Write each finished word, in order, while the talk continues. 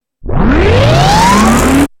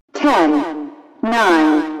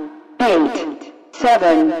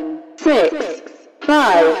7, 6,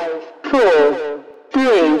 5, 4,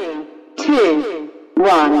 3, 2,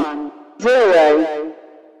 1, 0.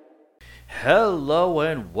 Hello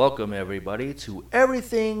and welcome everybody to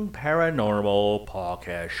Everything Paranormal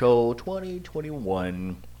Podcast Show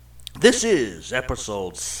 2021. This is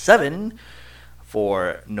episode 7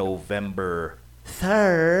 for November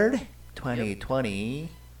 3rd, 2020,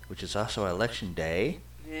 which is also election day.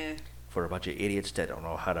 Yeah. For a bunch of idiots that don't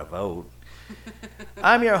know how to vote.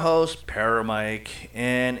 I'm your host, Paramike,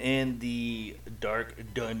 and in the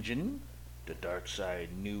dark dungeon, the dark side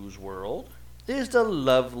news world, is the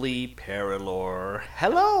lovely Paralore.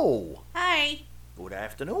 Hello! Hi. Good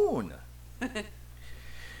afternoon.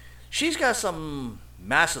 She's got some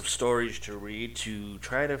massive stories to read to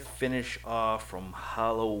try to finish off from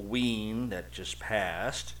Halloween that just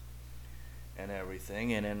passed and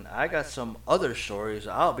everything. And then I got some other stories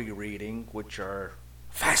I'll be reading which are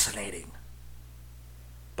fascinating,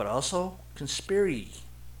 but also conspiracy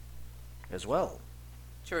as well.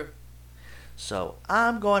 True. So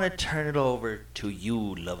I'm going to turn it over to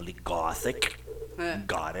you, lovely gothic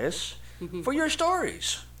goddess, for your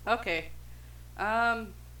stories. Okay.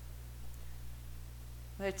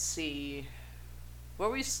 Let's see. Where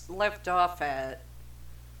we left off at,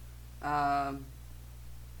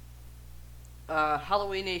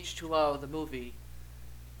 Halloween H2O, the movie.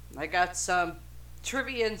 I got some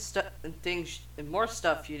trivia and things and more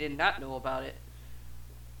stuff you did not know about it.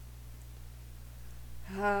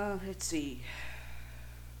 Let's see.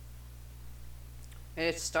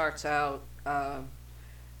 It starts out,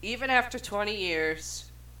 even after 20 years,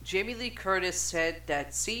 Jamie Lee Curtis said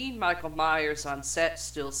that seeing Michael Myers on set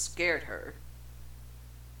still scared her.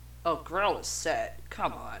 Oh, girl is set.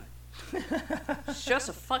 Come on. She's just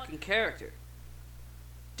a fucking character.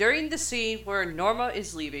 During the scene where Norma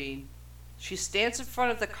is leaving, she stands in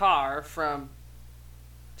front of the car from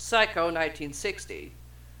Psycho 1960.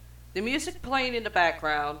 The music playing in the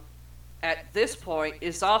background at this point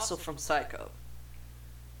is also from Psycho.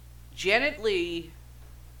 Janet Leigh,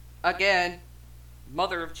 again,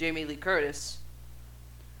 mother of Jamie Lee Curtis,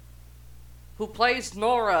 who plays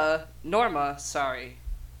Norma,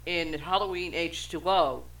 in Halloween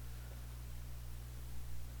H2O,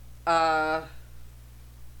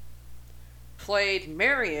 played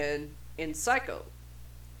Marion in Psycho.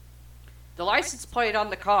 The license plate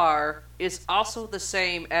on the car is also the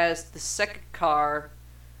same as the second car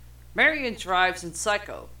Marion drives in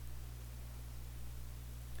Psycho.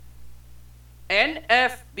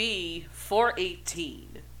 NFB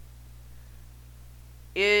 418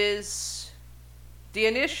 is the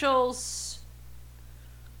initials,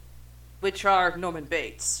 which are Norman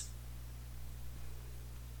Bates.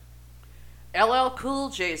 LL Cool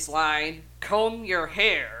J's line, "Comb your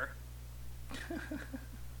hair,"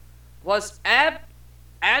 was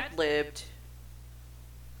ad-libbed,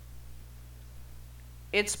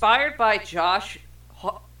 inspired by Josh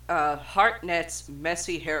Hartnett's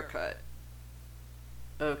messy haircut.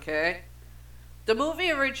 Okay. The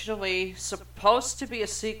movie originally supposed to be a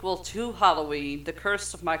sequel to Halloween, The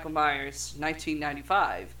Curse of Michael Myers,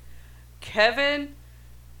 1995. Kevin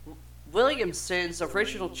Williamson's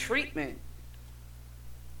original treatment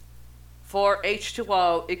for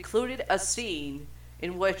H2O included a scene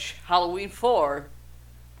in which Halloween 4,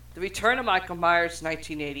 The Return of Michael Myers,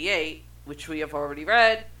 1988, which we have already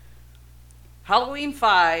read, Halloween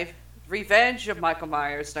 5, Revenge of Michael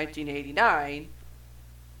Myers, 1989,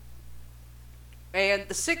 and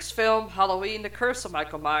the sixth film, Halloween, The Curse of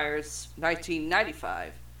Michael Myers,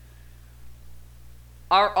 1995,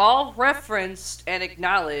 are all referenced and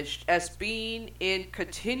acknowledged as being in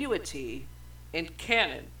continuity in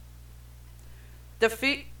canon.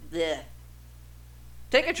 Take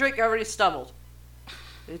a drink, I already stumbled.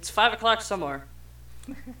 It's 5 o'clock somewhere.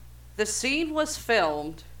 The scene was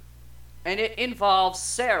filmed, and it involves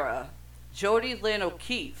Sarah, Jody Lynn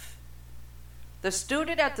O'Keefe, the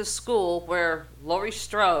student at the school where Laurie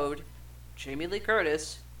Strode, Jamie Lee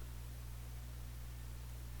Curtis,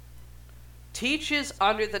 teaches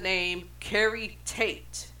under the name Carrie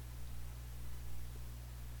Tate.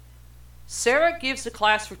 Sarah gives a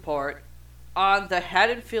class report on the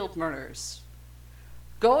Haddonfield murders,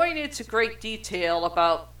 going into great detail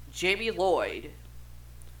about Jamie Lloyd,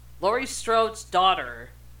 Laurie Strode's daughter,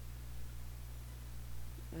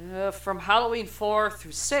 from Halloween 4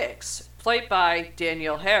 through 6, played by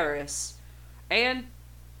Danielle Harris, and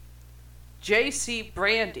J.C.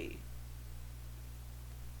 Brandy.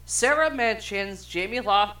 Sarah mentions Jamie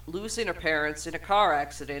losing her parents in a car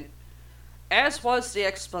accident, as was the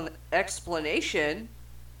explanation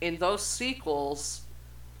in those sequels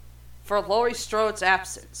for Laurie Strode's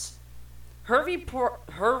absence. Her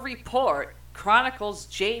report chronicles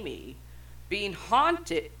Jamie being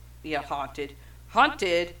haunted,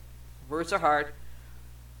 words are hard,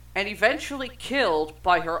 and eventually killed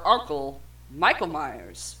by her uncle, Michael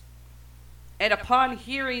Myers. And upon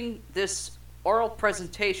hearing this oral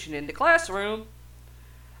presentation in the classroom,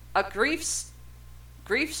 a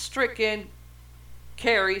grief-stricken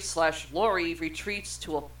Carrie / Laurie retreats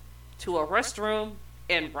to a restroom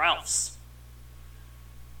in Ralph's.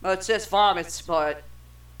 Well, it says vomits, but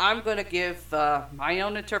I'm going to give my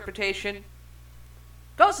own interpretation.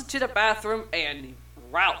 Goes into the bathroom and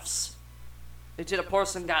Ralph's into the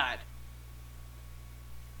porcelain god.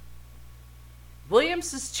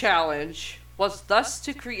 Williams's challenge was thus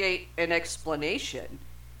to create an explanation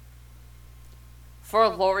for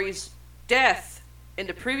Laurie's death in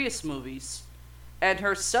the previous movies and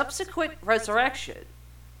her subsequent resurrection,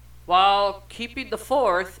 while keeping the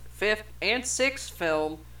fourth, fifth, and sixth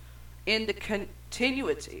film in the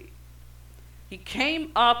continuity. He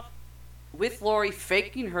came up with Laurie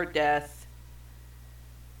faking her death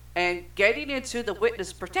and getting into the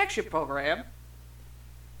witness protection program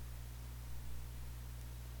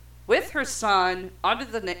with her son under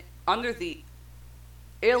the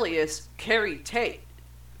alias Carrie Tate.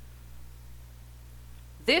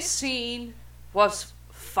 This scene was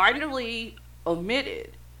finally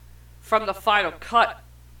omitted from the final cut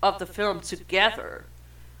of the film together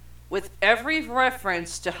with every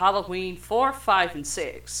reference to Halloween 4, 5, and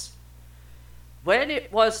 6. When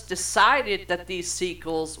it was decided that these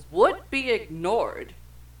sequels would be ignored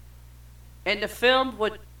and the film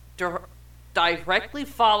would directly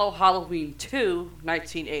follow Halloween 2,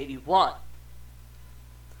 1981.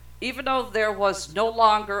 Even though there was no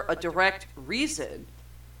longer a direct reason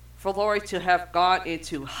for Laurie to have gone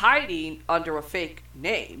into hiding under a fake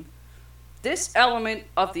name, this element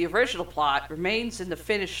of the original plot remains in the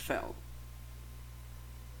finished film.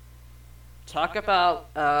 Talk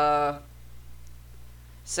about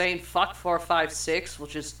saying fuck 4, 5, 6, we'll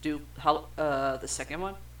just do the second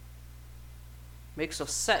one. Makes no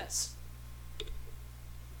sense.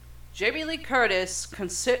 Jamie Lee Curtis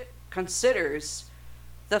considers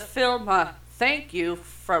the film a thank you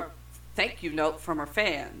note from her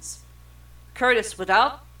fans. Curtis,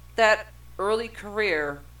 without that early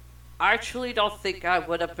career, I truly don't think I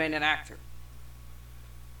would have been an actor.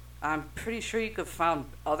 I'm pretty sure you could find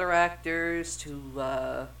other actors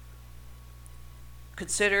to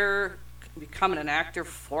consider becoming an actor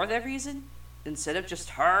for that reason, instead of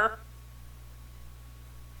just her.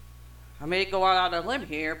 I may go out on a limb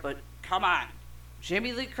here, but come on.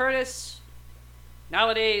 Jamie Lee Curtis,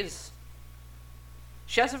 nowadays,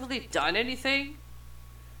 she hasn't really done anything,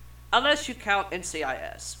 unless you count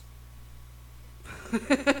NCIS.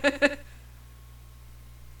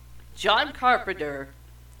 John Carpenter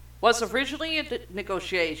was originally in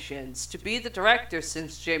negotiations to be the director,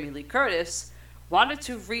 since Jamie Lee Curtis wanted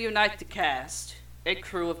to reunite the cast and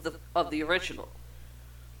crew of the original.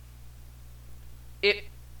 It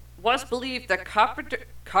was believed that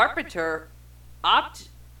Carpenter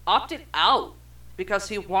opted out because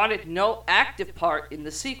he wanted no active part in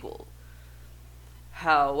the sequel.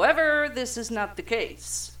 However, this is not the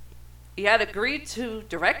case. He had agreed to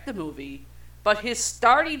direct the movie, but his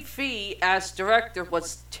starting fee as director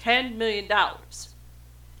was $10 million.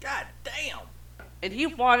 God damn! And he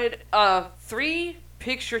wanted a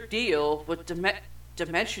 3-picture deal with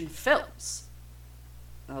Dimension Films.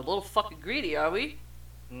 A little fucking greedy, are we?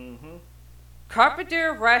 Mm-hmm.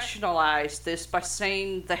 Carpenter rationalized this by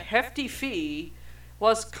saying the hefty fee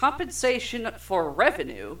was compensation for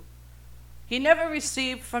revenue he never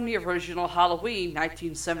received from the original Halloween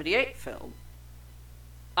 1978 film.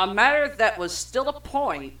 A matter that was still a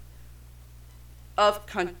point of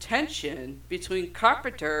contention between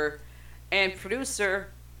Carpenter and producer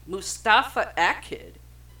Mustafa Akkad,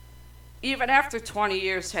 even after 20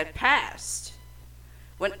 years had passed.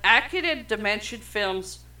 When Akkad and Dimension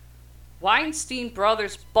Films' Weinstein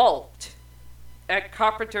brothers balked at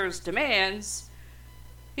Carpenter's demands,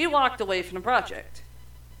 he walked away from the project.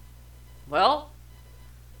 Well,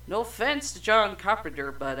 no offense to John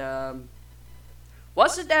Carpenter, but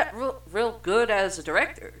wasn't that real good as a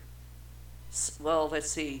director? Well, let's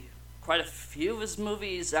see. Quite a few of his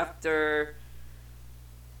movies after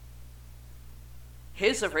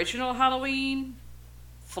his original Halloween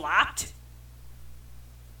flopped.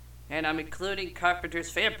 And I'm including Carpenter's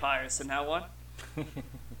Vampires in that one.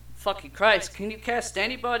 Fucking Christ, can you cast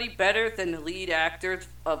anybody better than the lead actor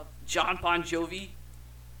of John Bon Jovi?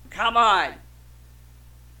 Come on!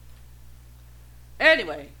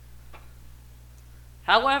 Anyway.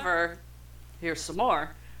 However, here's some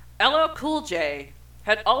more. LL Cool J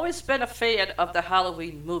had always been a fan of the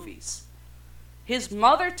Halloween movies. His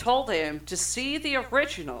mother told him to see the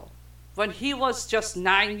original when he was just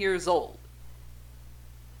 9 years old.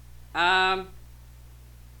 Nope,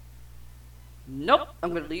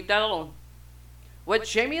 I'm going to leave that alone. What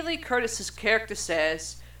Jamie Lee Curtis's character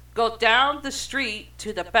says, "Go down the street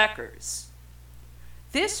to the Beckers."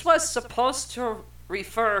 This was supposed to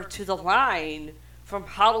refer to the line from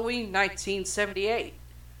Halloween 1978.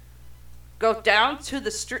 Go down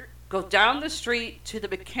the street to the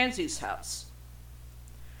Mackenzie's house.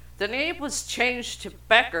 The name was changed to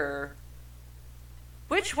Becker,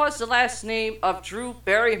 which was the last name of Drew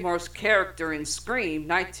Barrymore's character in Scream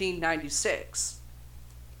 1996.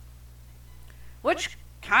 Which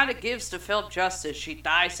kind of gives the film justice. She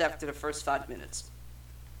dies after the first 5 minutes.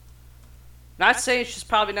 Not saying she's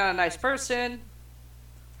probably not a nice person.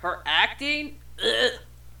 Her acting,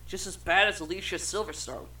 just as bad as Alicia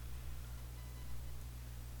Silverstone.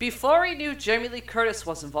 Before he knew Jamie Lee Curtis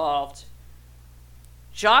was involved,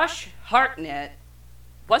 Josh Hartnett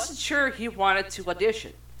wasn't sure he wanted to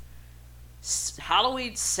audition.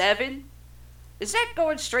 Halloween 7? Is that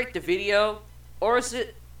going straight to video? Or is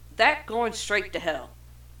it that going straight to hell?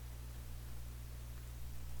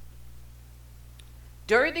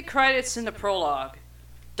 During the credits in the prologue,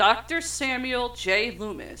 Dr. Samuel J.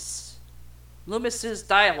 Loomis's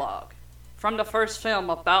dialogue from the first film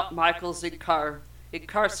about Michael's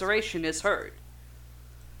incarceration is heard.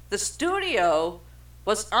 The studio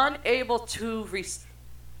was unable to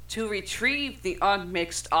retrieve the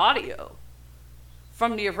unmixed audio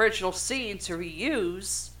from the original scene to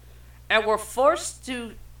reuse, and were forced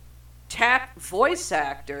to tap voice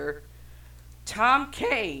actor Tom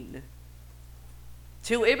Kane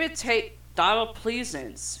to imitate Donald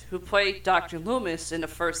Pleasance, who played Dr. Loomis in the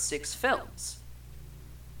first 6 films.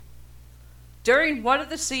 During one of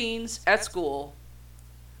the scenes at school,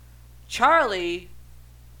 Charlie,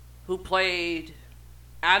 who played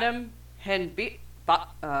Adam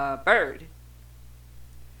Bird,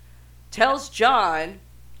 tells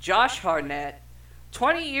Josh Hartnett,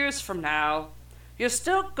 20 years from now, you're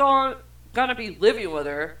still gonna be living with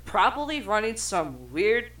her, probably running some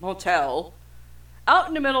weird motel out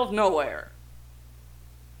in the middle of nowhere.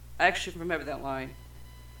 I actually remember that line.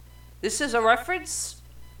 This is a reference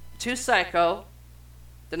to Psycho,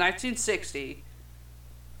 the 1960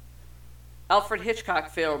 Alfred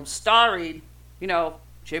Hitchcock film starring,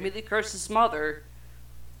 Jamie Lee Curtis's mother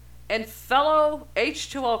and fellow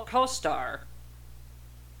H2O co-star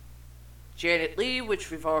Janet Leigh,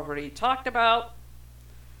 which we've already talked about.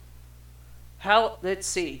 Let's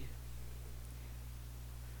see.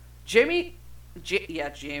 Jamie.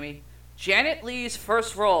 Janet Leigh's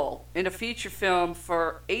first role in a feature film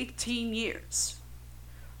for 18 years.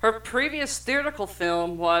 Her previous theatrical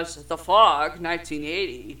film was The Fog,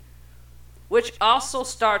 1980, which also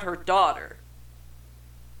starred her daughter.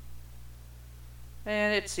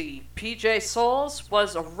 And let's see. PJ Soles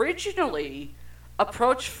was originally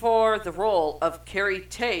approached for the role of Carrie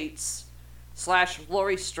Tate's /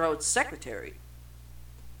 Laurie Strode's secretary.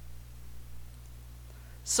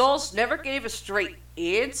 Soles never gave a straight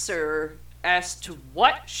answer as to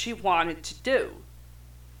what she wanted to do.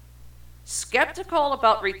 Skeptical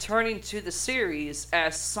about returning to the series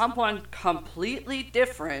as someone completely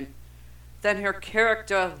different than her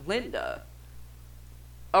character Linda,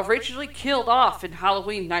 originally killed off in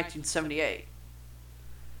Halloween 1978.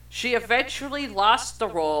 She eventually lost the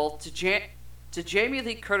role to Jamie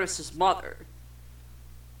Lee Curtis's mother,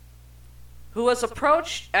 who was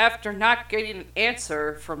approached after not getting an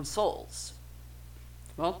answer from Soles.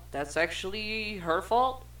 Well, that's actually her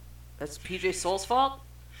fault. That's PJ Soles' fault.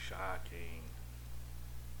 Shocking.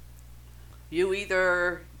 You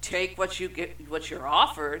either take what you're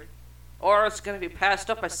offered, or it's going to be passed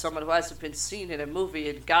up by someone who hasn't been seen in a movie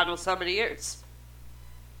in God knows how many years.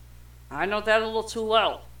 I know that a little too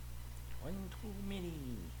well. One too many.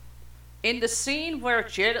 In the scene where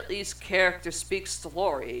Janet Leigh's character speaks to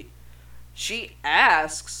Laurie, she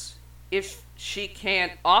asks if she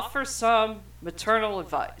can offer some maternal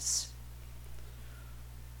advice.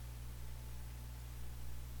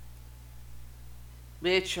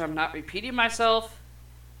 Which, I'm not repeating myself.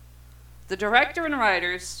 The director and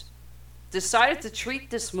writers decided to treat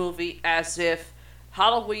this movie as if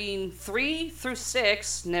Halloween 3 through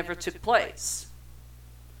 6 never took place.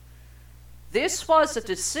 This was a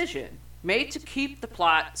decision made to keep the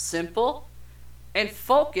plot simple and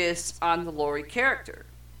focus on the Laurie character.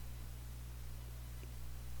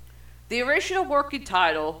 The original working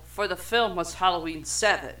title for the film was Halloween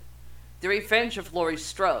 7, The Revenge of Laurie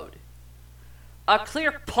Strode. A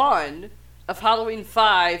clear pun of Halloween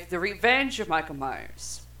 5, The Revenge of Michael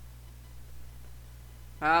Myers.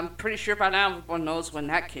 I'm pretty sure by now everyone knows when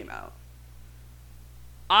that came out.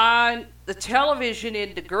 On the television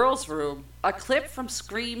in the girls' room, a clip from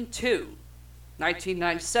Scream 2,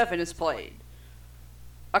 1997 is played.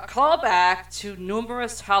 A callback to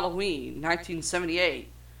numerous Halloween, 1978,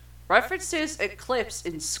 references a clips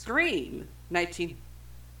in Scream,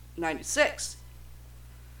 1996.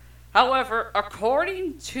 However,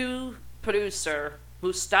 according to producer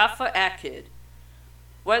Mustafa Akid,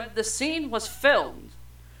 when the scene was filmed,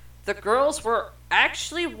 the girls were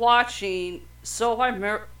actually watching So I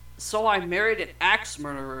Married an Axe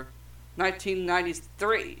Murderer,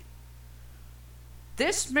 1993.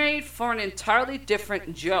 This made for an entirely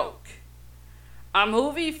different joke. A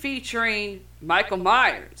movie featuring Michael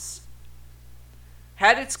Myers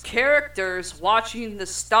had its characters watching the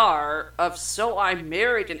star of So I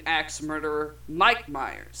Married an Axe Murderer, Mike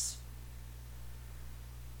Myers.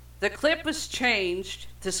 The clip was changed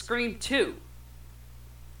to Scream 2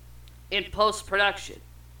 in post-production.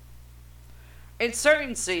 In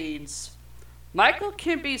certain scenes, Michael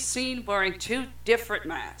can be seen wearing two different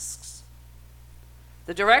masks.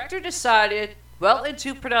 The director decided, well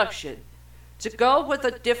into production, to go with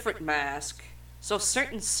a different mask, so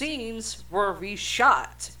certain scenes were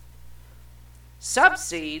reshot. Some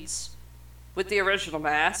scenes, with the original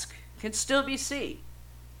mask, can still be seen.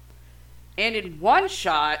 And in one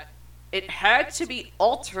shot, it had to be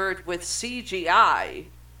altered with CGI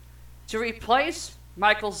to replace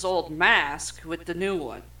Michael's old mask with the new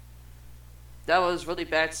one. That was really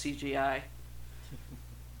bad CGI.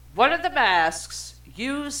 One of the masks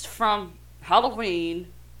used from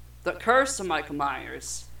Halloween, The Curse of Michael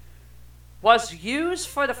Myers, was used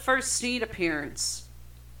for the first scene appearance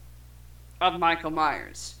of Michael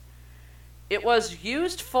Myers. It was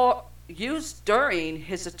used during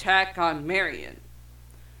his attack on Marion.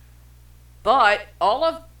 But all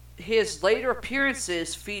of his later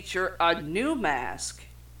appearances feature a new mask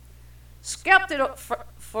sculpted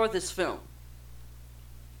for this film.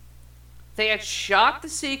 They had shot the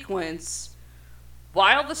sequence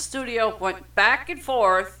while the studio went back and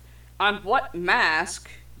forth on what mask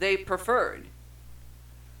they preferred.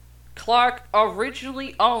 Clark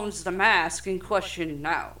originally owns the mask in question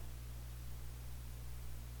now.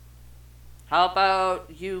 How about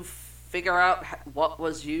you figure out what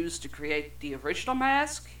was used to create the original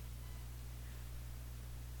mask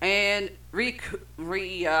and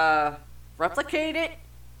replicate it?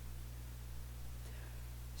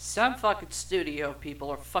 Some fucking studio people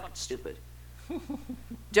are fucking stupid.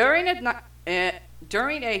 During a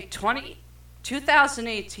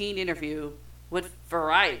 2018 interview with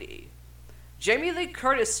Variety, Jamie Lee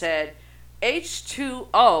Curtis said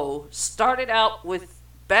H2O started out with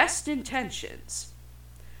best intentions,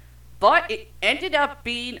 but it ended up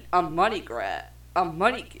being a money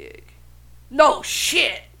gig. No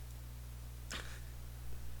shit!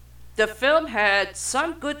 The film had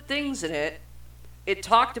some good things in it. It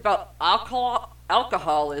talked about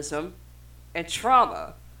alcoholism and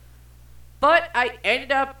trauma, but I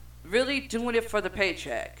ended up really doing it for the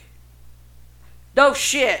paycheck. No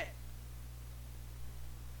shit!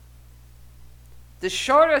 The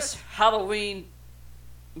shortest Halloween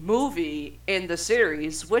movie in the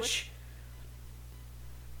series, which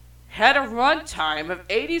had a runtime of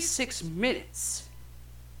 86 minutes.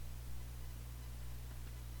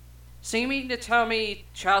 So you mean to tell me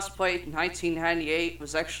Child's Play 1998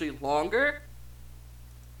 was actually longer?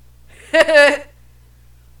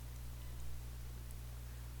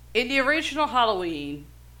 In the original Halloween,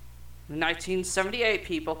 the 1978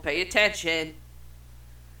 people, pay attention,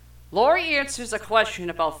 Laurie answers a question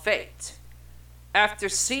about fate after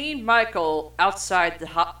seeing Michael outside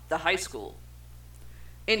the high school.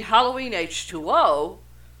 In Halloween H2O,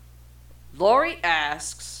 Laurie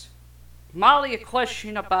asks Molly a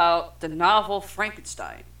question about the novel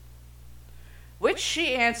Frankenstein, which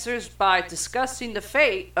she answers by discussing the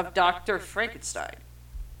fate of Dr. Frankenstein.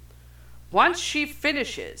 Once she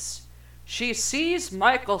finishes, she sees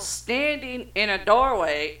Michael standing in a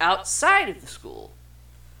doorway outside of the school.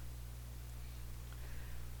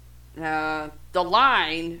 The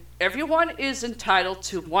line, "Everyone is entitled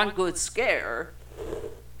to one good scare,"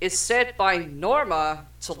 is said by Norma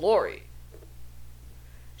to Laurie.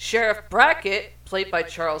 Sheriff Brackett, played by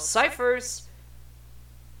Charles Cyphers,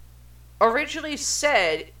 originally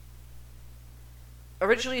said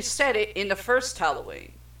it in the first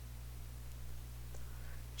Halloween.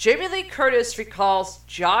 Jamie Lee Curtis recalls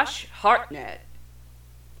Josh Hartnett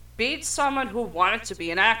being someone who wanted to be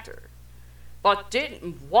an actor, but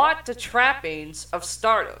didn't want the trappings of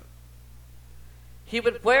stardom. he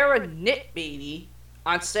would wear a knit beanie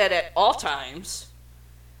on set at all times,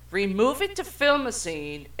 remove it to film a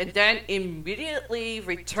scene, and then immediately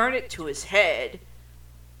return it to his head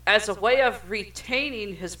as a way of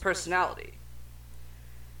retaining his personality.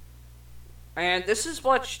 And this is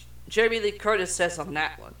what Jamie Lee Curtis says on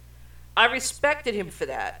that one. I respected him for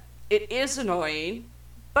that. It is annoying,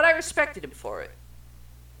 but I respected him for it.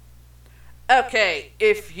 Okay,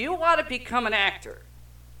 if you want to become an actor,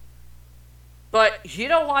 but you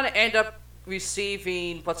don't want to end up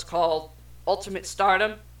receiving what's called ultimate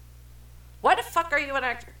stardom, why the fuck are you an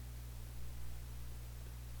actor?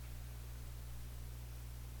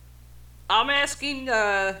 I'm asking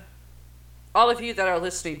all of you that are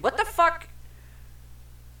listening, what the fuck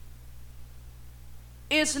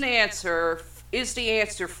is the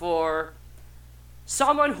answer for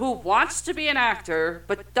someone who wants to be an actor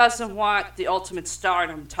but doesn't want the ultimate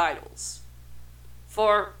stardom titles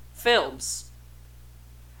for films?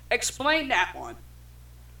 Explain that one.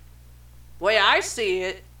 The way I see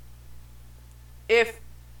it, if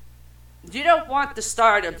you don't want the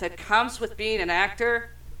stardom that comes with being an actor,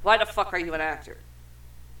 why the fuck are you an actor?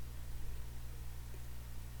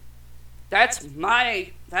 That's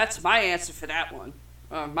my answer for that one.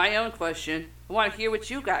 My own question. I want to hear what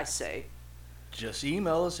you guys say. Just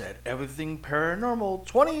email us at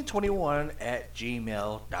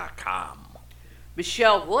everythingparanormal2021@gmail.com.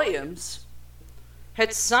 Michelle Williams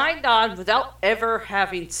had signed on without ever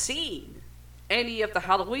having seen any of the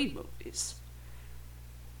Halloween movies.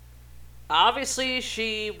 Obviously,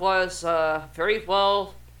 she was a very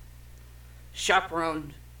well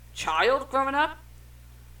chaperoned child growing up,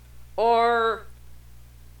 or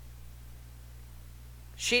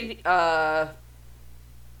she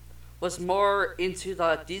was more into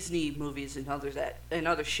the Disney movies and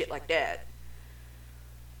other shit like that.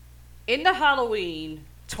 In the Halloween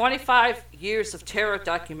 25 Years of Terror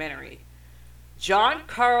documentary, John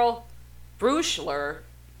Carl Bruchler,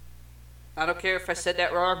 I don't care if I said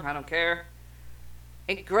that wrong, I don't care,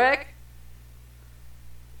 and Greg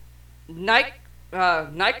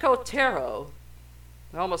Nicotero,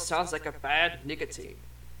 it almost sounds like a bad nicotine,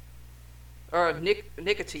 or a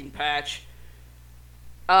nicotine patch,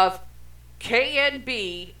 of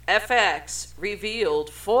KNB-FX revealed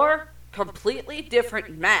 4 completely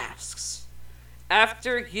different masks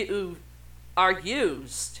after you are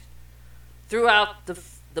used throughout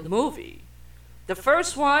the movie. The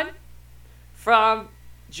first one from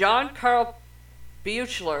John Carl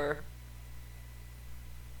Buechler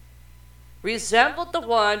resembled the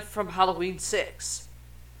one from Halloween 6.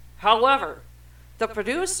 However, the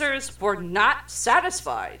producers were not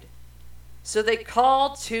satisfied, so they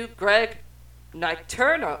called to Greg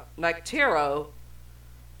Nicotero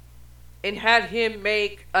and had him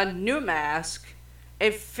make a new mask,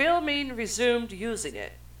 and filming resumed using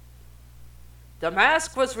it. The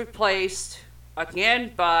mask was replaced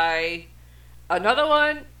again by another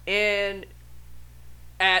one, and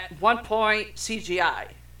at one point CGI.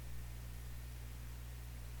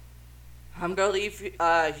 I'm going to leave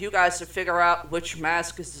you guys to figure out which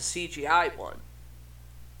mask is the CGI one.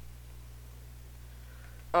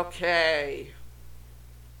 Okay.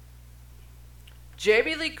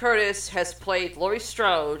 Jamie Lee Curtis has played Laurie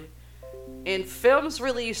Strode in films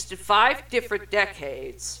released in 5 different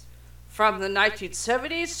decades, from the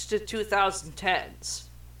 1970s to 2010s.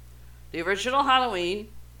 The original Halloween,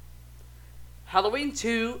 Halloween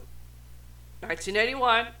 2,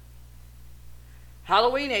 1981,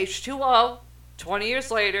 Halloween H2O, 20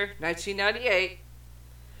 years later, 1998,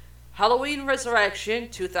 Halloween Resurrection,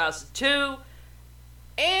 2002,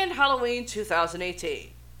 and Halloween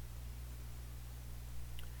 2018.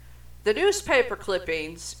 The newspaper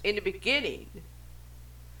clippings in the beginning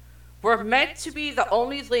were meant to be the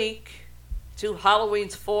only link to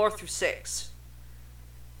Halloween's 4 through 6.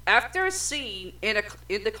 After a scene in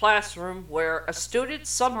the classroom where a student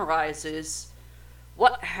summarizes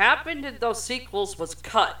what happened in those sequels was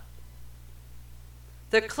cut,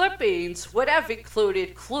 the clippings would have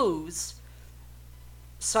included clues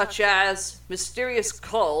such as mysterious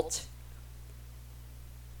cult,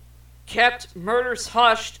 kept murders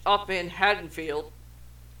hushed up in Haddonfield,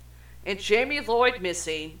 and Jamie Lloyd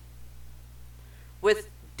missing, with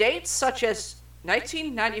dates such as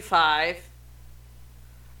 1995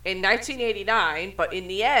 and 1989, but in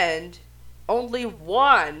the end, only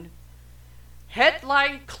one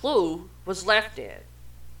headline clue was left in.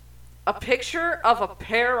 A picture of a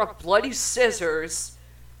pair of bloody scissors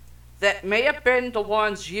that may have been the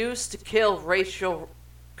ones used to kill Rachel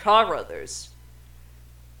Carruthers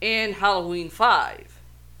in Halloween 5.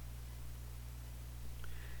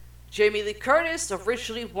 Jamie Lee Curtis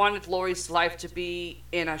originally wanted Laurie's life to be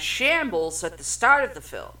in a shambles at the start of the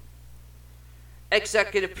film.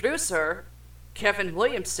 Executive producer Kevin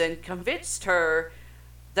Williamson convinced her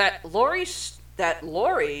that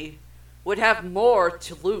Laurie would have more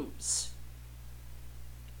to lose.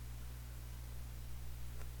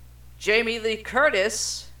 Jamie Lee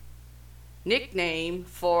Curtis, nickname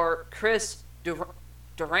for Chris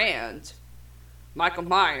Durand, Michael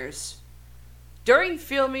Myers, during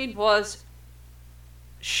filming was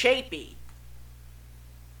shapy.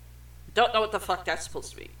 Don't know what the fuck that's supposed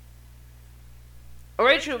to be.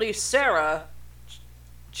 Originally, Sarah,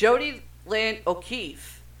 Jodie Lynn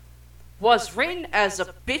O'Keefe, was written as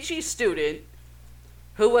a bitchy student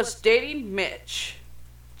who was dating Mitch,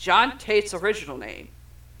 John Tate's original name.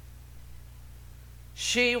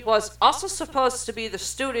 She was also supposed to be the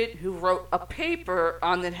student who wrote a paper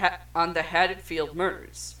on the Haddonfield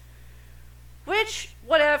murders, which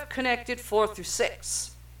would have connected 4 through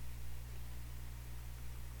 6.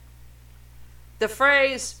 The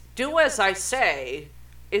phrase, "do as I say,"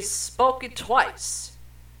 is spoken twice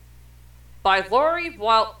by Laurie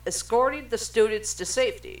while escorting the students to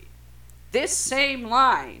safety. This same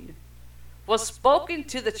line was spoken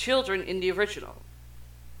to the children in the original.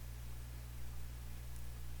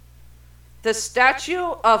 The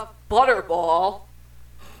statue of Butterball,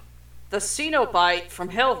 the Cenobite from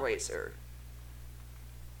Hellraiser,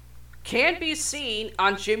 can be seen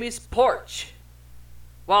on Jimmy's porch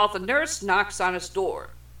while the nurse knocks on his door.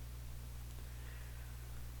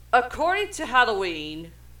 According to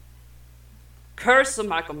Halloween, Curse of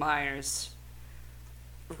Michael Myers,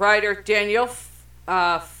 writer Danielle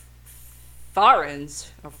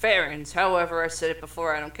Farrens, however I said it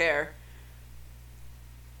before, I don't care,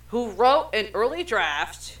 who wrote an early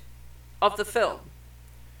draft of the film.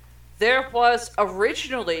 There was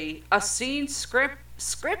originally a scene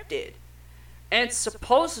scripted and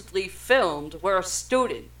supposedly filmed where a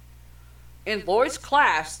student in Laurie's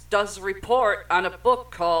class does a report on a book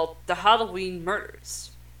called The Halloween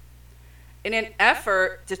Murders, in an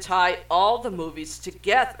effort to tie all the movies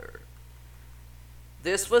together.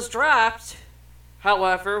 This was dropped,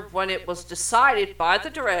 however, when it was decided by the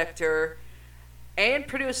director and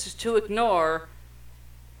producers to ignore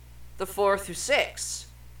the 4 through 6,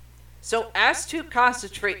 so as to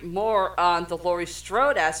concentrate more on the Laurie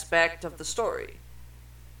Strode aspect of the story.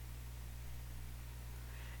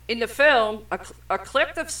 In the film, a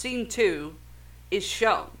clip of scene 2 is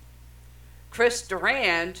shown. Chris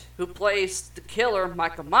Durand, who plays the killer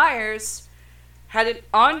Michael Myers, had an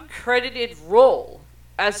uncredited role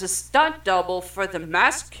as a stunt double for the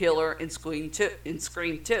masked killer in Scream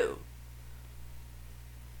 2.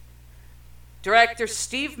 Director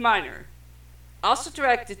Steve Miner also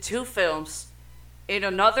directed 2 films in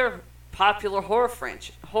another popular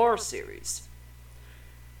horror series,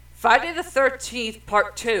 Friday the 13th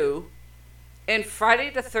Part 2 and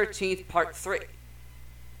Friday the 13th Part 3.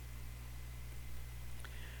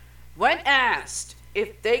 When asked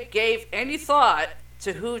if they gave any thought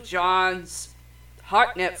to who John's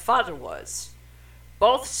Hartnett father was,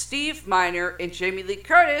 both Steve Miner and Jamie Lee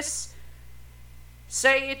Curtis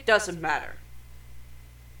say it doesn't matter.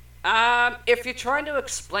 If you're trying to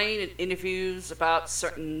explain in interviews about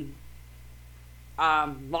certain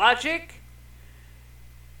logic,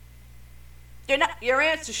 your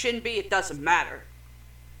answer shouldn't be it doesn't matter.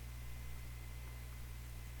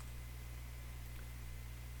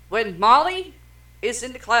 When Molly is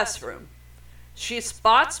in the classroom, she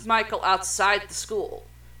spots Michael outside the school.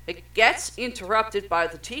 It gets interrupted by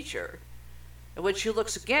the teacher, and when she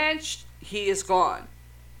looks again, he is gone.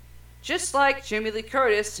 Just like Jamie Lee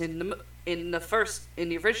Curtis in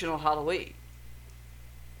the original Halloween.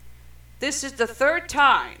 This is the 3rd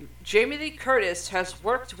time Jamie Lee Curtis has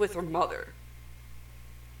worked with her mother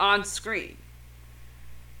on screen.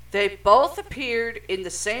 They both appeared in the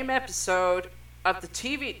same episode of the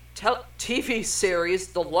TV series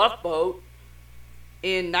The Love Boat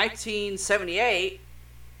in 1978,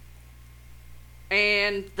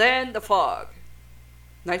 and then The Fog,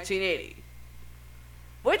 1980,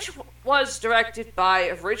 which was directed by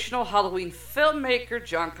original Halloween filmmaker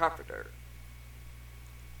John Carpenter.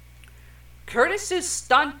 Curtis's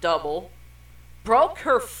stunt double broke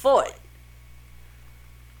her foot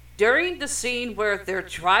during the scene where they're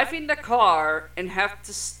driving the car and have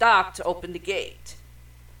to stop to open the gate.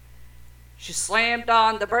 She slammed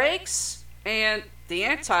on the brakes, and the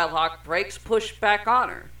anti-lock brakes pushed back on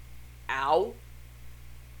her. Ow.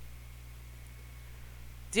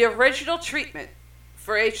 The original treatment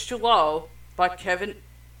for H2O by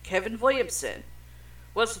Kevin Williamson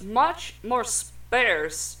was much more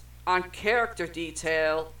sparse on character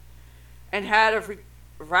detail and had a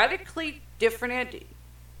radically different ending.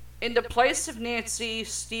 In the place of Nancy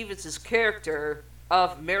Stevens' character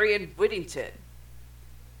of Marion Whittington.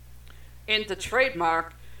 In the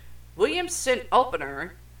trademark Williamson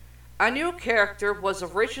opener, a new character was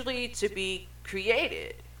originally to be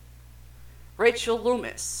created. Rachel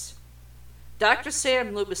Loomis, Dr.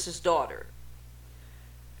 Sam Loomis's daughter.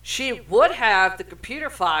 She would have the computer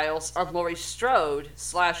files of Laurie Strode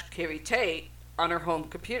 / Carrie Tate on her home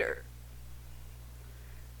computer.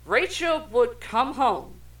 Rachel would come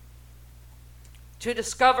home to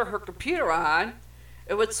discover her computer on.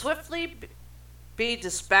 It would swiftly be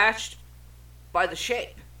dispatched by the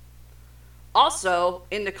Shape. Also,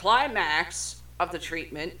 in the climax of the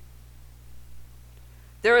treatment,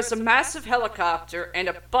 there is a massive helicopter and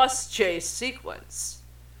a bus chase sequence,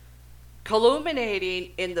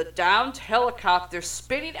 culminating in the downed helicopter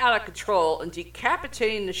spinning out of control and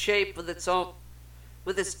decapitating the Shape with its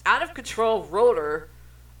out-of-control rotor,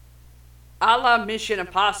 a la Mission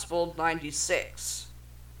Impossible 96.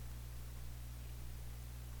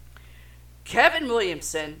 Kevin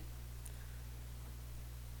Williamson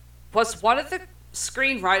was one of the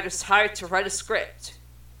screenwriters hired to write a script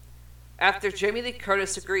after Jamie Lee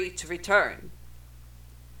Curtis agreed to return.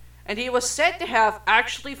 And he was said to have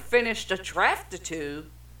actually finished a draft or two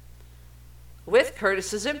with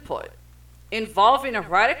Curtis's input, involving a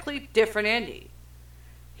radically different ending.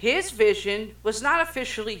 His vision was not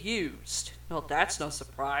officially used. Well, that's no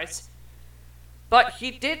surprise. But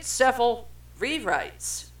he did several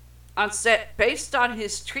rewrites on set based on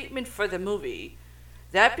his treatment for the movie.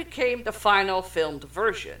 That became the final filmed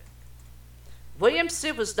version.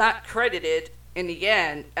 Williamson was not credited in the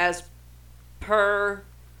end as per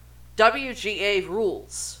WGA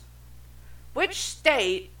rules, which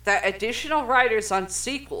state that additional writers on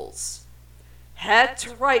sequels had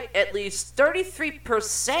to write at least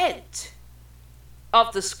 33%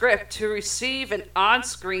 of the script to receive an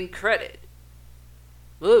on-screen credit.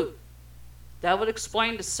 Ooh, that would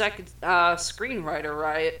explain the second screenwriter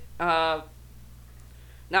riot.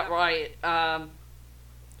 Not riot.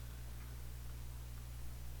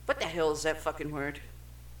 What the hell is that fucking word?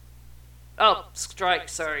 Oh, strike,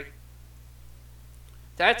 sorry.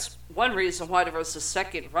 That's one reason why there was a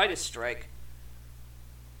second writer's strike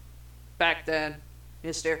back then,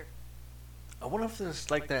 mister. I wonder if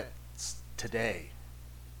it's like that today.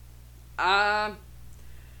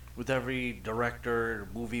 With every director,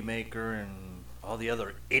 movie maker, and all the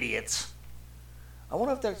other idiots. I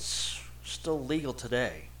wonder if that's still legal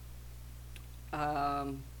today.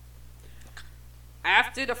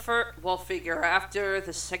 After the first, after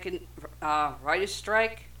the second writer's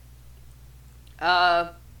strike,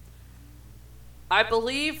 I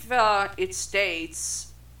believe it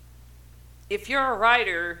states if you're a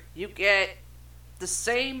writer, you get the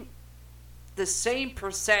same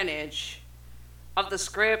percentage of the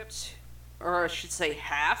script, or I should say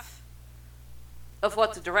half of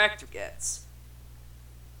what the director gets.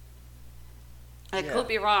 I could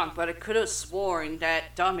be wrong, but I could have sworn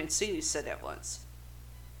that Don Mancini said that once.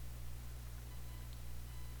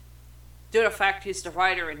 Due to the fact he's the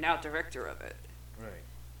writer and now director of it. Right.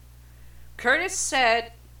 Curtis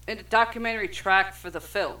said in the documentary track for the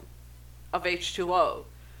film of H2O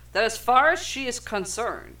that as far as she is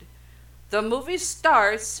concerned, the movie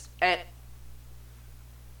starts at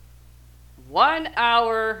 1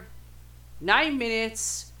 hour, 9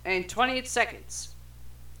 minutes, and 28 seconds.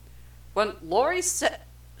 When Laurie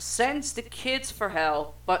sends the kids for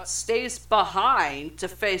help but stays behind to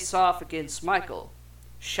face off against Michael.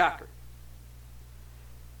 Shocker.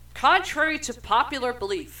 Contrary to popular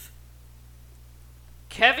belief,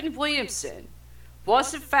 Kevin Williamson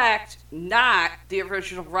was in fact not the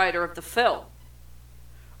original writer of the film.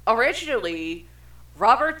 Originally,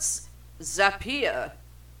 Robert Zappia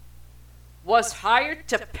was hired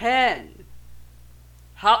to pen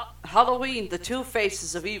Halloween: The Two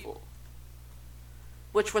Faces of Evil,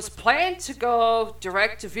 which was planned to go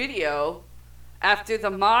direct to video after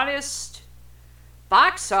the modest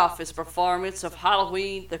box office performance of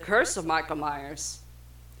Halloween: The Curse of Michael Myers.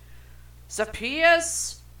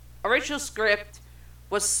 Zappia's original script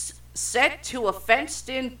was set to a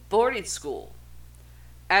fenced-in boarding school,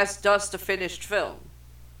 as does the finished film.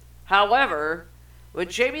 However, when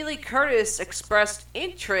Jamie Lee Curtis expressed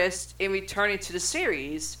interest in returning to the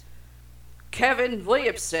series, Kevin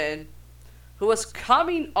Williamson, who was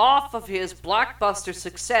coming off of his blockbuster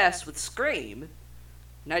success with Scream,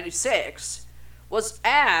 96, was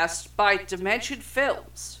asked by Dimension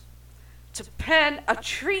Films to pen a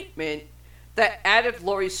treatment that added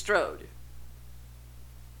Laurie Strode.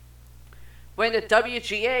 when the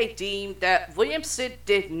WGA deemed that Williamson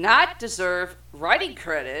did not deserve writing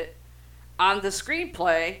credit on the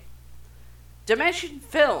screenplay, Dimension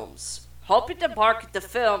Films, hoping to market the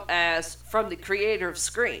film as from the creator of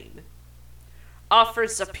Scream,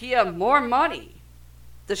 offers Zappia more money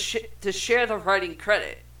to share the writing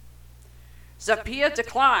credit. Zappia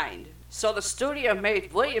declined, so the studio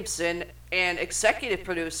made Williamson an executive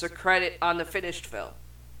producer credit on the finished film.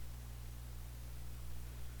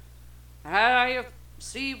 I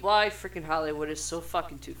see why freaking Hollywood is so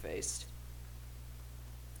fucking two-faced.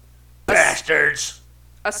 Bastards!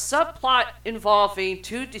 A subplot involving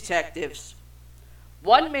two detectives,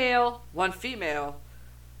 one male, one female,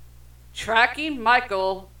 tracking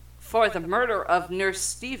Michael for the murder of Nurse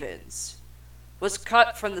Stevens, was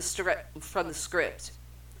cut from the script.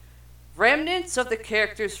 Remnants of the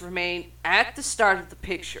characters remain at the start of the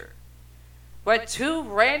picture, when two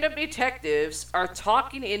random detectives are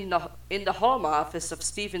talking in the home office of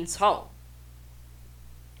Stevens' home.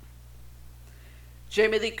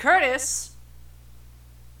 Jamie Lee Curtis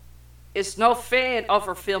is no fan of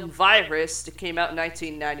her film Virus that came out in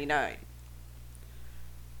 1999.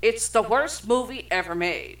 It's the worst movie ever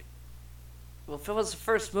made. Well, if it was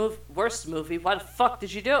the worst movie, why the fuck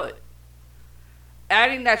did you do it?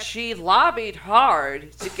 Adding that she lobbied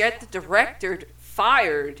hard to get the director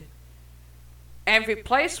fired and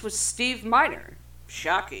replaced with Steve Miner.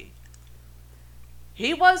 Shocking.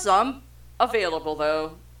 He was available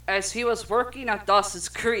though, as he was working on Dawson's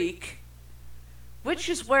Creek, which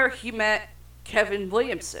is where he met Kevin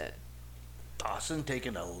Williamson. Dawson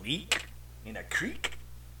taking a leak in a creek?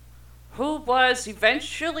 Who was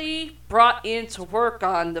eventually brought in to work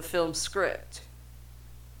on the film's script.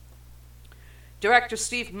 Director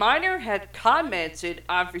Steve Miner had commented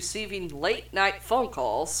on receiving late-night phone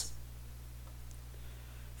calls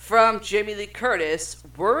from Jamie Lee Curtis,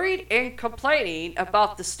 worried and complaining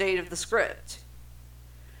about the state of the script.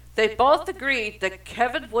 They both agreed that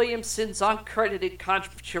Kevin Williamson's uncredited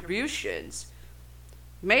contributions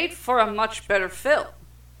made for a much better film.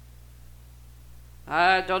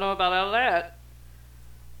 I don't know about all that.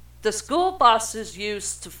 The school buses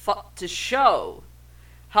used to show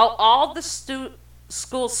how all the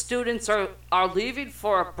school students are leaving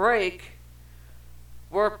for a break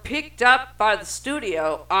were picked up by the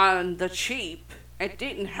studio on the cheap and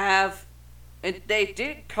they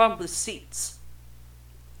didn't come with seats.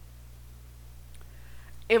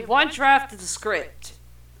 In one draft of the script,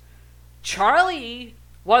 Charlie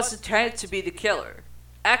was intended to be the killer,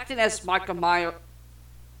 acting like a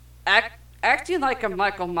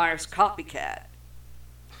Michael Myers copycat.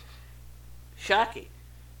 Shocking.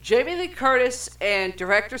 Jamie Lee Curtis and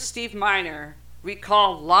director Steve Miner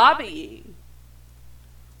recall lobbying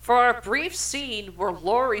for a brief scene where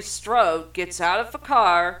Laurie Strode gets out of a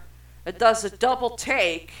car and does a double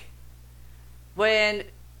take when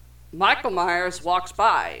Michael Myers walks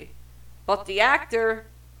by, but the actor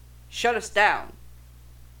shut us down.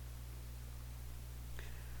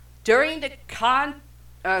 During the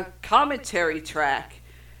commentary track,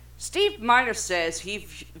 Steve Miner says he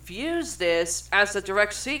views this as a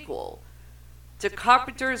direct sequel to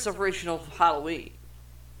Carpenter's original Halloween.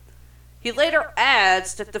 He later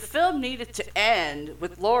adds that the film needed to end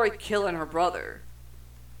with Laurie killing her brother.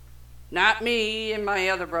 Not me and my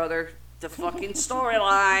other brother. The fucking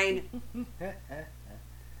storyline.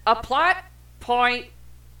 A plot point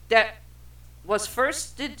that was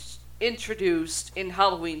first introduced in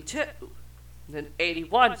Halloween 2, the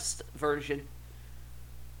 81 version.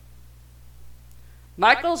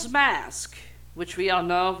 Michael's mask, which we all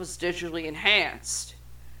know was digitally enhanced.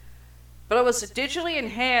 But it was digitally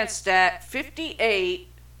enhanced at 58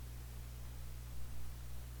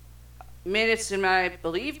 minutes and I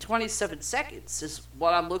believe 27 seconds is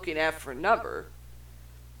what I'm looking at for a number,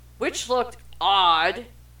 which looked odd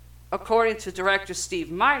according to director Steve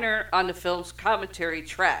Miner on the film's commentary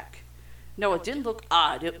track. No, it didn't look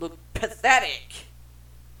odd, it looked pathetic.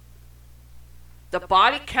 The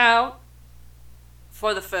body count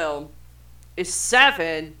for the film is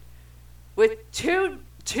 7 with two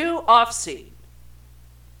off-scene.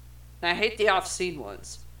 And I hate the off-scene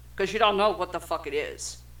ones because you don't know what the fuck it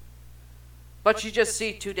is. But you just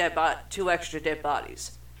see two extra dead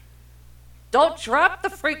bodies. Don't drop the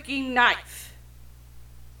freaking knife,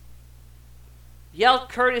 yelled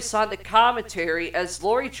Curtis on the commentary as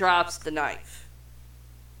Laurie drops the knife.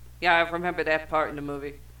 Yeah, I remember that part in the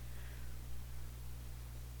movie.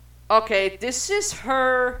 Okay, this is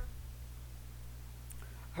her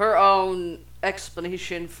own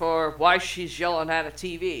explanation for why she's yelling at a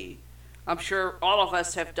TV. I'm sure all of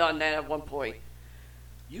us have done that at one point.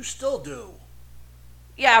 You still do.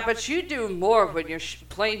 Yeah, but you do more when you're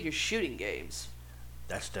playing your shooting games.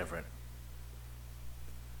 That's different.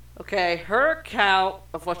 Okay, her account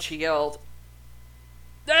of what she yelled.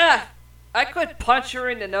 Ah! I could punch her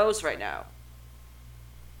in the nose right now.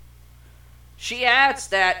 She adds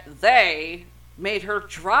that they made her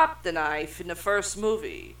drop the knife in the first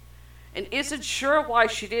movie and isn't sure why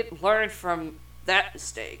she didn't learn from that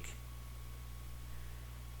mistake.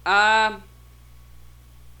 I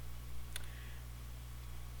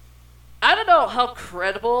don't know how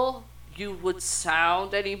credible you would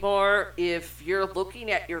sound anymore if you're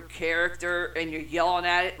looking at your character and you're yelling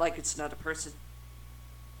at it like it's another person.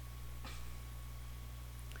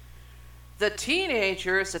 The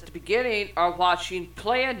teenagers at the beginning are watching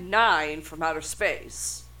Plan 9 from Outer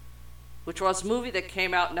Space, which was a movie that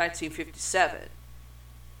came out in 1957.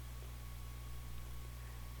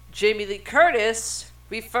 Jamie Lee Curtis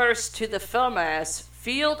refers to the film as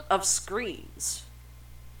Field of Screams.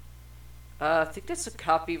 I think that's a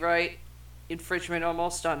copyright infringement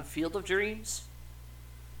almost on Field of Dreams.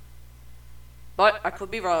 But I could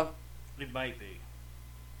be wrong. It might be.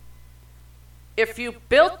 If you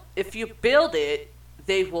build it,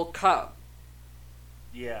 they will come.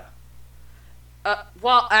 Yeah.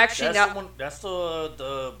 Well, actually, That's now the one. That's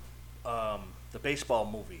the baseball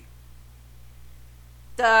movie.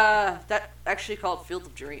 that actually called Field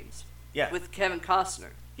of Dreams. Yeah. With Kevin Costner.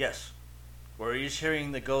 Yes. Where he's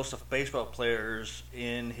hearing the ghosts of baseball players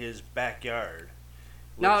in his backyard.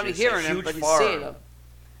 Not only which is a hearing them, huge but he's farm, seeing them.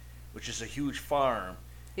 Which is a huge farm.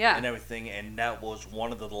 Yeah. And everything, and that was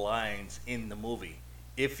one of the lines in the movie.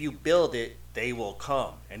 If you build it, they will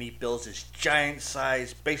come. And he builds this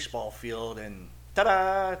giant-sized baseball field, and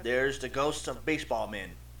ta-da! There's the ghosts of baseball men.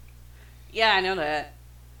 Yeah, I know that.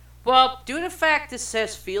 Well, due to the fact this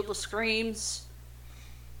says Field of Screams,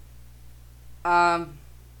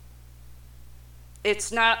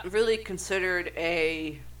 it's not really considered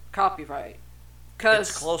a copyright.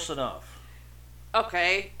 It's close enough.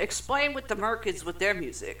 Okay, explain what the Merkins with their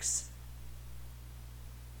musics.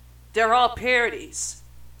 They're all parodies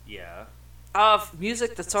Yeah. of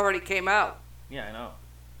music that's already came out. Yeah, I know.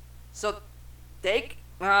 So they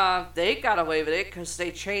got away with it because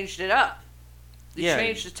they changed it up. They Yeah.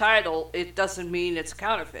 changed the title. It doesn't mean it's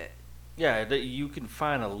counterfeit. Yeah, you can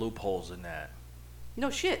find loopholes in that. No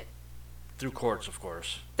shit. Through courts, of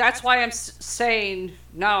course. That's why I'm saying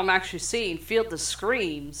now I'm actually seeing Field of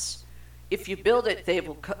Screams. If you build it, they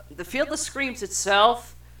will. The Field of Screams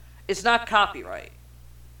itself is not copyright.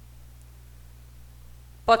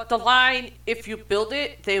 But the line, if you build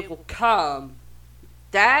it, they will come,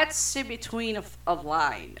 that's in between a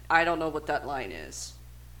line. I don't know what that line is.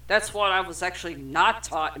 That's what I was actually not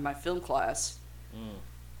taught in my film class.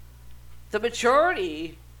 The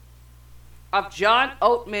majority of John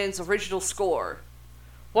Oatman's original score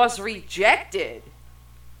was rejected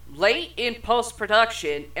late in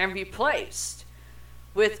post-production and replaced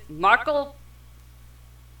with Marco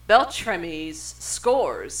Beltrami's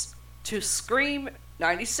scores to Scream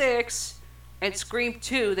 96 and Scream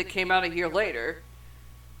 2 that came out a year later,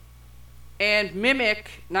 and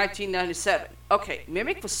Mimic 1997. Okay,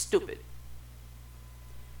 Mimic was stupid.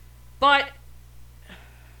 But,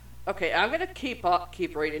 okay, I'm going to keep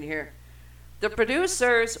reading here. The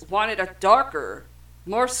producers wanted a darker,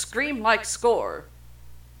 more Scream-like score.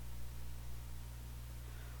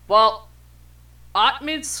 Well,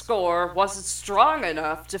 Ottman's score wasn't strong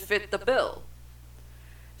enough to fit the bill.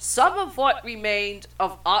 Some of what remained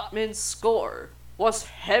of Ottman's score was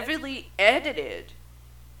heavily edited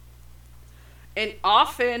and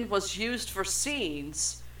often was used for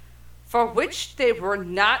scenes for which they were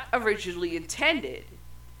not originally intended.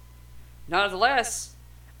 Nonetheless,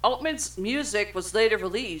 Oatman's music was later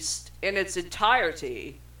released in its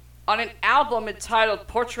entirety on an album entitled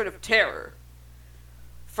Portrait of Terror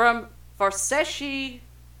from Farseshi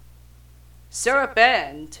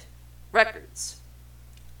Saraband Records.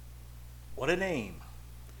 What a name.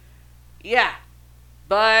 Yeah,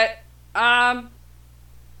 but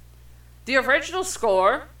the original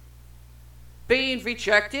score being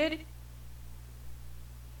rejected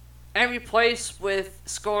and replaced with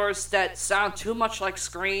scores that sound too much like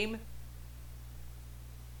Scream.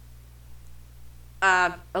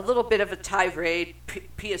 A little bit of a tirade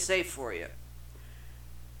PSA for you.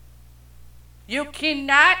 You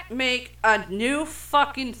cannot make a new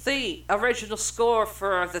fucking original score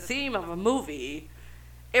for the theme of a movie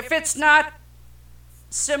if it's not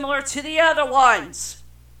similar to the other ones.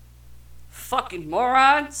 Fucking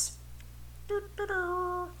morons.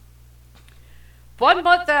 1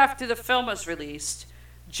 month after the film was released,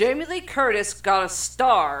 Jamie Lee Curtis got a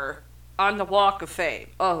star on the Walk of Fame.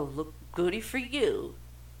 Oh, look, goody for you.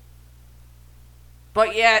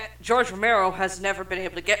 But yet, George Romero has never been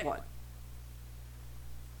able to get one.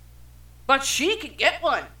 But she can get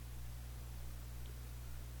one.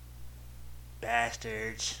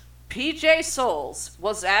 Bastards. PJ Soles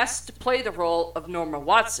was asked to play the role of Norma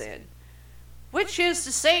Watson, which is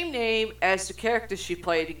the same name as the character she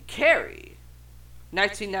played in Carrie,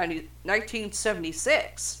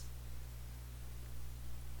 1976.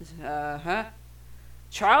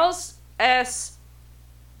 Charles S.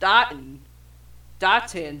 Dotton,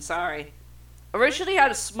 originally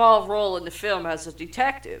had a small role in the film as a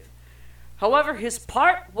detective. However, his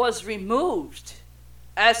part was removed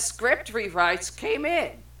as script rewrites came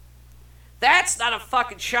in. That's not a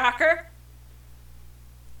fucking shocker.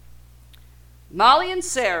 Molly and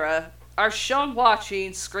Sarah are shown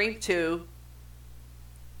watching Scream 2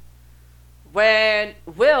 when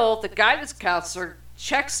Will, the guidance counselor,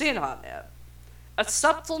 checks in on them. A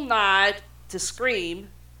subtle nod to Scream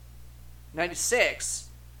 96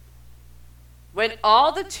 when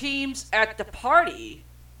all the teams at the party,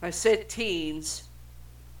 I said teens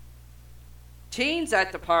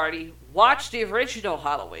at the party watched the original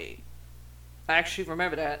Halloween. I actually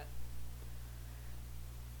remember that.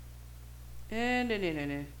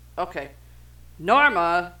 Okay.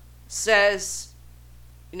 Norma says,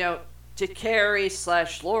 to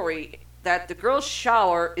Carrie/Laurie that the girl's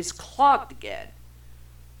shower is clogged again.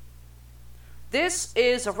 This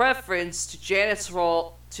is a reference to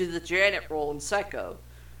the Janet role in Psycho,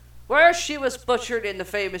 where she was butchered in the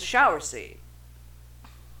famous shower scene,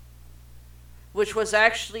 which was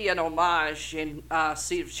actually an homage in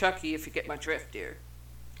Seed of Chucky, if you get my drift here.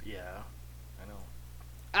 Yeah, I know.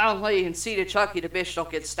 Only in Seed of Chucky, the bitch don't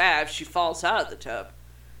get stabbed, she falls out of the tub.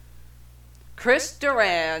 Chris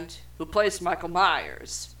Durand, who plays Michael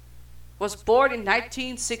Myers, was born in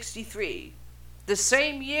 1963, the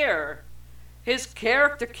same year his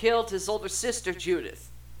character killed his older sister, Judith.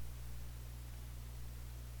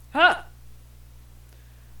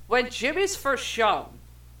 When Jimmy's first shown,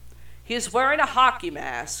 he is wearing a hockey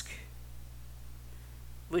mask,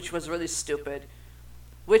 which was really stupid,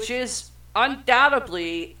 which is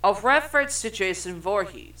undoubtedly a reference to Jason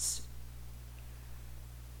Voorhees.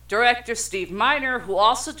 Director Steve Miner, who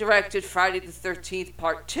also directed Friday the 13th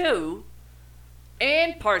Part 2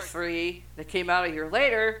 and Part 3 that came out a year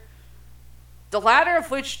later, the latter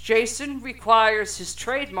of which Jason requires his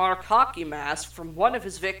trademark hockey mask from one of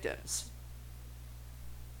his victims.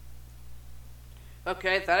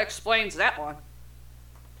 Okay, that explains that one.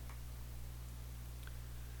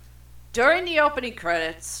 During the opening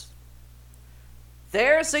credits,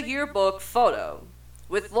 there's a yearbook photo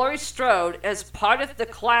with Laurie Strode as part of the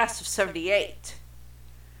class of 78,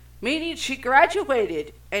 meaning she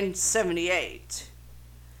graduated in 78.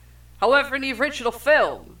 However, in the original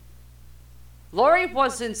film, Laurie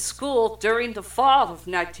was in school during the fall of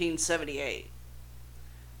 1978.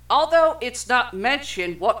 Although it's not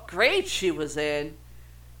mentioned what grade she was in,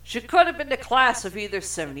 she could have been the class of either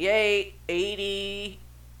 78, 80...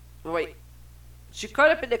 She could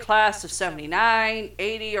have been the class of 79,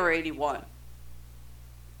 80, or 81.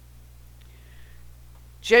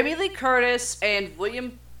 Jamie Lee Curtis and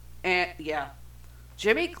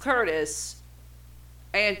Jamie Curtis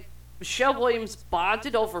and Michelle Williams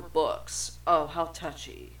bonded over books. Oh, how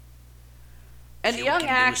touchy. And the young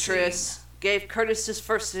actress gave Curtis his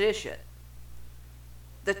first edition.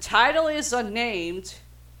 The title is unnamed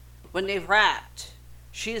when they rapped.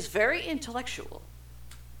 She is very intellectual.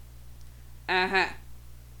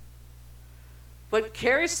 When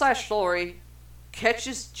Carrie/Laurie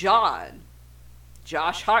catches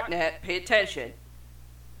Josh Hartnett, pay attention,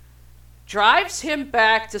 drives him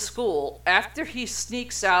back to school after he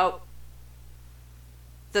sneaks out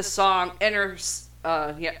the song Enter,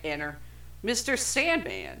 Mr.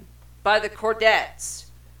 Sandman by the Chordettes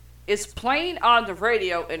is playing on the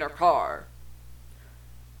radio in her car,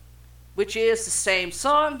 which is the same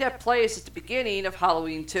song that plays at the beginning of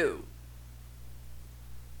Halloween 2.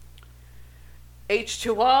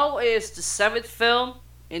 H2O is the 7th film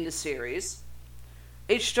in the series.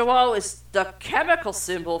 H2O is the chemical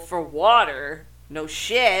symbol for water, no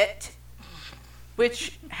shit,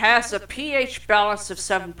 which has a pH balance of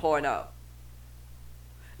 7.0.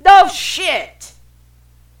 No shit!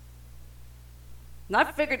 And I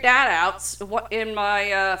figured that out in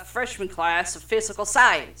my freshman class of physical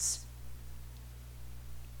science.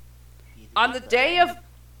 On the day of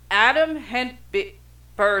Adam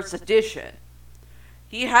Hentberg's edition,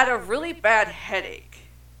 he had a really bad headache.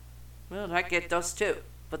 Well, I get those too,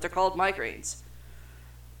 but they're called migraines.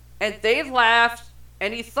 And they laughed,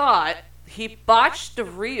 and he thought he botched the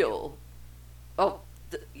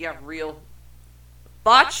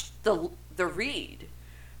the read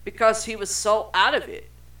because he was so out of it.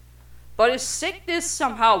 But his sickness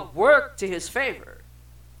somehow worked to his favor.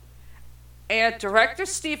 And director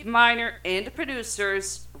Steve Miner and the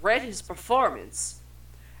producers read his performance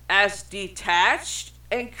as detached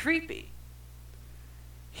and creepy.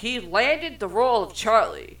 He landed the role of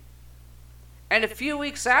Charlie. And a few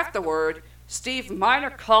weeks afterward, Steve Miner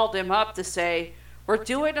called him up to say, "We're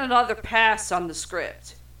doing another pass on the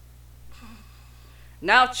script.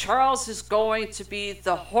 Now Charles is going to be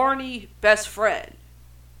the horny best friend."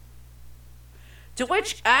 To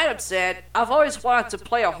which Adam said, "I've always wanted to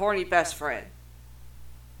play a horny best friend."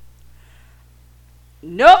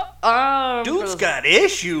 Nope. Dude's got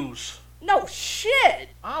issues. No shit.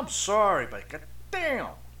 I'm sorry, but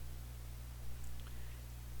goddamn.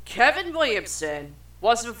 Kevin Williamson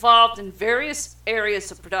was involved in various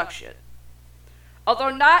areas of production. Although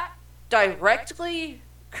not directly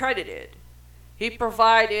credited, he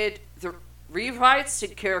provided the rewrites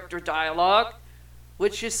and character dialogue,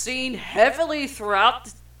 which is seen heavily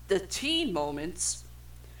throughout the teen moments.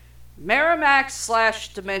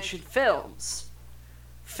 Miramax/Dimension Films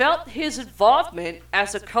felt his involvement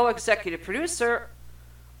as a co-executive producer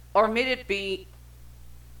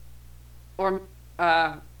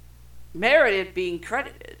merited being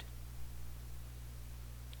credited.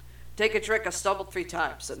 Take a drink. I stumbled 3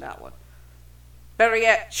 times in that one. Better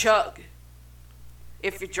yet, chug.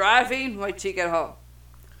 If you're driving, wait till you get home.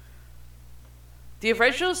 The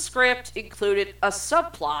original script included a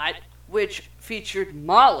subplot which featured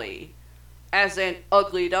Molly as an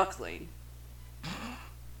ugly duckling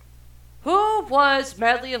who was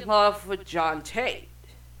madly in love with John Tate,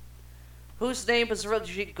 whose name was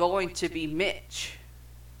originally going to be Mitch.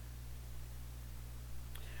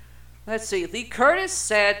 Let's see. Lee Curtis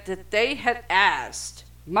said that they had asked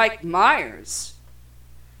Mike Myers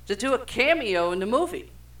to do a cameo in the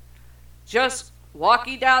movie. Just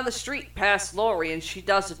walking down the street past Laurie and she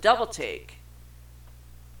does a double take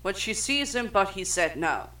when she sees him, but he said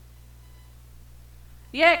no.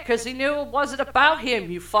 Yeah, because he knew it wasn't about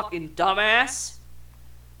him, you fucking dumbass.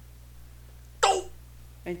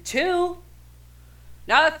 And 2,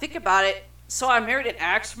 now that I think about it, So I Married an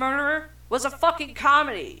Axe Murderer was a fucking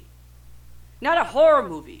comedy, not a horror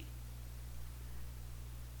movie.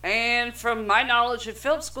 And from my knowledge in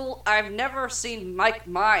film school, I've never seen Mike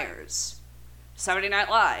Myers, Saturday Night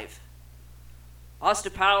Live,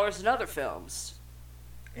 Austin Powers, and other films.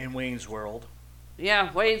 In Wayne's World.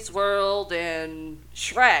 Yeah, Wayne's World and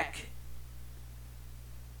Shrek.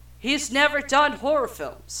 He's never done horror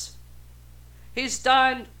films. He's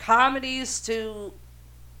done comedies to,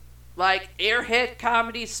 like, airhead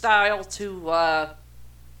comedy style to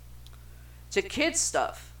kids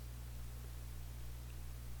stuff.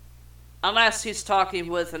 Unless he's talking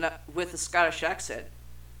with a Scottish accent.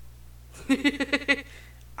 Aye,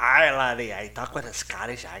 laddie, I talk with a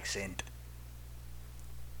Scottish accent.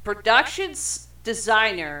 Productions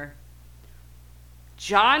designer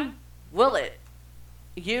John Willett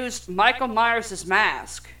used Michael Myers'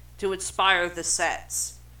 mask to inspire the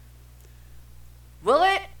sets.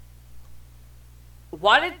 Willett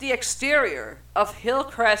wanted the exterior of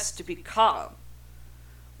Hillcrest to be calm,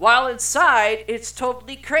 while inside it's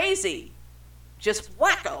totally crazy. Just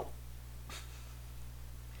wacko.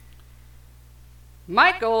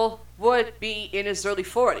 Michael would be in his early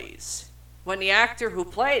 40s when the actor who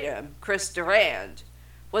played him, Chris Durand,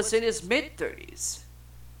 was in his mid-30s.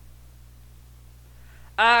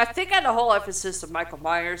 I think on the whole emphasis of Michael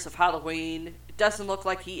Myers of Halloween, it doesn't look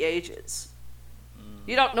like he ages.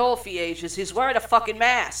 You don't know if he ages. He's wearing a fucking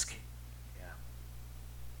mask. Yeah.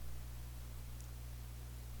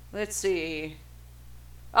 Let's see.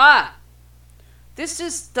 This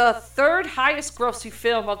is the 3rd highest grossing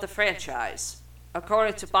film of the franchise,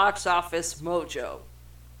 according to Box Office Mojo.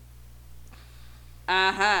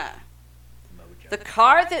 Mojo. The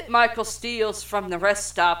car that Michael steals from the rest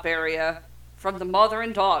stop area from the mother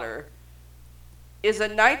and daughter is a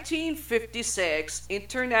 1956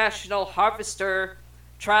 International Harvester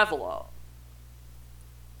Travelo,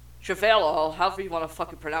 however you want to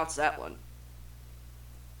fucking pronounce that one.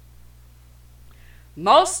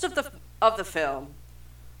 Most of the film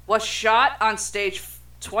was shot on stage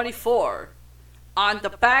 24 on the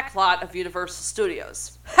back lot of Universal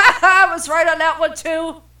Studios. I was right on that one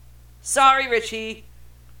too. Sorry, Richie.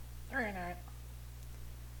 No, you're not.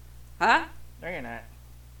 Huh? No, you're not.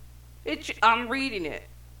 I'm reading it.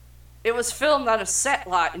 It was filmed on a set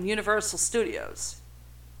lot in Universal Studios,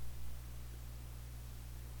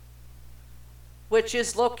 which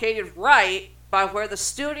is located right by where the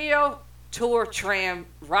studio tour tram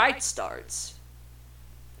ride starts.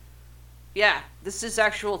 Yeah, this is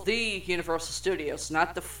actual the Universal Studios,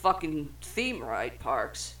 not the fucking theme ride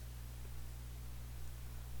parks.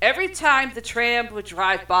 Every time the tram would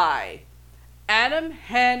drive by, Adam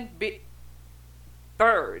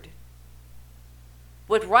Bird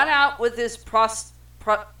would run out with his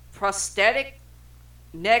prosthetic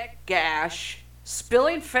neck gash,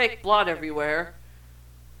 spilling fake blood everywhere,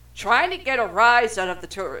 trying to get a rise out of the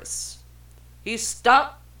tourists. He'd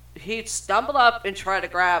stumble up and try to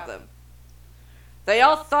grab them. They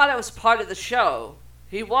all thought it was part of the show.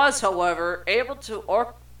 He was, however, able to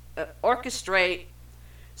orchestrate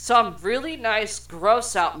some really nice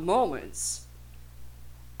gross out moments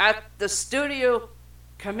at the studio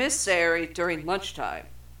commissary during lunchtime.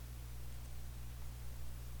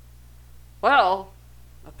 Well,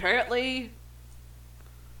 apparently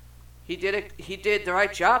he did the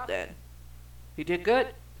right job then. He did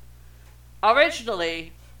good.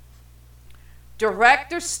 Originally,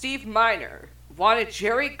 director Steve Miner wanted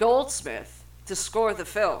Jerry Goldsmith to score the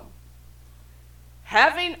film,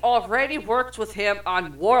 having already worked with him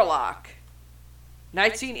on Warlock,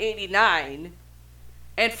 1989,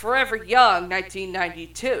 and Forever Young,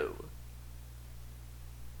 1992.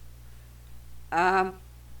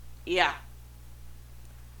 Yeah.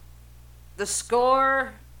 The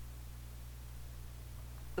score...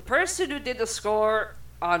 The person who did the score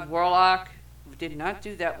on Warlock did not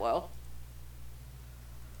do that well.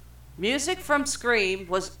 Music from Scream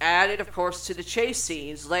was added, of course, to the chase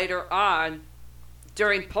scenes later on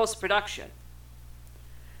during post-production.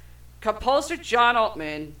 Composer John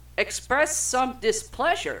Altman expressed some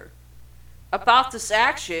displeasure about this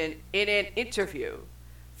action in an interview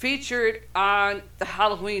featured on the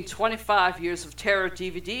Halloween 25 Years of Terror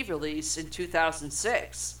DVD release in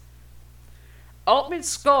 2006. Altman's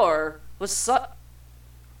score was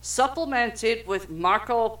supplemented with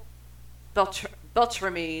Marco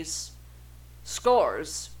Beltrami's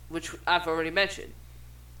scores, which I've already mentioned,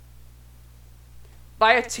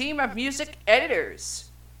 by a team of music editors,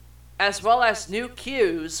 as well as new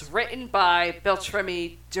cues written by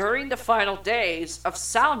Beltrami during the final days of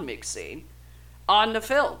sound mixing on the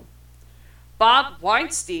film. Bob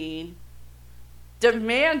Weinstein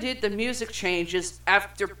demanded the music changes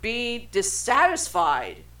after being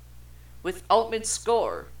dissatisfied with Altman's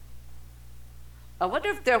score. I wonder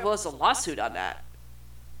if there was a lawsuit on that.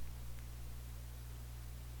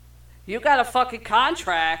 You got a fucking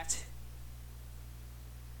contract,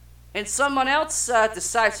 and someone else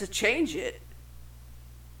decides to change it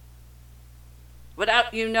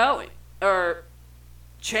without you knowing, or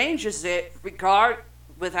changes it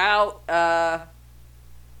without.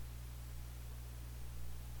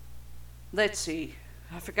 Let's see.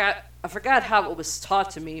 I forgot how it was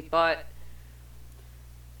taught to me, but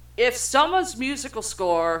if someone's musical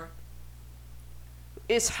score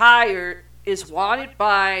is wanted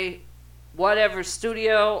by whatever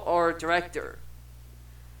studio or director,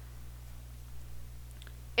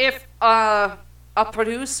 if a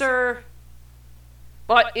producer,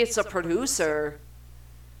 but it's a producer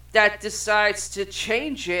that decides to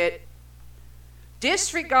change it,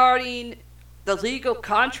 disregarding the legal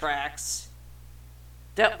contracts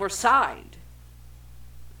that were signed,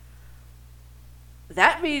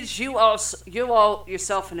 that means you owe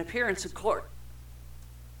yourself an appearance in court.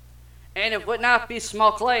 And it would not be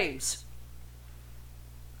small claims.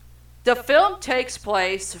 The film takes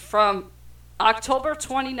place from October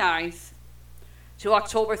 29th to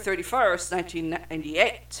October 31st,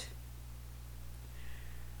 1998.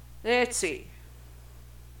 Let's see.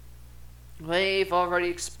 We've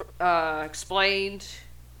already explained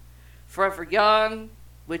Forever Young,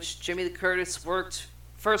 which Jamie Lee Curtis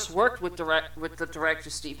first worked with the director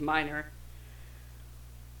Steve Miner,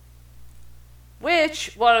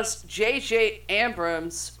 which was J.J.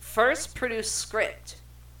 Abrams' first produced script.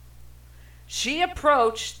 She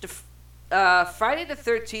approached the Friday the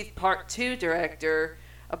 13th Part 2 director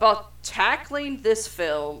about tackling this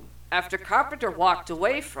film after Carpenter walked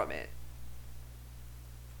away from it.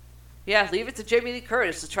 Yeah, leave it to Jamie Lee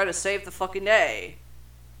Curtis to try to save the fucking day.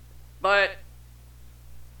 But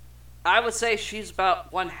I would say she's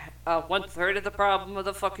about one third of the problem of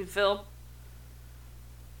the fucking film.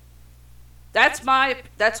 That's my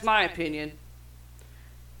opinion.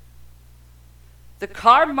 The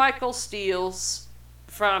car Michael steals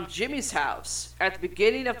from Jimmy's house at the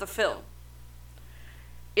beginning of the film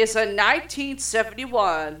is a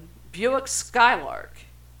 1971 Buick Skylark.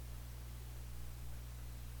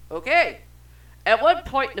 Okay. At one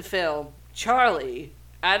point in the film, Charlie,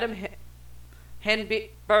 Adam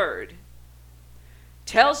Bird,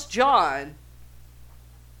 tells Josh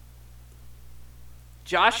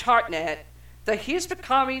Hartnett, that he's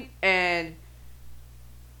becoming an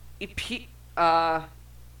uh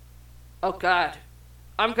oh god,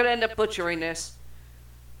 I'm gonna end up butchering this.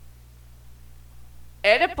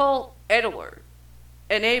 Edible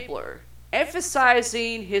enabler,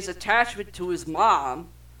 emphasizing his attachment to his mom,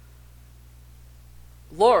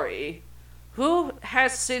 Lori, who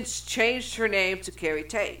has since changed her name to Carrie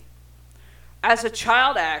Tate. As a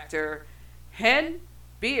child actor, Hen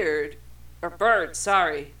Bird,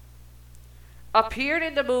 appeared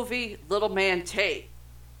in the movie Little Man Tate.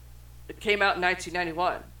 It came out in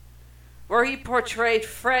 1991, where he portrayed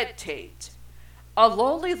Fred Tate, a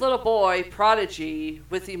lonely little boy prodigy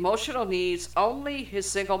with emotional needs only his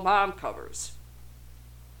single mom covers.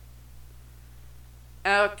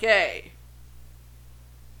 Okay.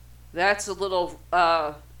 That's a little,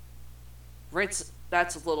 rinse.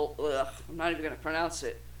 That's a little, I'm not even going to pronounce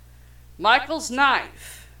it. Michael's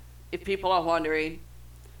knife, if people are wondering,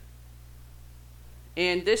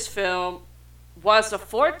 in this film was a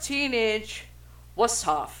 14-inch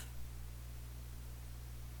Wusthof.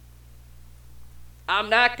 I'm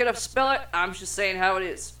not going to spell it. I'm just saying how it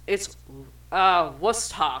is. It's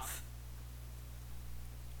Wusthof.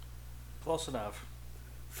 Close enough.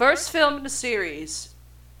 First film in the series.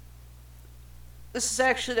 This is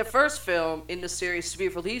actually the first film in the series to be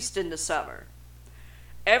released in the summer.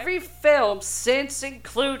 Every film since,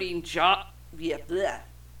 including Take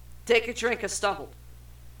a drink, I stumbled.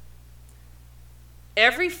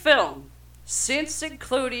 Every film since,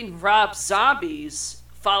 including Rob Zombie's,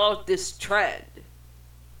 followed this trend.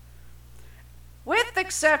 With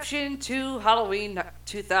exception to Halloween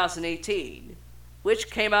 2018,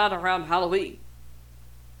 which came out around Halloween.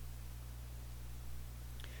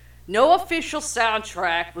 No official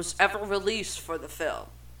soundtrack was ever released for the film,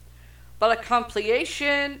 but a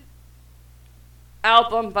compilation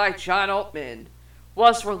album by John Oateman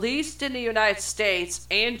was released in the United States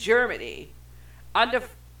and Germany under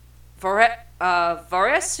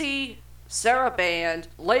Varese Sarabande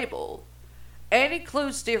label, and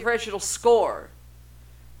includes the original score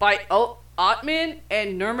by Oatman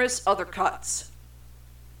and numerous other cuts.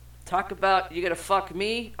 Talk about, you gonna fuck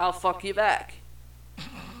me, I'll fuck you back.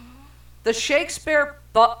 The Shakespeare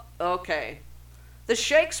The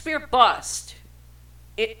Shakespeare bust.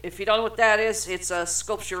 If you don't know what that is, it's a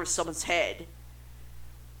sculpture of someone's head.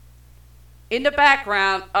 In the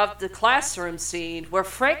background of the classroom scene where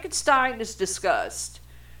Frankenstein is discussed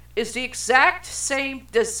is the exact same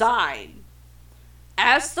design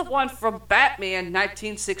as the one from Batman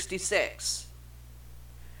 1966,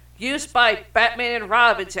 used by Batman and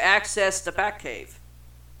Robin to access the Batcave.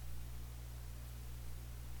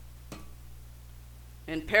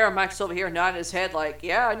 And Paramike's over here nodding his head like,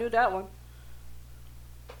 yeah, I knew that one.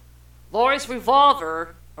 Laurie's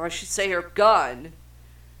revolver, or I should say her gun,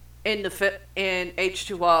 in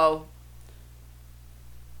H2O,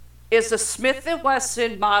 is a Smith &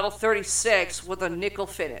 Wesson Model 36 with a nickel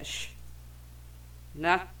finish.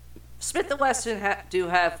 Now, Smith & Wesson do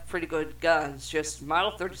have pretty good guns, just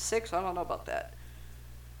Model 36, I don't know about that.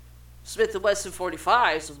 Smith & Wesson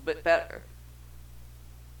 45 is a bit better.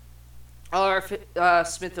 Or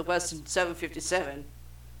Smith & Wesson 757.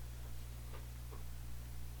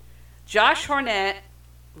 Josh Hartnett,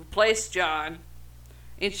 who plays John,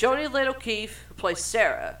 and Jodie Lynn O'Keefe, who plays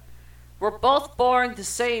Sarah, were both born the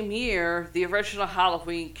same year the original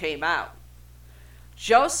Halloween came out.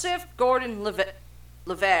 Joseph Gordon-Levitt,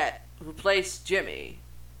 who plays Jimmy,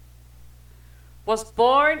 was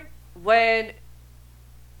born when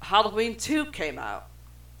Halloween 2 came out.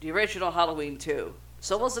 The original Halloween 2.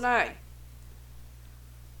 So wasn't I.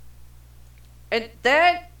 And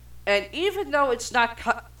even though it's not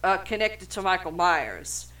connected to Michael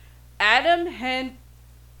Myers, Adam Hen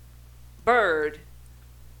Bird,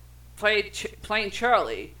 playing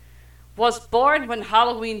Charlie, was born when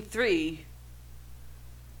Halloween 3,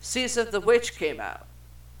 Season of the Witch came out.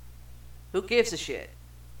 Who gives a shit?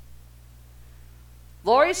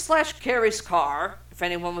 Laurie/Carrie's car, if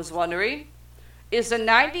anyone was wondering, is a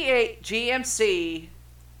 98 GMC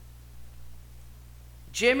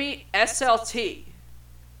Jimmy SLT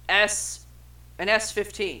an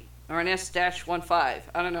S15 or an S-15.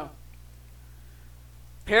 I don't know.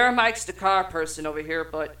 Paramike's the car person over here,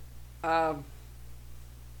 but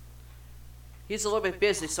he's a little bit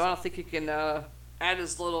busy, so I don't think he can add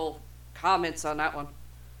his little comments on that one.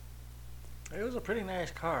 It was a pretty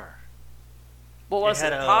nice car. Well, was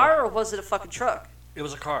it a car or was it a fucking truck? It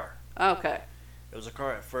was a car. Okay. It was a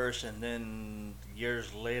car at first, and then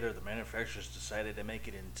years later, the manufacturers decided to make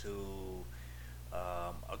it into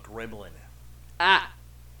a Gremlin. Ah.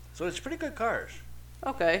 So it's pretty good cars.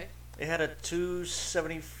 Okay. It had a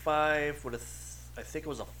 275 with I think it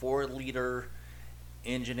was a 4-liter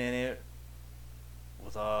engine in it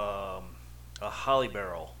with a Holly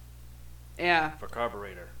barrel Yeah. for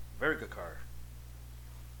carburetor. Very good car.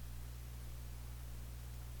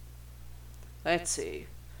 Let's see.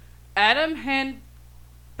 Adam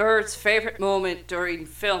Bird's favorite moment during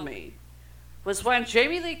filming was when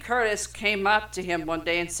Jamie Lee Curtis came up to him one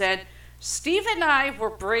day and said, "Steve and I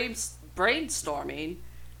were brainstorming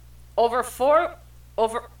for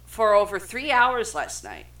over 3 hours last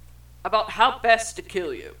night about how best to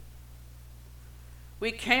kill you.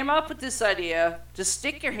 We came up with this idea to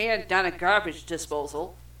stick your hand down a garbage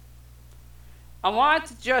disposal. I wanted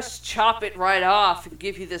to just chop it right off and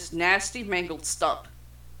give you this nasty mangled stump.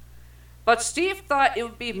 But Steve thought it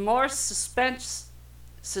would be more suspenseful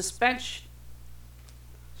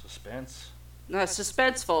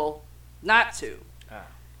not to. Ah.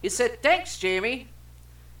 He said, "Thanks, Jamie.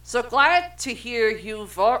 So glad to hear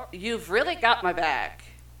you've really got my back.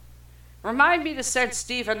 Remind me to send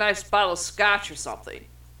Steve a nice bottle of scotch or something."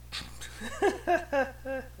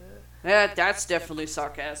 Yeah, that's definitely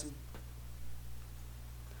sarcasm.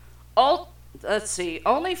 Oh, let's see.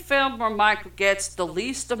 Only film where Michael gets the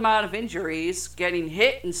least amount of injuries, getting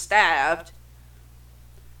hit and stabbed,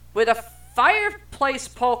 with a fireplace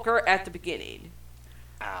poker at the beginning.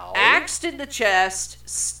 Ow. Axed in the chest,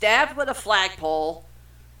 stabbed with a flagpole.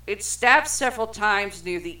 It stabbed several times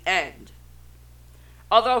near the end.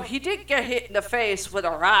 Although he did get hit in the face with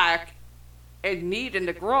a rock and knee in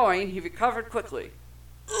the groin, he recovered quickly.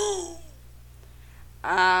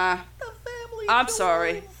 I'm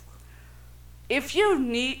sorry. If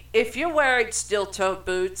you're wearing steel-toed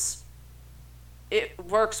boots, it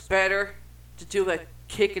works better to do a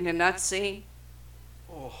kick in the nuts scene.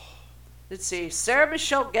 Oh. Let's see. Sarah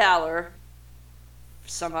Michelle Gellar, for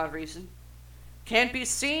some odd reason, can be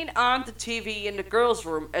seen on the TV in the girls'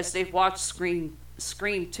 room as they watch Scream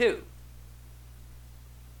 2.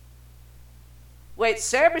 Wait,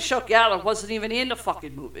 Sarah Michelle Gellar wasn't even in the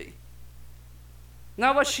fucking movie.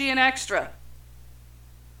 Nor was she an extra.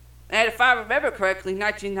 And if I remember correctly, in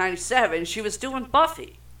 1997, she was doing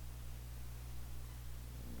Buffy.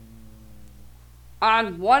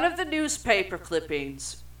 On one of the newspaper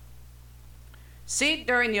clippings, seen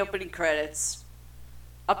during the opening credits,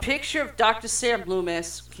 a picture of Dr. Sam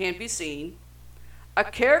Loomis can be seen. A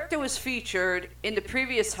character was featured in the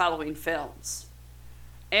previous Halloween films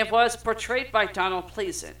and was portrayed by Donald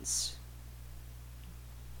Pleasence.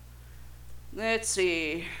 Let's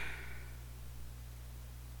see.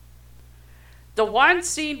 The one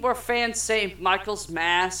scene where fans say Michael's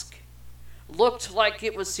mask looked like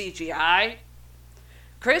it was CGI,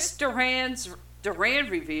 Chris Duran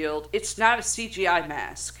revealed it's not a CGI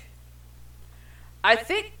mask. I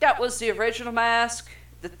think that was the original mask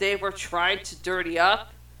that they were trying to dirty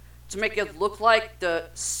up to make it look like the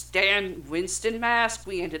Stan Winston mask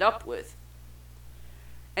we ended up with.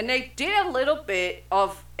 And they did a little bit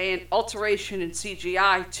of an alteration in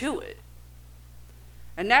CGI to it.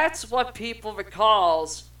 And that's what everybody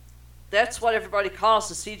calls the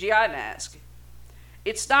CGI mask.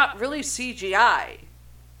 It's not really CGI.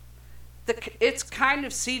 It's kind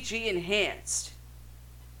of CG enhanced.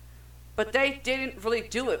 But they didn't really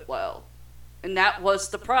do it well. And that was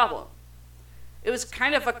the problem. It was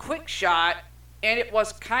kind of a quick shot, and it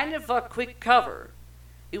was kind of a quick cover.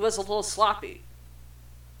 It was a little sloppy.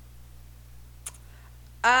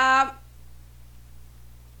 Let's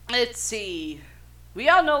see. We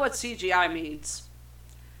all know what CGI means.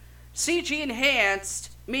 CG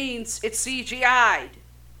enhanced means it's CGI'd.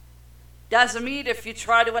 Doesn't mean if you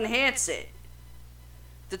try to enhance it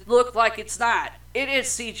to look like it's not. It is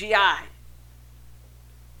CGI.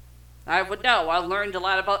 I would know. I learned a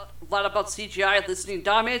lot about CGI listening to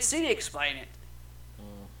Dom Mancini explain it.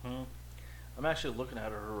 Mm-hmm. I'm actually looking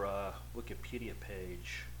at her Wikipedia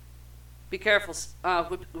page. Be careful. Some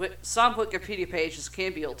Wikipedia pages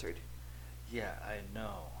can be altered. Yeah, I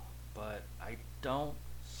know, but I don't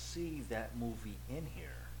see that movie in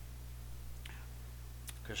here.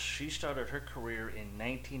 Because she started her career in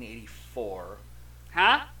 1984.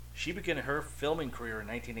 Huh? She began her filming career in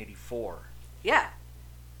 1984. Yeah.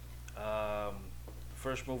 The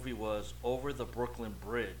first movie was Over the Brooklyn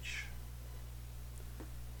Bridge.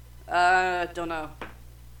 Don't know.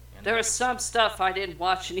 And There was some stuff I didn't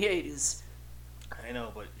watch in the 80s. I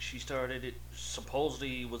know, but she started it,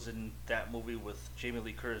 supposedly was in that movie with Jamie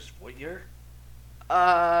Lee Curtis. What year?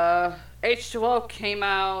 H2O came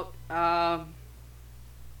out,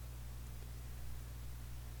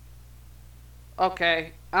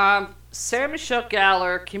 okay. Sarah Michelle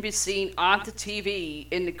Gellar can be seen on the TV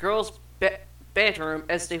in the girls' bedroom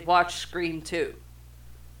as they watch Scream 2.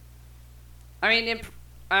 I mean, in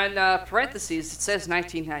parentheses, it says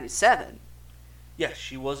 1997. Yes,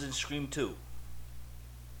 she was in Scream 2.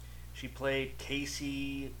 She played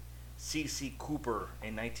Casey C.C. Cooper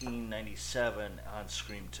in 1997 on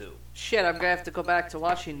Scream 2. Shit, I'm gonna have to go back to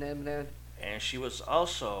watching them then. And she was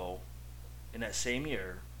also, in that same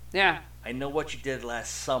year, Yeah. I Know What You Did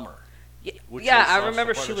Last Summer. Yeah, Which yeah was I also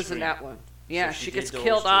remember part she of was in Scream. that one. Yeah, So she she did gets those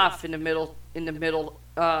killed two. off in the middle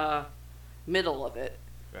middle of it.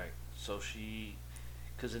 Right. So she,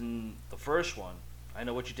 because in the first one, I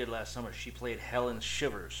Know What You Did Last Summer, she played Helen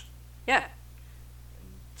Shivers. Yeah. In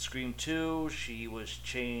Scream 2, she was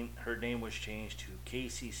changed. Her name was changed to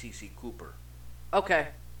Casey C.C. Cooper. Okay.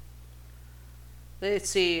 Let's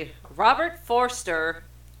see. Robert Forster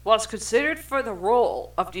was considered for the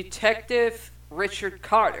role of Detective Richard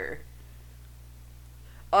Carter,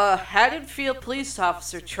 a Haddonfield police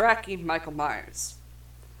officer tracking Michael Myers.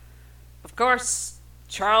 Of course,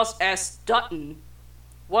 Charles S. Dutton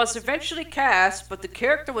was eventually cast, but the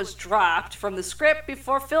character was dropped from the script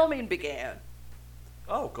before filming began.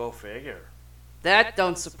 Oh, go figure. That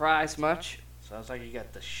don't surprise much. Sounds like you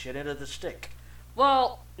got the shit end of the stick.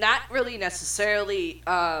 Well, not really necessarily.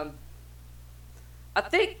 I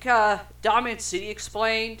think Dom City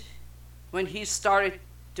explained when he started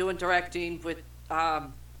doing directing with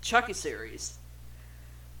Chucky series,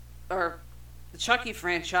 or the Chucky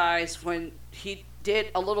franchise, when he did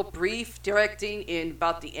a little brief directing in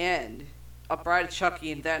about the end of Bride of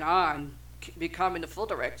Chucky and then on, becoming the full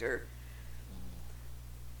director.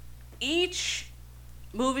 Each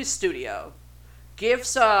movie studio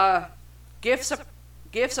gives a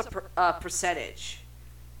percentage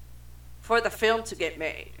for the film to get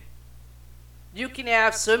made. You can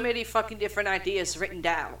have so many fucking different ideas written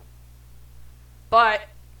down, but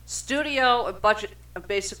studio and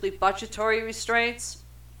basically budgetary restraints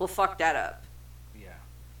will fuck that up. Yeah.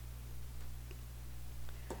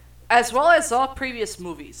 As well as all previous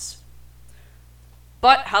movies.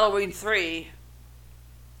 But Halloween 3,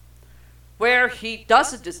 where he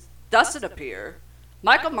doesn't appear,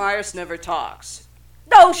 Michael Myers never talks.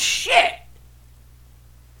 No shit!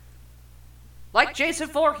 Like Jason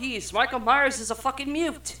Voorhees, Michael Myers is a fucking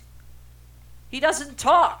mute. He doesn't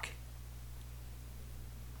talk.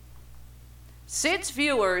 Since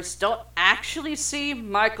viewers don't actually see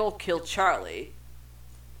Michael kill Charlie,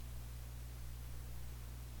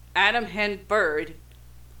 Adam Henn-Bird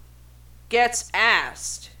gets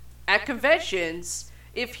asked at conventions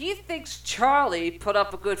if he thinks Charlie put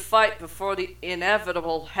up a good fight before the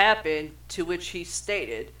inevitable happened, to which he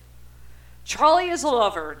stated, "Charlie is a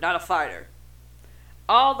lover, not a fighter.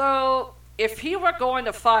 Although, if he were going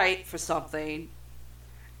to fight for something,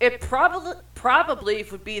 it probably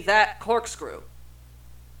would be that corkscrew."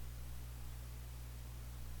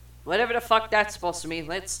 Whatever the fuck that's supposed to mean.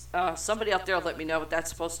 Let's somebody out there let me know what that's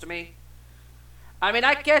supposed to mean. I mean,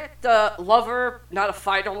 I get the lover, not a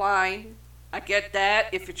fighter line. I get that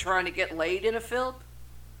if you're trying to get laid in a film,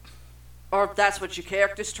 or if that's what your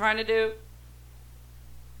character's trying to do.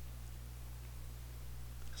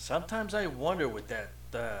 Sometimes I wonder with that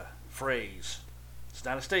phrase. It's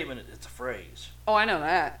not a statement, it's a phrase. Oh, I know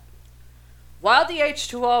that. While the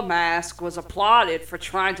H2O mask was applauded for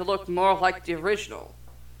trying to look more like the original,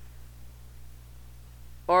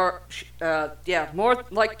 more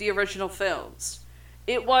like the original films,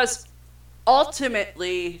 it was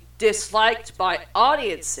ultimately disliked by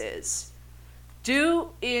audiences,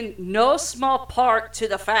 due in no small part to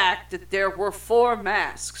the fact that there were 4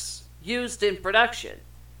 masks used in production.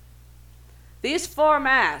 These 4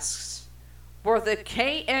 masks were the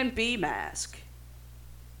K&B mask,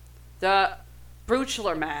 the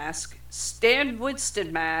Bruchler mask, Stan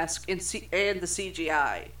Winston mask, and the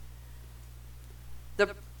CGI.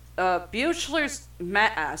 The Buchler's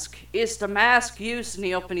mask is the mask used in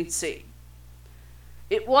the opening scene.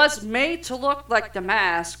 It was made to look like the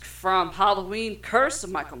mask from Halloween Curse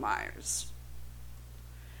of Michael Myers.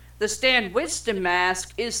 The Stan Winston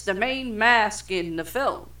mask is the main mask in the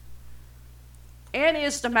film, and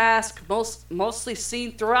is the mask mostly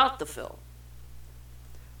seen throughout the film.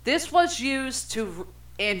 This was used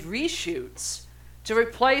in reshoots to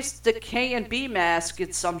replace the K&B mask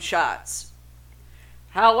in some shots.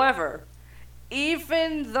 However,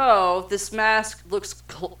 even though this mask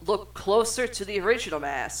looked closer to the original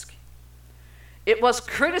mask, it was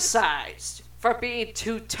criticized for being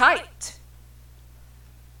too tight.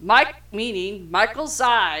 Meaning Michael's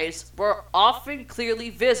eyes were often clearly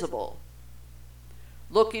visible.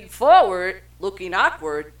 Looking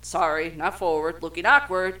awkward,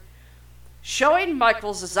 showing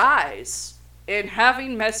Michael's eyes and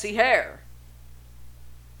having messy hair.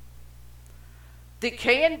 The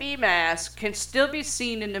K&B mask can still be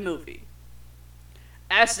seen in the movie,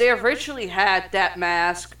 as they originally had that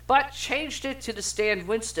mask but changed it to the Stan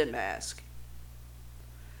Winston mask.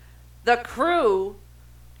 The crew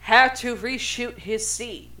had to reshoot his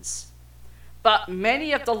scenes, but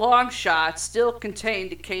many of the long shots still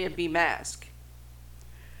contained the K&B mask.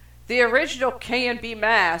 The original K&B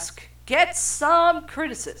mask gets some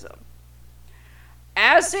criticism,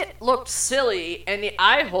 as it looked silly and the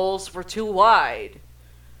eye holes were too wide,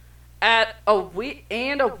 and a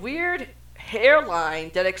weird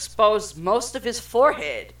hairline that exposed most of his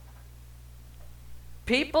forehead.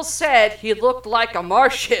 People said he looked like a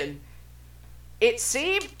Martian. It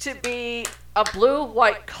seemed to be a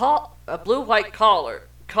blue-white color.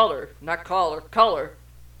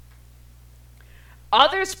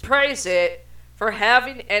 Others praise it for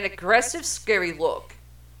having an aggressive, scary look.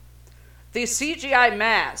 The CGI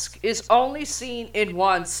mask is only seen in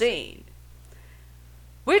one scene,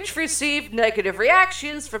 which received negative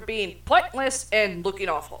reactions for being pointless and looking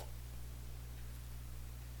awful.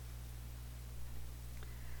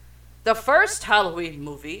 The first Halloween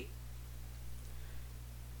movie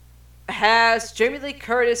has Jamie Lee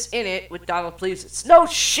Curtis in it with Donald Pleasence. No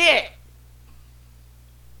shit!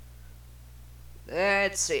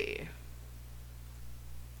 Let's see.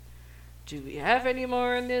 Do we have any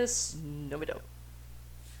more in this? No, we don't.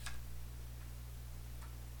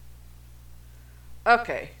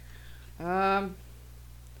 Okay.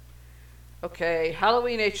 Okay,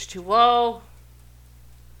 Halloween H2O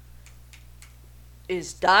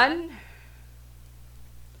is done.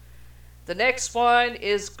 The next one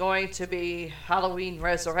is going to be Halloween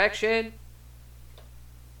Resurrection.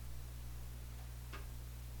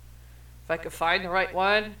 If I could find the right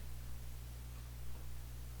one.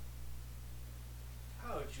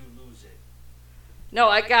 How did you lose it? No,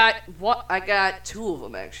 I got two of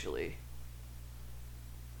them actually.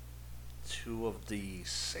 Two of the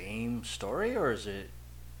same story, or is it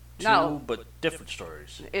two No. but different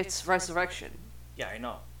stories? It's Resurrection. Yeah, I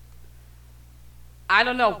know. I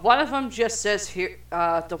don't know. One of them just says here,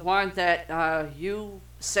 the one that you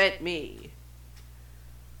sent me.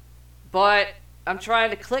 But I'm trying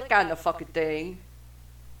to click on the fucking thing,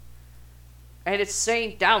 and it's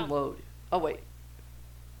saying download. Oh, wait.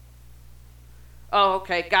 Oh,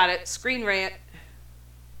 okay, got it. Screen rant.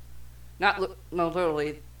 No,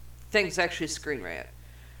 literally. Thing's actually Screen Rant.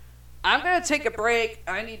 I'm going to take a break.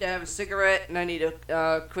 I need to have a cigarette, and I need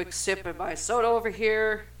a quick sip of my soda over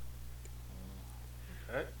here.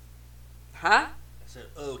 Okay. Huh? I said,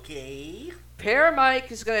 okay. Paramike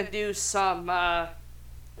is going to do some more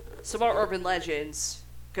urban legends.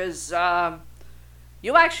 Because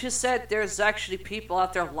you actually said there's actually people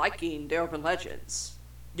out there liking the urban legends.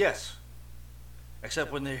 Yes.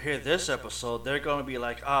 Except when they hear this episode, they're going to be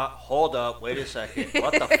like, hold up, wait a second.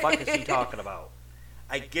 What the fuck is he talking about?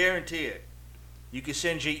 I guarantee it. You can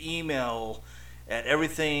send your email at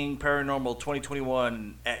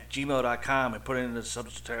everythingparanormal2021@gmail.com and put it in the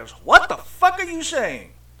subject tabs. What the fuck are you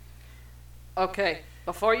saying? Okay,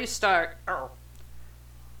 before you start,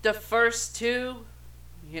 the first two,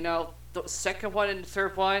 the second one and the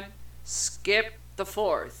third one, skip the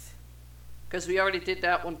fourth. Because we already did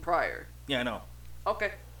that one prior. Yeah, I know.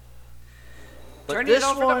 Okay. But Turn this it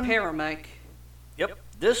over one, to Paramike. Yep.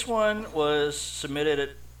 This one was submitted at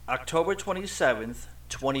October 27th,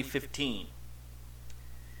 2015.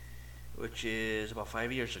 Which is about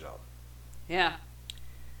 5 years ago. Yeah.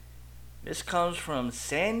 This comes from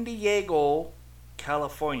San Diego,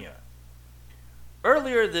 California.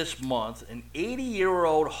 Earlier this month, an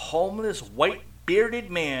 80-year-old homeless white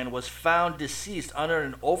bearded man was found deceased under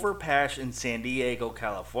an overpass in San Diego,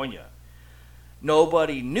 California.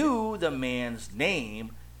 Nobody knew the man's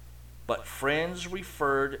name, but friends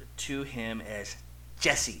referred to him as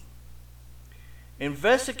Jesse.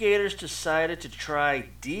 Investigators decided to try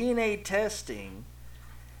DNA testing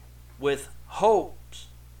with hopes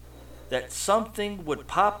that something would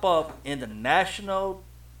pop up in the National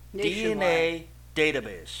DNA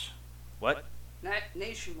database. What?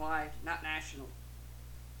 Nationwide, not national.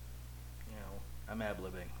 I'm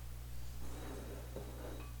ad-libbing.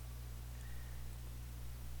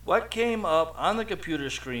 What came up on the computer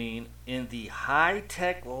screen in the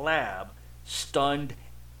high-tech lab stunned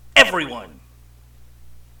everyone.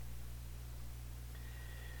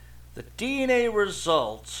 The DNA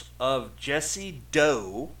results of Jesse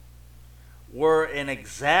Doe were an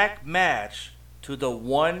exact match to the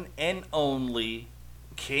one and only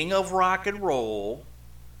King of Rock and Roll,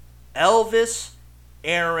 Elvis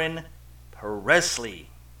Aaron Presley.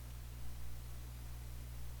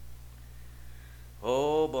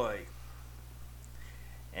 Oh boy.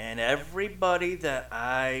 And everybody that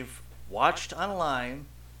I've watched online,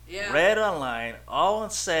 Yeah. read online, all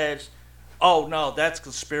says, "Oh no, that's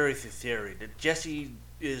conspiracy theory. That Jesse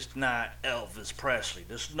is not Elvis Presley.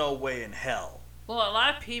 There's no way in hell." Well, a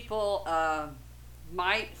lot of people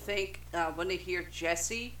might think when they hear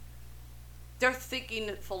Jesse, they're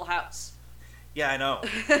thinking Full House. Yeah, I know.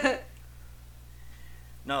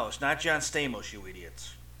 No, it's not John Stamos, you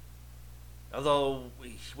idiots. Although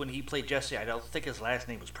when he played Jesse, I don't think his last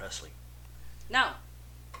name was Presley. No,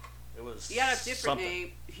 It was. he had a different something.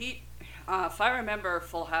 name. He, if I remember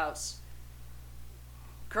Full House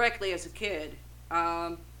correctly as a kid,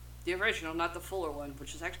 the original, not the Fuller one,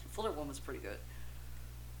 which is actually the Fuller one was pretty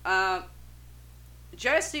good.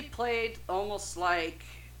 Jesse played almost like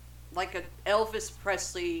an Elvis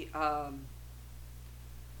Presley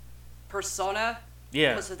persona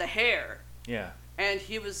Yeah, because of the hair, yeah. and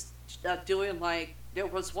he was doing like there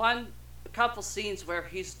was a couple scenes where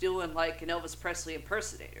he's doing like an Elvis Presley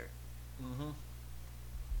impersonator.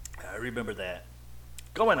 I remember that.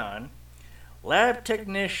 Going on, lab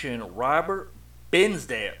technician Robert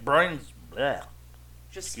Just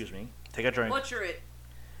excuse me, take a drink. butcher it.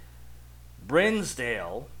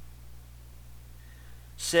 Brinsdale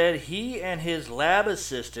said he and his lab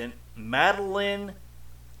assistant, Madeline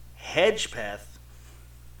Hedgepeth,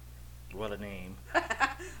 what a name,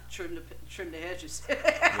 Trim the hedges.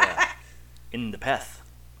 yeah, in the path,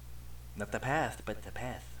 not the path, but the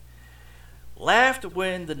path, laughed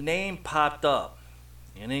when the name popped up,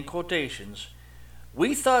 and in quotations,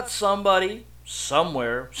 "We thought somebody,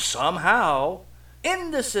 somewhere, somehow,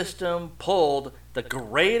 in the system pulled the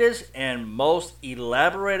greatest and most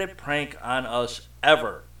elaborated prank on us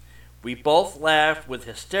ever. We both laughed with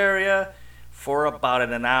hysteria for about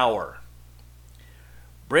an hour."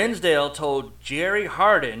 Brinsdale told Jerry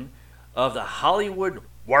Hardin of the Hollywood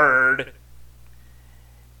Word,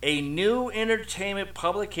 a new entertainment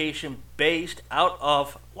publication based out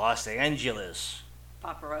of Los Angeles.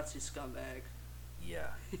 Paparazzi scumbag.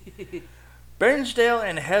 Yeah. Brinsdale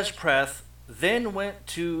and Hespreth then went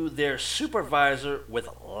to their supervisor with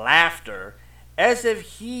laughter as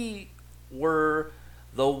if he were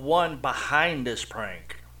the one behind this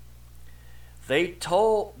prank. They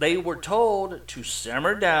were told to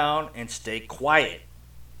simmer down and stay quiet.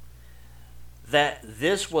 That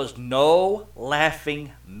this was no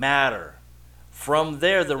laughing matter. From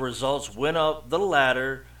there, the results went up the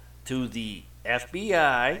ladder to the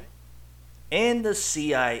FBI and the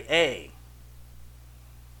CIA.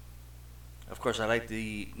 Of course, I like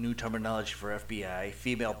the new terminology for FBI,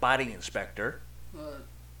 female body inspector.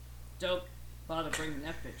 Don't bother bringing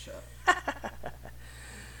that bitch up.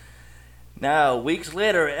 Now, weeks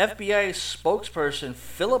later, FBI spokesperson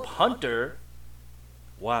Philip Hunter,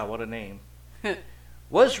 wow, what a name,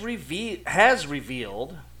 has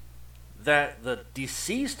revealed that the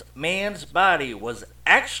deceased man's body was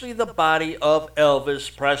actually the body of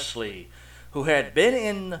Elvis Presley, who had been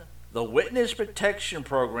in the witness protection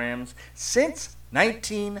programs since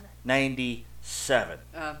 1997.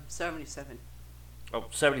 77. Oh,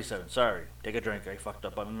 77, sorry. Take a drink, I fucked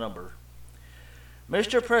up on the number.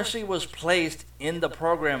 Mr. Presley was placed in the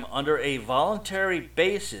program under a voluntary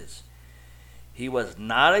basis. He was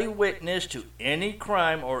not a witness to any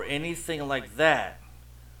crime or anything like that.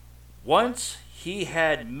 Once he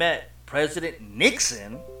had met President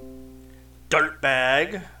Nixon,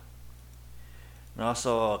 dirtbag, and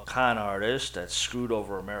also a con artist that screwed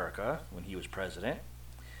over America when he was president,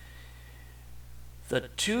 the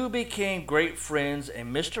two became great friends,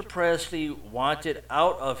 and Mr. Presley wanted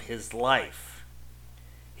out of his life.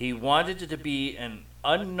 He wanted it to be an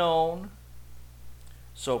unknown,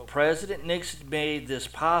 so President Nixon made this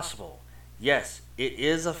possible. Yes, it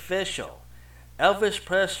is official. Elvis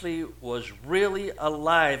Presley was really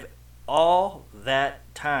alive all that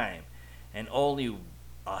time, and only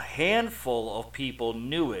a handful of people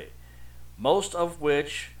knew it, most of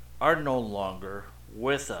which are no longer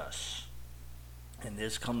with us. And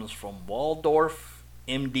this comes from Waldorf,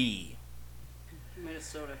 MD.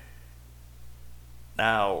 Minnesota.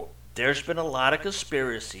 Now, there's been a lot of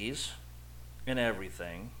conspiracies and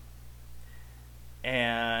everything,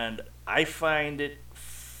 and I find it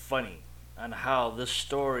funny on how this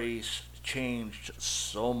story's changed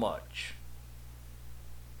so much.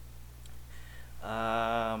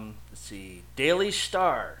 Let's see. Daily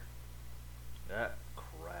Star. Ah,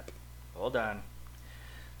 crap. Hold on.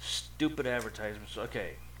 Stupid advertisements.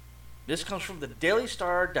 Okay. This comes from the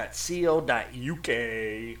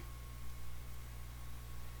dailystar.co.uk.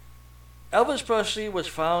 Elvis Presley was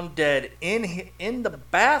found dead in the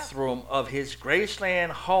bathroom of his Graceland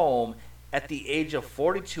home at the age of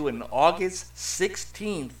 42 on August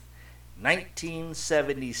 16th,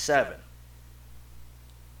 1977.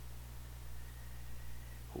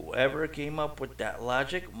 Whoever came up with that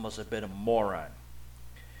logic must have been a moron.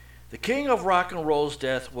 The king of rock and roll's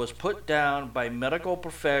death was put down by medical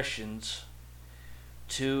professions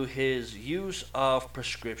to his use of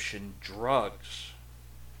prescription drugs.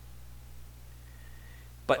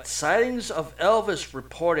 But sightings of Elvis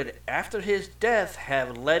reported after his death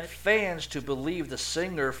have led fans to believe the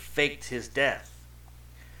singer faked his death.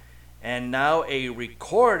 And now a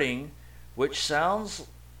recording which sounds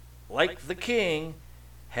like the king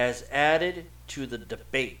has added to the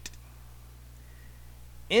debate.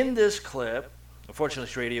 In this clip, unfortunately,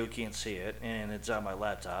 this radio can't see it, and it's on my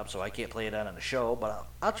laptop, so I can't play it out on the show, but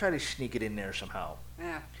I'll try to sneak it in there somehow.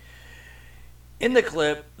 Yeah. In the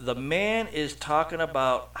clip, the man is talking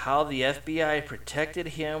about how the FBI protected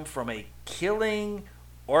him from a killing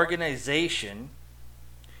organization,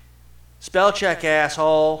 spell check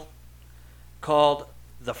asshole, called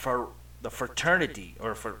the Fraternity,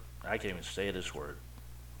 I can't even say this word.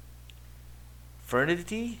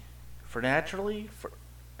 Fraternity?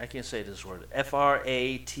 I can't say this word.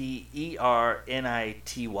 Fraternity.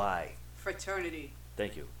 Fraternity.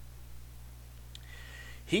 Thank you.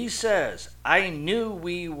 He says, I knew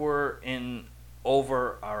we were in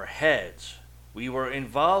over our heads. We were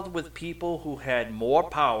involved with people who had more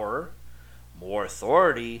power, more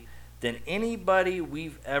authority than anybody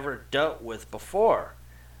we've ever dealt with before.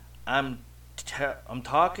 I'm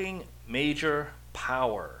talking major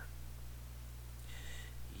power.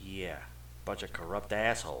 Yeah, bunch of corrupt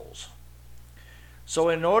assholes. So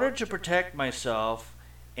in order to protect myself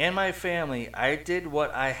and my family, I did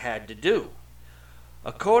what I had to do.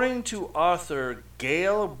 According to author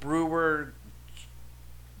Gail Brewer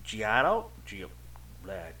Giaro,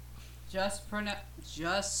 Just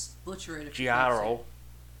butcher it. Giaro,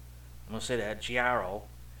 I'm gonna say that, Giaro.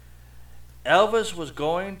 Elvis was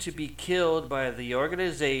going to be killed by the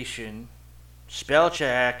organization, spell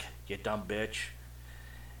check, you dumb bitch.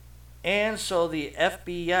 And so the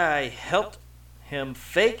FBI helped him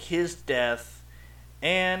fake his death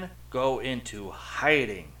and go into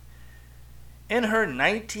hiding. In her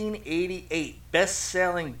 1988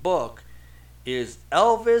 best-selling book, Is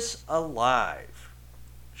Elvis Alive?,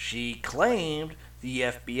 she claimed the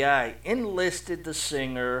FBI enlisted the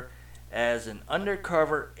singer as an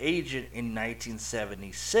undercover agent in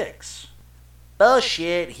 1976.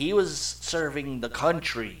 Bullshit, he was serving the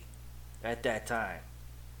country at that time,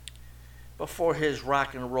 before his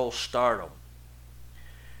rock and roll stardom.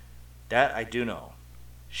 That I do know.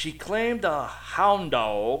 She claimed the hound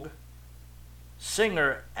dog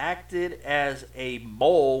singer acted as a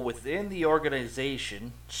mole within the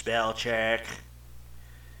organization, spell check.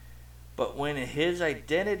 But when his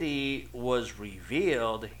identity was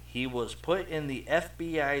revealed, he was put in the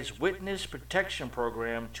FBI's witness protection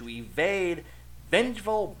program to evade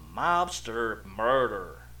vengeful mobster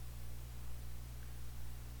murder.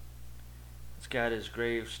 It's got his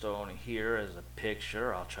gravestone here as a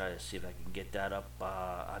picture. I'll try to see if I can get that up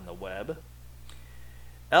on the web.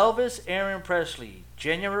 Elvis Aaron Presley,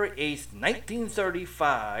 January 8th,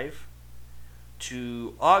 1935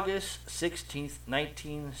 to August 16th,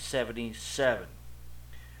 1977.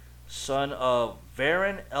 Son of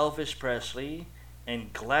Varen Elvis Presley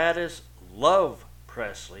and Gladys Love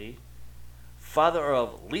Presley. Father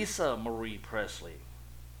of Lisa Marie Presley.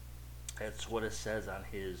 That's what it says on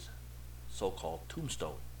his so-called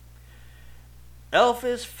tombstone.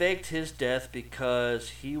 Elvis faked his death because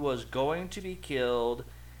he was going to be killed,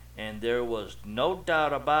 and there was no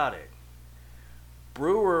doubt about it.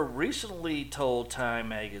 Brewer recently told Time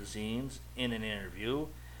magazine in an interview,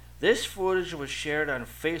 this footage was shared on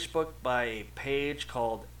Facebook by a page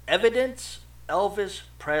called Evidence Elvis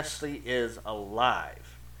Presley is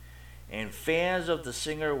Alive, and fans of the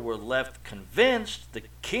singer were left convinced the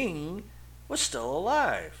king was still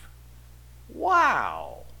alive.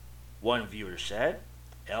 Wow, one viewer said.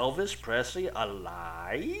 Elvis Presley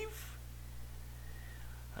alive?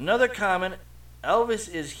 Another comment, Elvis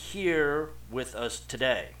is here with us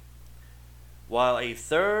today. While a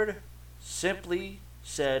third simply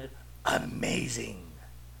said, amazing.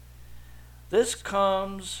 This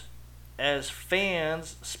comes as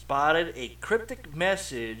fans spotted a cryptic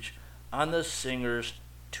message on the singer's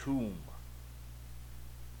tomb.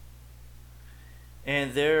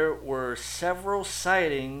 And there were several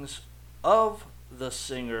sightings of the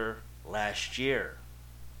singer last year.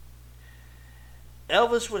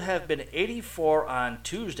 Elvis would have been 84 on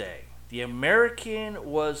Tuesday. The American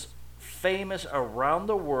was famous around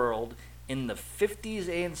the world in the 50s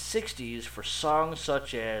and 60s for songs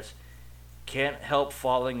such as Can't Help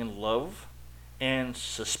Falling in Love, and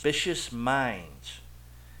Suspicious Minds.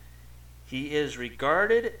 He is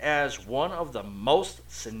regarded as one of the most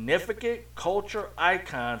significant culture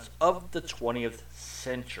icons of the 20th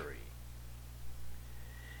century.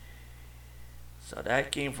 So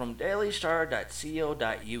that came from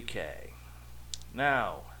dailystar.co.uk.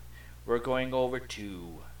 Now, we're going over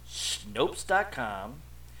to Snopes.com,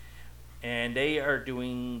 and they are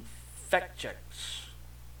doing fact checks,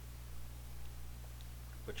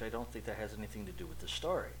 which I don't think that has anything to do with the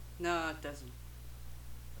story, No, it doesn't.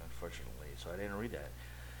 unfortunately, so I didn't read that.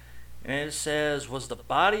 And it says, was the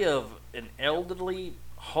body of an elderly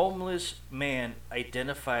homeless man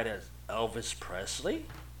identified as Elvis Presley?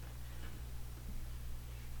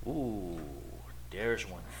 Ooh, there's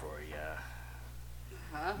one for ya.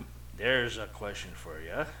 Huh? There's a question for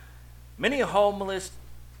you. Many homeless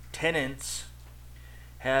tenants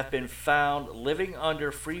have been found living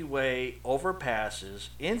under freeway overpasses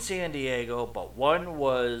in San Diego, but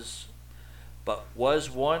was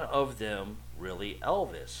one of them really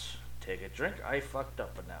Elvis? Take a drink. I fucked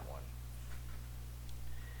up on that one.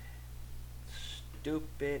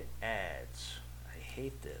 Stupid ads. I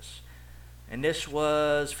hate this. And this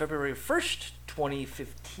was February 1st,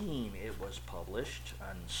 2015. It was published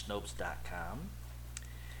on Snopes.com.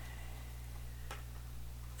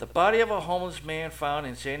 The body of a homeless man found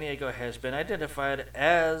in San Diego has been identified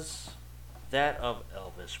as that of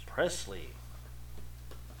Elvis Presley.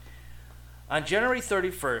 On January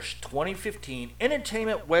 31st, 2015,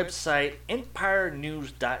 entertainment website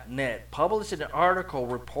EmpireNews.net published an article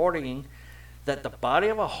reporting that the body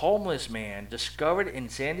of a homeless man discovered in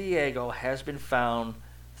San Diego has been found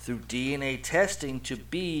through DNA testing to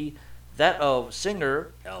be that of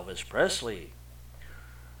singer Elvis Presley.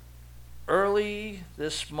 Early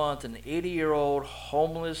this month, an 80-year-old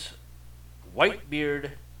homeless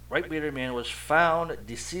white-bearded man was found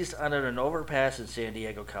deceased under an overpass in San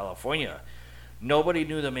Diego, California. Nobody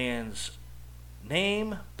knew the man's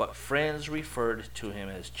name, but friends referred to him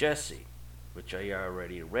as Jesse, which I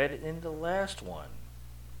already read in the last one.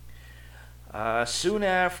 Soon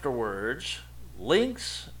afterwards,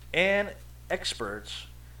 links and experts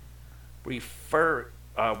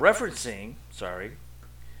referencing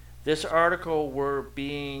this article were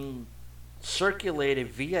being circulated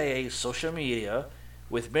via social media,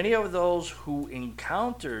 with many of those who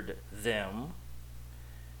encountered the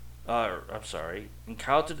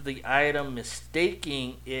item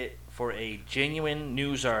mistaking it for a genuine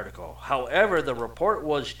news article. However, the report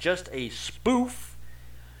was just a spoof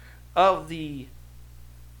of the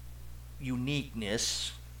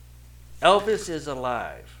uniqueness. Elvis is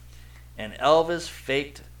alive, and Elvis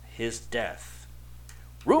faked his death.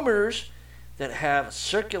 Rumors that have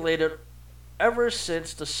circulated ever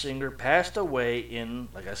since the singer passed away in,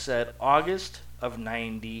 like I said, August of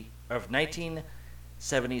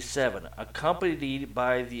 1977, accompanied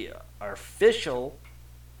by the artificial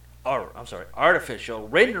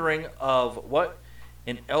rendering of what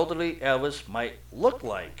an elderly Elvis might look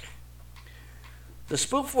like. The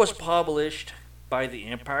spoof was published by the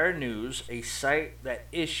Empire News, a site that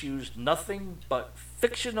issues nothing but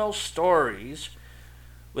fictional stories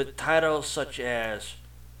with titles such as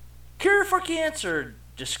Cure for Cancer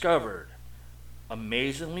Discovered,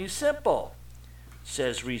 Amazingly Simple,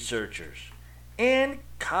 says researchers, and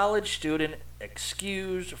college student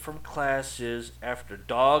excused from classes after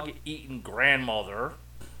dog-eaten grandmother,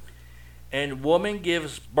 and woman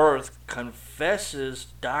gives birth, confesses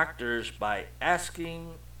doctors by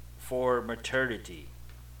asking for maternity.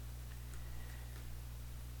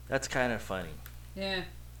 That's kind of funny. Yeah.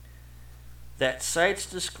 That site's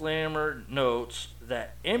disclaimer notes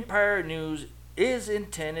that Empire News is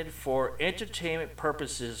intended for entertainment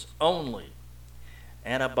purposes only,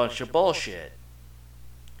 and a bunch of bullshit,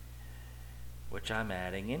 which I'm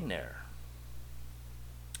adding in there.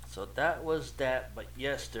 So that was that, but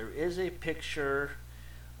yes, there is a picture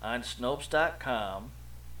on Snopes.com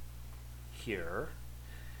here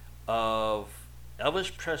of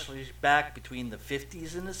Elvis Presley's back between the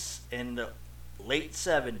 50s and the late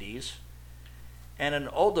 70s, and an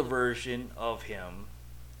older version of him,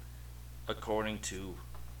 according to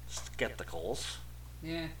skepticals.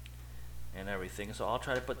 Yeah. And everything. So I'll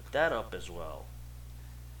try to put that up as well.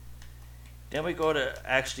 Then we go to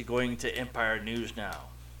actually going to Empire News now.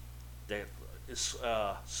 That is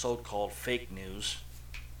so-called fake news.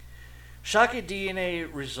 Shocking DNA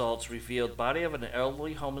results revealed body of an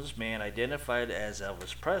elderly homeless man identified as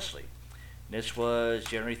Elvis Presley. This was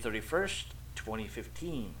January 31st,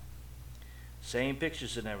 2015. Same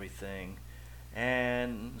pictures and everything.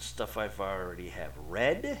 And stuff I've already have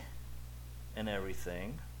read and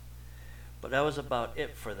everything. But that was about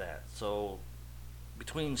it for that. So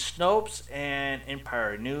between Snopes and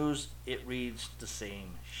Empire News, it reads the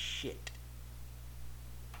same shit.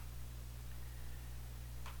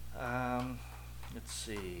 Let's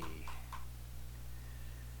see.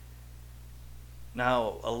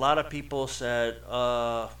 Now, a lot of people said,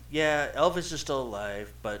 yeah, Elvis is still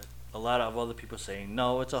alive, but a lot of other people saying,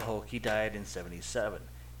 no, it's a hoax. He died in 77.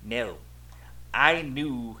 No. I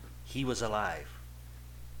knew he was alive.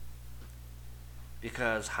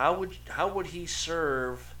 Because how would he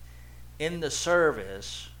serve in the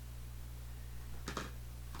service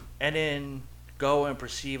and then go and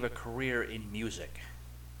pursue a career in music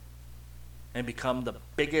and become the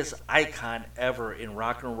biggest icon ever in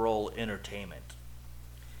rock and roll entertainment?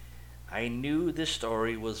 I knew this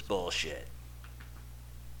story was bullshit.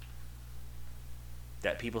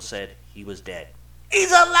 That people said he was dead.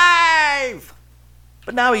 He's alive!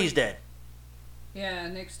 But now he's dead. Yeah,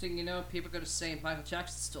 next thing you know, people are going to say Michael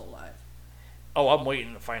Jackson's still alive. Oh, I'm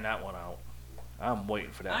waiting to find that one out. I'm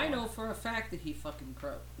waiting for that one. I know for a fact that he fucking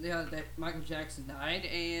croaked. Yeah, that Michael Jackson died,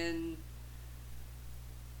 and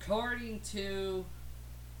according to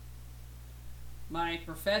my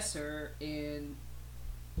professor in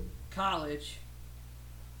college,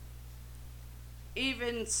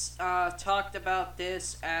 even talked about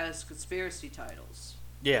this as conspiracy titles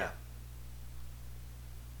Yeah.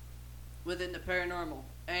 within the paranormal,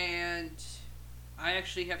 and I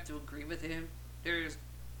actually have to agree with him.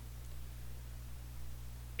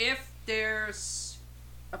 If there's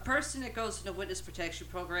a person that goes in the witness protection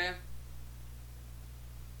program,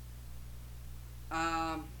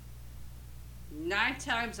 9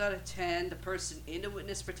 times out of 10, the person in the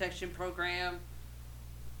witness protection program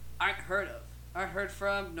aren't heard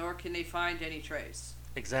from, nor can they find any trace.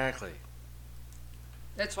 Exactly.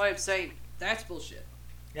 That's why I'm saying that's bullshit.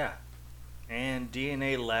 Yeah. And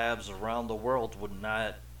DNA labs around the world would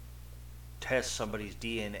not test somebody's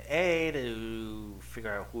DNA to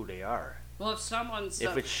figure out who they are. Well, if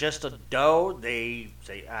If it's just a doe, they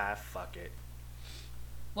say, fuck it.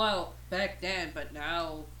 well, back then, but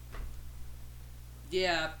now,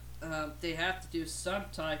 yeah, they have to do some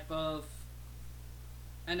type of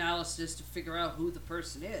analysis to figure out who the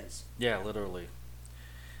person is. Yeah, literally.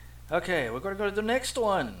 Okay, we're going to go to the next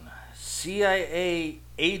one. CIA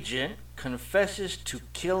agent confesses to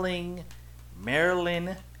killing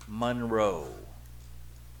Marilyn Monroe.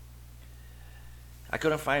 I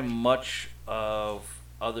couldn't find much of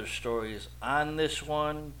other stories on this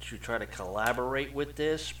one to try to collaborate with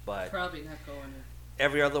this, but Probably not going to.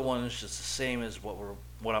 every other one is just the same as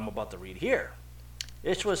what I'm about to read here.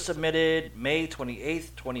 This was submitted May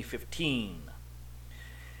 28th, 2015.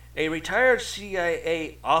 A retired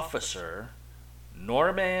CIA officer,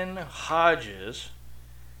 Norman Hodges,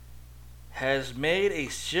 has made a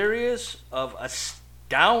series of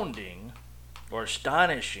astonishing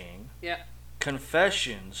Yeah.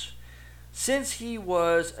 confessions since he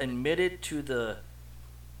was admitted to the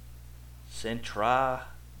Centra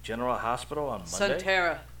General Hospital on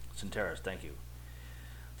Monday. Centeras, thank you.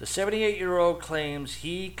 The 78-year-old claims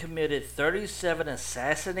he committed 37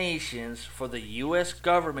 assassinations for the U.S.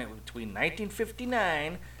 government between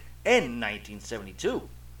 1959 and 1972,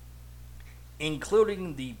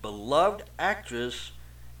 including the beloved actress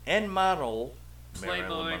and model Marilyn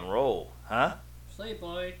Playboy. Monroe. Huh?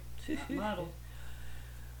 Playboy, not model.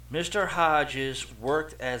 Mr. Hodges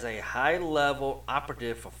worked as a high-level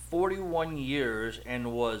operative for 41 years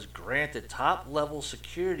and was granted top-level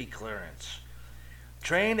security clearance.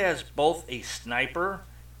 Trained as both a sniper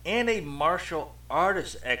and a martial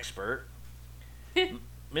arts expert,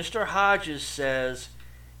 Mr. Hodges says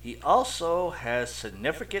he also has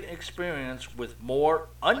significant experience with more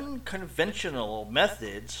unconventional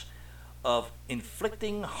methods of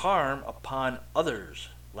inflicting harm upon others,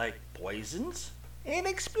 like poisons and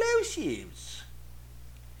explosives.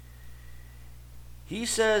 He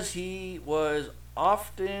says he was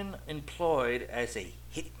often employed as a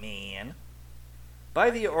hitman by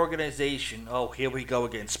the organization, oh, here we go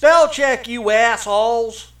again, spell check, you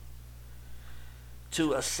assholes,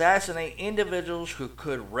 to assassinate individuals who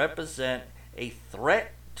could represent a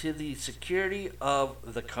threat to the security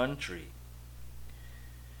of the country.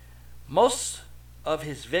 Most of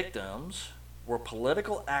his victims were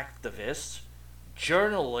political activists,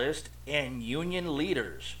 journalists, and union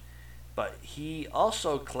leaders, but he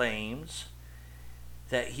also claims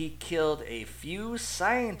that he killed a few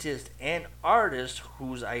scientists and artists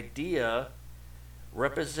whose idea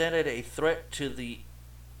represented a threat to the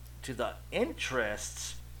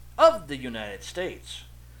interests of the United States.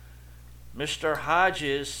 Mr.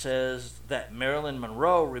 Hodges says that Marilyn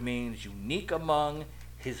Monroe remains unique among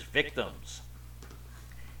his victims,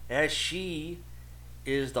 as she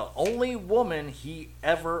is the only woman he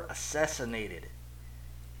ever assassinated.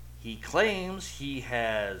 He claims he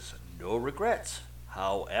has no regrets.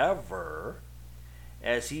 However,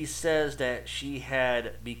 as he says that she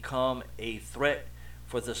had become a threat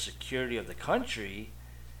for the security of the country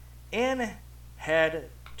and had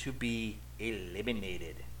to be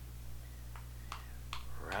eliminated.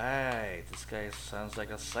 Right, this guy sounds like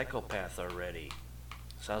a psychopath already.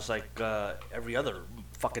 Sounds like every other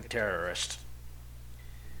fucking terrorist.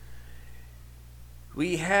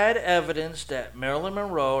 We had evidence that Marilyn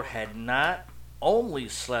Monroe had not only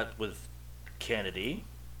slept with Kennedy,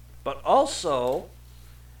 but also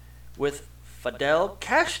with Fidel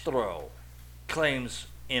Castro, claims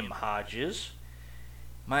M. Hodges.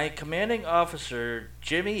 My commanding officer,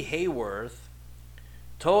 Jimmy Hayworth,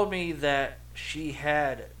 told me that she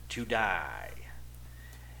had to die,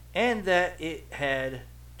 and that it had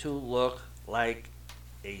to look like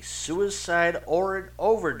a suicide or an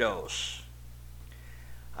overdose.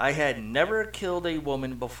 I had never killed a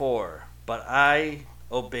woman before, but I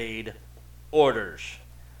obeyed orders.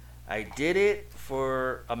 I did it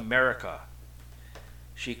for America.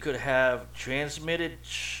 She could have transmitted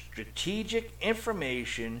strategic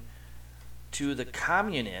information to the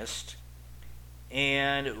communists,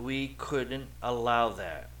 and we couldn't allow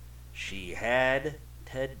that. She had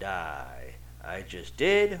to die. I just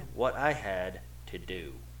did what I had to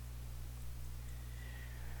do.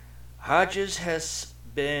 Hodges has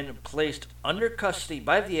been placed under custody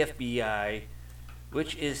by the FBI,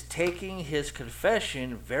 which is taking his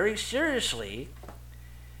confession very seriously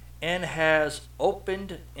and has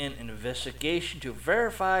opened an investigation to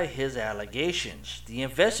verify his allegations. The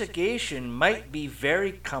investigation might be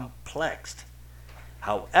very complex.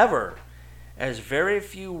 However, as very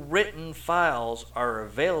few written files are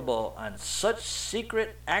available on such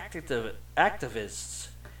secret activists,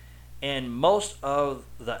 and most of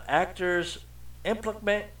the actors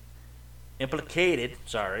implicated,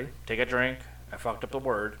 take a drink, I fucked up the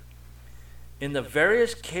word, in the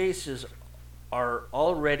various cases are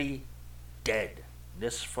already dead.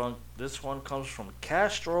 This one comes from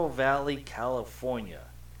Castro Valley, California.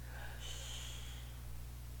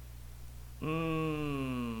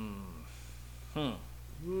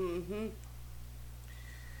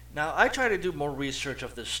 Now, I try to do more research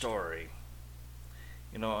of this story,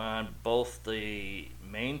 on both the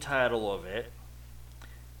main title of it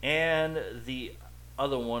and the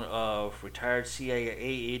other one of retired CIA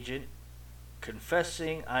agent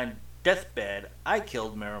confessing on deathbed, I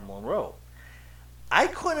killed Marilyn Monroe. I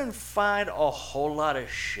couldn't find a whole lot of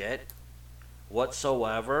shit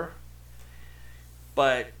whatsoever,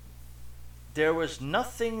 but there was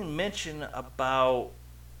nothing mentioned about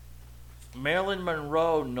Marilyn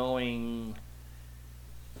Monroe knowing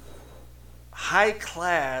high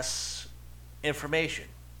class information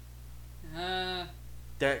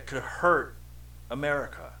that could hurt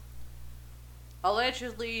America.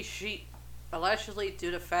 Allegedly, due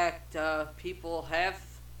to the fact people have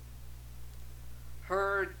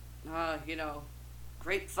heard,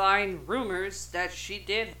 grapevine rumors that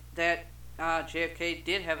JFK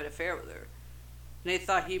did have an affair with her. And they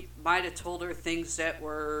thought he might have told her things that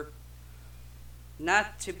were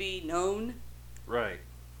not to be known. Right.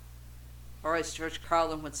 Or as George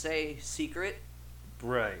Carlin would say, secret.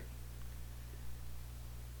 Right.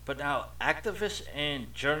 But now, activists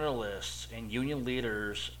and journalists and union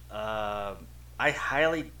leaders, I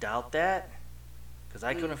highly doubt that, because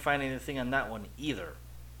I couldn't find anything on that one either.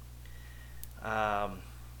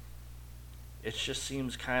 It just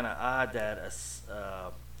seems kind of odd that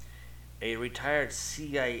a retired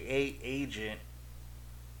CIA agent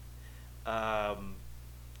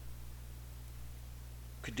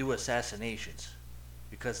could do assassinations,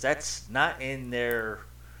 because that's not in their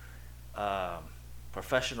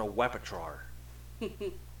professional repertoire.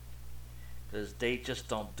 Because they just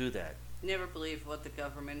don't do that. Never believe what the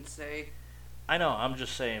government say. I know, I'm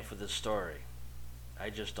just saying for this story. I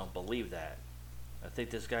just don't believe that. I think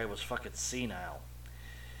this guy was fucking senile.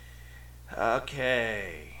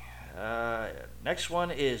 Okay. Next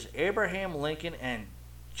one is Abraham Lincoln and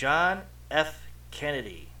John F.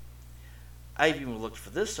 Kennedy. I've even looked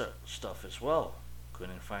for this stuff as well.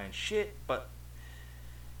 Couldn't find shit, but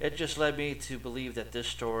it just led me to believe that this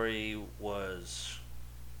story was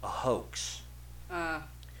a hoax.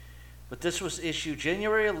 But this was issued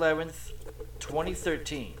January 11th,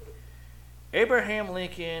 2013. Abraham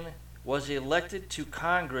Lincoln was elected to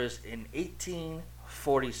Congress in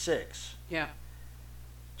 1846. Yeah.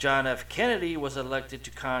 John F. Kennedy was elected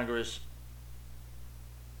to Congress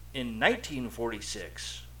in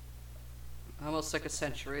 1946. Almost like a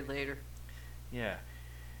century later. Yeah.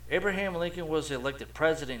 Abraham Lincoln was elected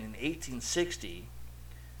president in 1860,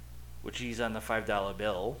 which he's on the $5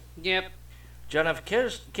 bill. Yep. John F.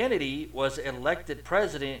 Kennedy was elected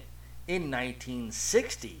president in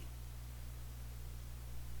 1960.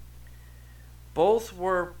 Both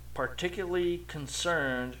were particularly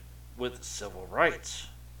concerned with civil rights.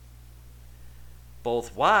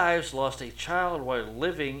 Both wives lost a child while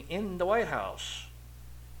living in the White House.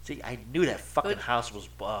 See, I knew that fucking house was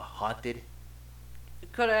haunted. You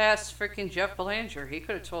could have asked freaking Jeff Belanger. He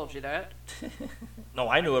could have told you that. No,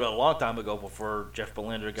 I knew it a long time ago before Jeff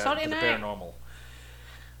Belanger got into the paranormal.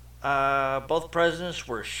 Both presidents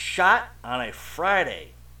were shot on a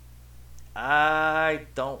Friday. I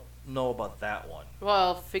don't know about that one.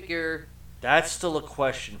 Well, figure. That's still a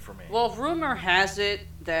question for me. Well, rumor has it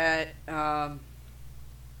that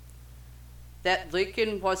that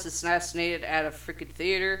Lincoln was assassinated at a freaking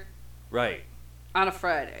theater. Right. On a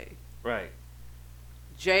Friday. Right.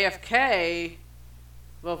 JFK,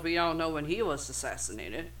 well, we all know when he was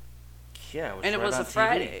assassinated. Yeah, it was a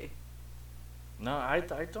Friday. No, I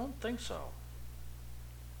don't think so.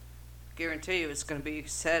 Guarantee you it's going to be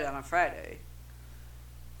said on a Friday.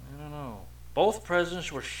 I don't know. Both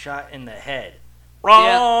presidents were shot in the head.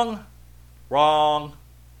 Wrong! Yep. Wrong.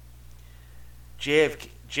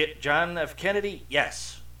 John F. Kennedy,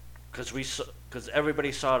 yes. Because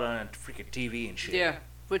everybody saw it on freaking TV and shit. Yeah.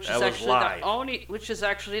 Which is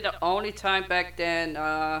actually the only time back then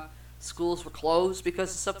schools were closed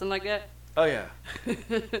because of something like that. Oh yeah.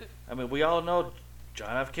 I mean, we all know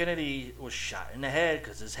John F. Kennedy was shot in the head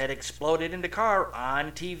because his head exploded in the car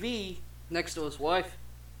on TV. Next to his wife.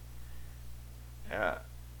 Yeah.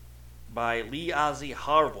 By Lee Ozzie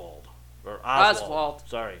Harwold. Or Oswald.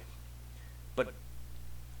 Sorry. But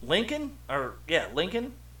Lincoln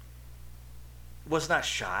was not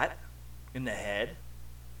shot in the head.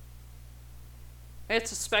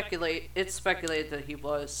 It's speculated that he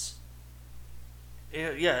was.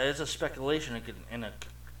 Yeah, it's a speculation and a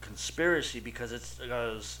conspiracy because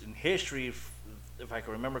in history, if I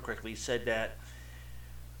can remember correctly, said that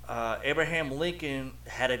Abraham Lincoln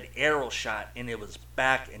had an arrow shot in his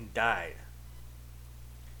back and died.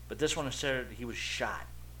 But this one said he was shot.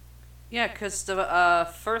 Yeah, because the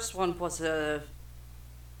first one was a.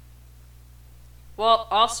 Well,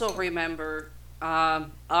 also remember,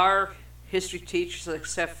 our history teachers,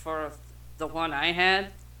 except for the one I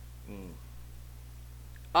had,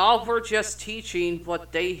 all were just teaching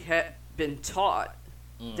what they had been taught.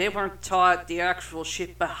 They weren't taught the actual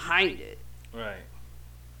shit behind it. Right.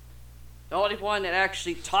 The only one that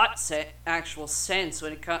actually taught actual sense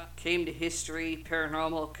when it came to history,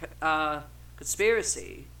 paranormal,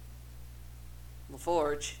 conspiracy,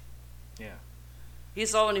 LaForge. Yeah.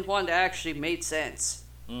 He's the only one that actually made sense.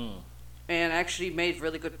 And actually made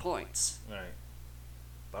really good points. Right.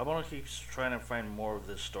 But I want to keep trying to find more of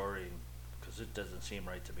this story because it doesn't seem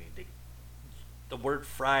right to me. The word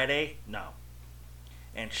Friday, no.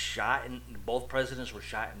 And both presidents were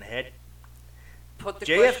shot in the head.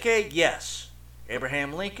 JFK, yes.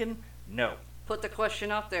 Abraham Lincoln, no. Put the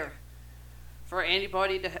question out there for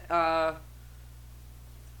anybody to.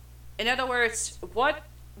 In other words, what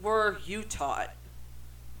were you taught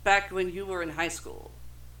back when you were in high school?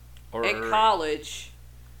 In college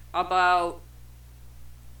about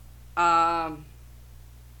or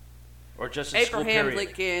just in Abraham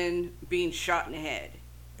Lincoln being shot in the head.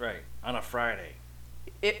 Right, on a Friday.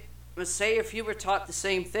 It was say if you were taught the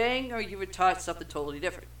same thing or you were taught something totally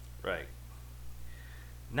different. Right.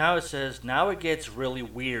 Now it says, now it gets really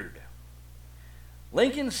weird.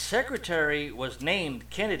 Lincoln's secretary was named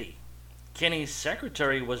Kennedy. Kennedy's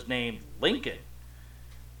secretary was named Lincoln.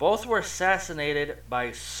 Both were assassinated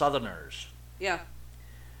by Southerners. Yeah.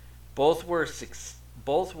 Both were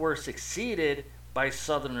succeeded by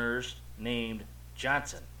Southerners named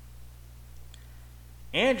Johnson.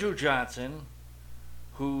 Andrew Johnson,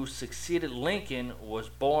 who succeeded Lincoln, was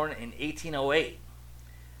born in 1808.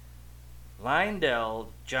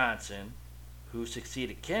 Lyndall Johnson, who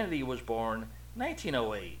succeeded Kennedy, was born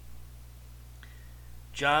 1908.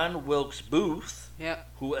 John Wilkes Booth,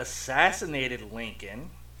 who assassinated Lincoln,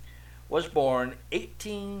 was born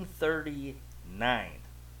 1839.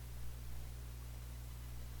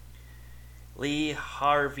 Lee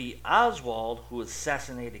Harvey Oswald, who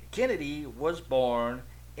assassinated Kennedy, was born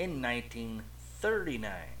in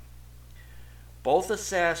 1939. Both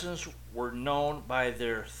assassins were known by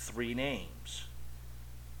their three names.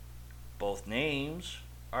 Both names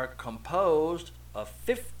are composed of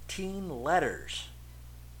 15 letters.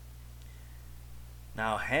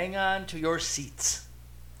 Now hang on to your seats.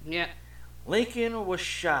 Yeah. Lincoln was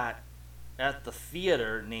shot at the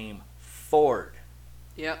theater named Ford.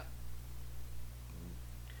 Yep.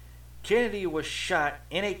 Kennedy was shot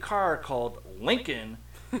in a car called Lincoln,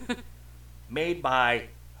 made by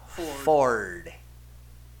Ford.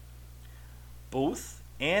 Booth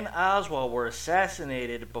and Oswald were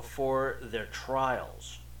assassinated before their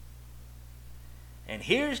trials. And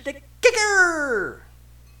here's the kicker!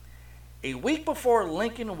 A week before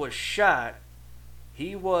Lincoln was shot,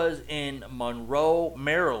 he was in Monroe,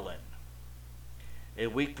 Maryland. A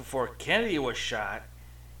week before Kennedy was shot,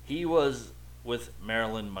 he was with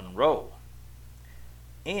Marilyn Monroe.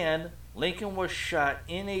 And Lincoln was shot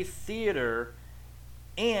in a theater,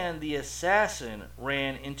 and the assassin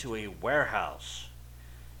ran into a warehouse.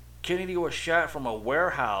 Kennedy was shot from a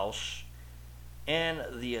warehouse, and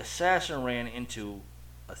the assassin ran into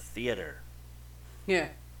a theater. Yeah.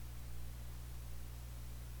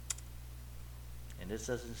 And this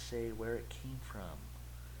doesn't say where it came from.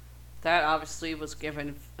 That obviously was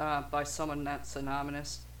given by someone that's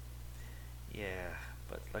anonymous. Yeah,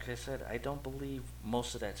 but like I said, I don't believe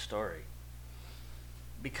most of that story.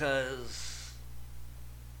 Because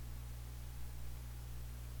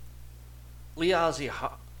Lee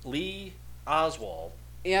Oswald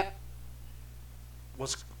Yep.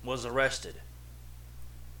 was arrested.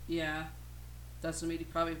 Yeah. Doesn't mean he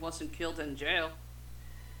probably wasn't killed in jail.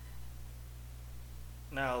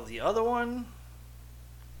 Now the other one,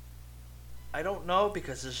 I don't know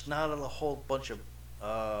because there's not a whole bunch of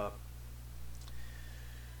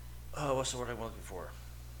what's the word I'm looking for?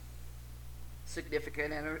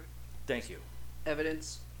 Significant Thank you.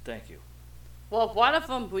 evidence. Thank you. Well, one of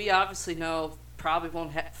them we obviously know probably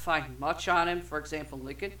won't find much on him. For example,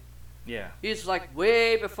 Lincoln. Yeah. He's like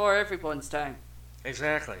way before everyone's time.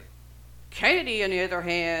 Exactly. Kennedy, on the other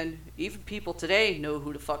hand, even people today know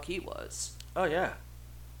who the fuck he was. Oh yeah.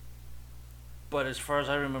 But as far as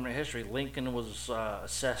I remember in history, Lincoln was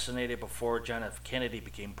assassinated before John F. Kennedy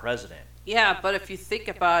became president. Yeah, but if you think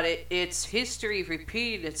about it, it's history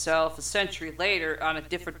repeating itself a century later on a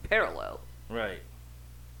different parallel. Right.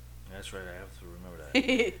 That's right. I have to remember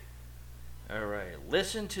that. All right.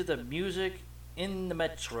 Listen to the music in the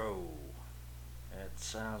metro. That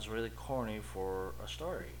sounds really corny for a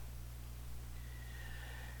story.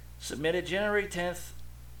 Submitted January 10th,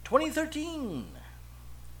 2013.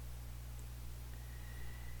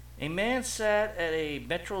 A man sat at a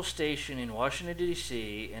metro station in Washington,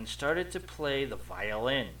 D.C. and started to play the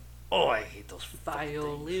violin. Oh, I hate those fucking things.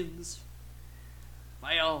 Violins.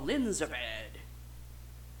 Violins are bad.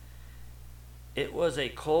 It was a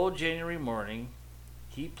cold January morning.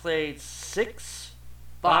 He played 6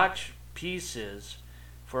 Bach. Bach pieces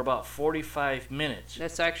for about 45 minutes.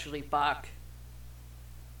 That's actually Bach.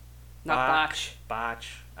 Not Bach. Bach.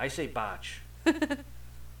 I say Bach.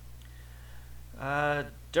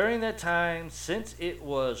 During that time, since it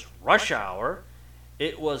was rush hour,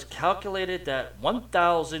 it was calculated that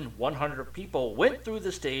 1,100 people went through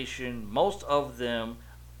the station, most of them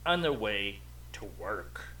on their way to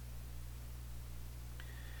work.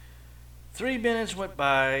 3 minutes went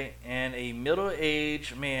by, and a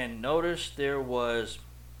middle-aged man noticed there was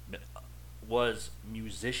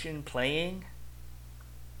musician playing.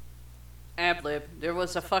 Ad-lib. There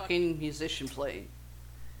was a fucking musician playing.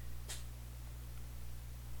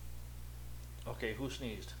 Okay, who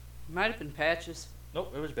sneezed? Might have been Patches.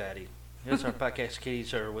 Nope, it was Batty. Here's our podcast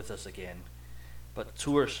kitties are with us again. But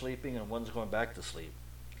 2 are sleeping and 1's going back to sleep.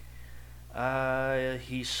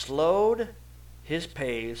 He slowed his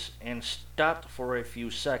pace and stopped for a few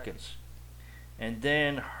seconds, and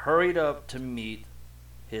then hurried up to meet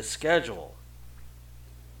his schedule.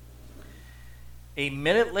 A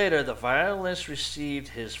minute later, the violinist received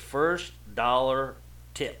his first dollar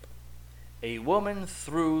tip. A woman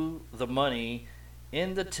threw the money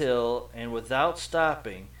in the till and without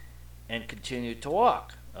stopping and continued to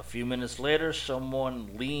walk. A few minutes later,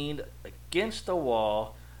 someone leaned against the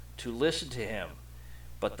wall to listen to him,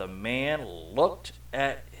 but the man looked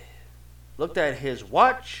at his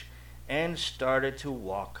watch and started to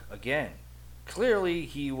walk again. Clearly,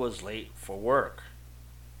 he was late for work.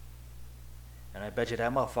 And I bet you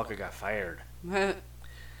that motherfucker got fired. The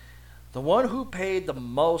one who paid the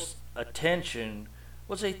most attention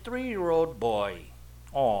was a 3-year-old boy.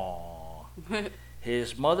 Aww.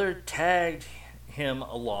 His mother tagged him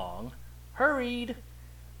along, hurried,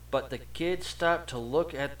 but the kid stopped to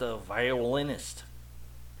look at the violinist.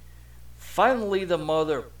 Finally, the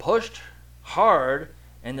mother pushed hard,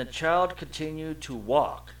 and the child continued to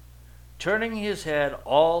walk, turning his head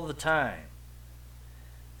all the time.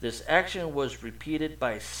 This action was repeated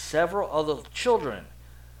by several other children.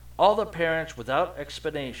 All the parents, without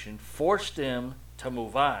explanation, forced him to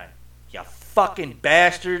move on. You fucking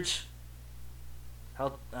bastards!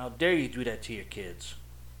 How dare you do that to your kids?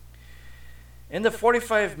 In the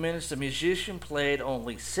 45 minutes the musician played,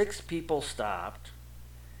 only 6 people stopped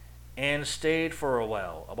and stayed for a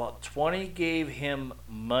while. About 20 gave him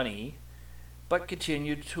money, but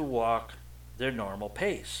continued to walk their normal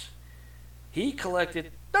pace. He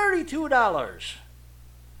collected $32.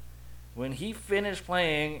 When he finished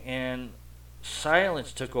playing and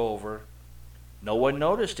silence took over, no one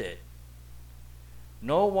noticed it.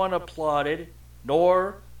 No one applauded,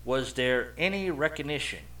 nor was there any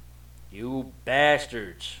recognition. You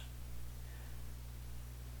bastards.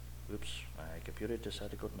 Oops, my computer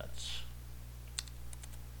decided to go nuts.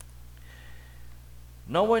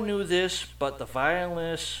 No one knew this, but the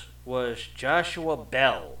violinist was Joshua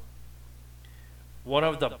Bell, one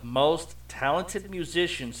of the most talented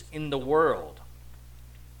musicians in the world.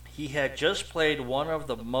 He had just played one of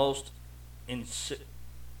the most intricate.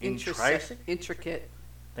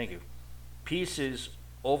 Thank you. Pieces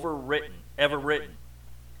ever written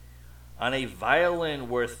on a violin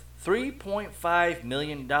worth $3.5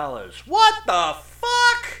 million. What the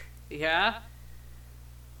fuck? Yeah.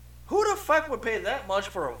 Who the fuck would pay that much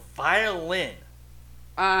for a violin?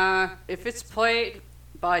 If it's played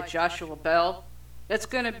by Joshua Bell, it's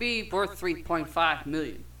gonna be worth $3.5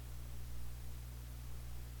 million.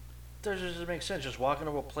 That doesn't make sense. Just walking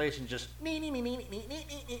to a place and just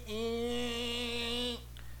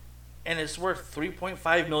and it's worth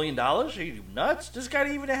 $3.5 million? Are you nuts? This guy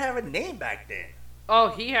didn't even have a name back then. Oh,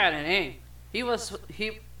 he had a name.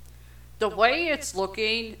 The way it's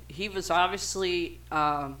looking, he was obviously,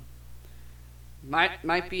 might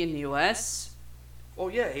be in the U.S. Oh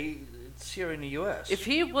yeah, it's here in the U.S. If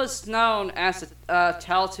he was known as a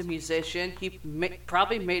talented musician, he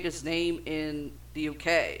probably made his name in the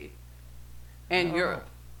UK and Europe.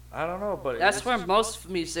 I don't know, but that's where most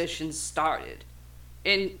musicians started.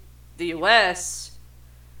 In the U.S.,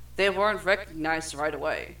 they weren't recognized right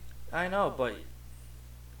away. I know, but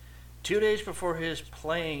 2 days before his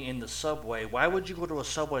playing in the subway, why would you go to a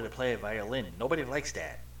subway to play a violin? Nobody likes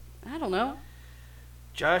that. I don't know.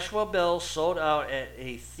 Joshua Bell sold out at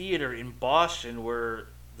a theater in Boston where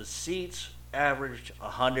the seats averaged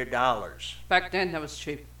 $100. Back then, that was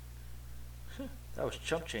cheap. That was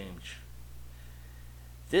chump change.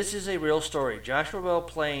 This is a real story. Joshua Bell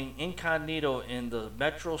playing incognito in the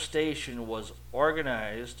metro station was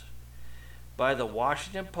organized by the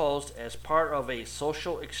Washington Post as part of a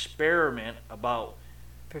social experiment about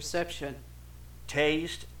perception,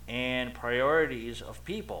 taste, and priorities of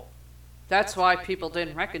people. That's why people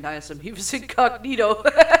didn't recognize him. He was incognito.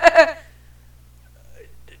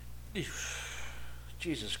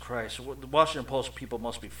 Jesus Christ. The Washington Post people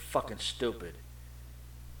must be fucking stupid.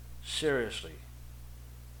 Seriously.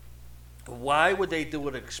 Why would they do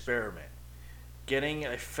an experiment? Getting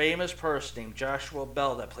a famous person named Joshua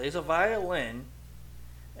Bell that plays a violin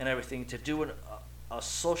and everything to do a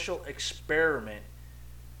social experiment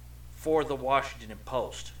for the Washington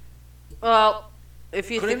Post. Well,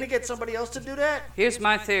 if you couldn't they get somebody else to do that? Here's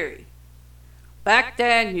my theory. Back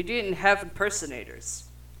then, you didn't have impersonators.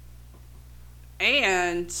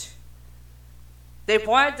 And they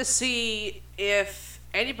wanted to see if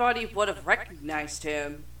anybody would have recognized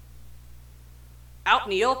him out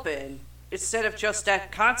in the open instead of just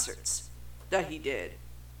at concerts that he did.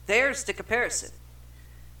 There's the comparison.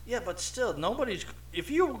 Yeah, but still, nobody's...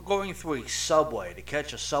 If you were going through a subway to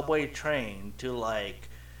catch a subway train to, like,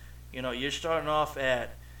 you know, you're starting off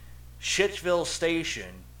at Shittsville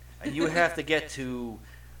Station and you have to get to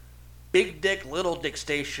Big Dick, Little Dick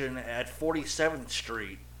Station at 47th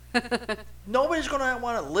Street, nobody's going to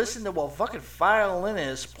want to listen to a fucking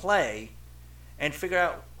violinist play and figure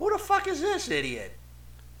out, who the fuck is this idiot?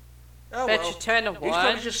 Oh, Bet you 10 to 1. He's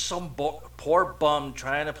probably just some poor bum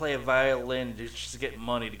trying to play a violin just to get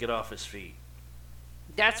money to get off his feet.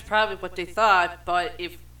 That's probably what they thought, but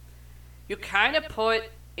if you kind of put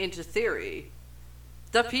into theory,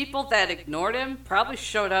 the people that ignored him probably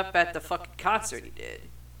showed up at the fucking concert he did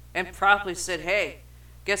and probably said, hey,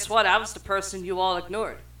 guess what? I was the person you all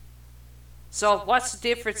ignored. So what's the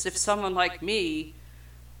difference if someone like me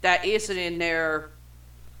that isn't in their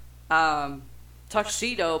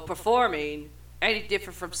tuxedo performing any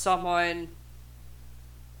different from someone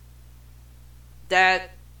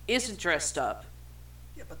that isn't dressed up?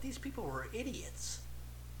 Yeah, but these people were idiots.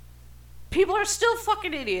 People are still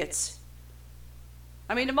fucking idiots.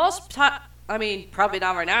 I mean, probably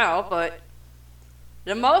not right now, but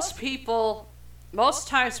most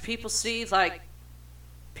times people see, like,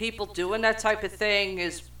 people doing that type of thing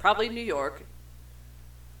is probably New York.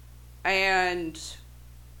 And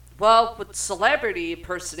Well, with celebrity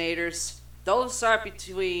impersonators, those are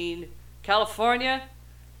between California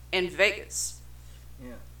and Vegas.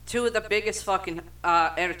 Yeah. Two of the biggest fucking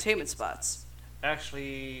entertainment spots.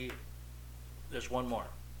 Actually, there's one more.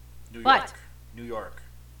 New What? York. New York.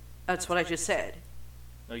 That's what I just said.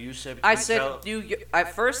 No, you said. I said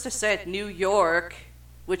At first, I said New York,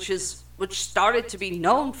 which started to be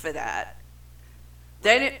known for that.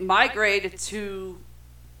 Then it migrated to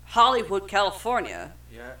Hollywood, California,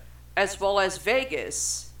 Yeah. as well as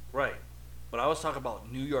Vegas. Right. But I was talking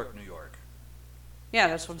about New York, New York. Yeah,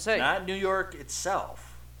 that's what I'm saying. Not New York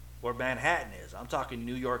itself, where Manhattan is. I'm talking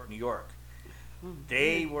New York, New York.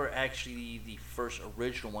 They were actually the first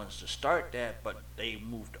original ones to start that, but they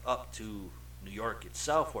moved up to New York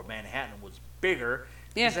itself, where Manhattan was bigger,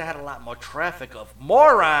 because Yeah. it had a lot more traffic of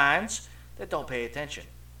morons that don't pay attention.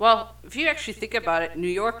 Well, if you actually think about it, New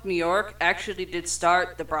York actually did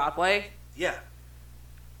start the Broadway. Yeah.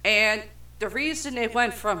 And the reason they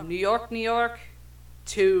went from New York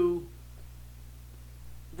to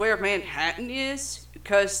where Manhattan is,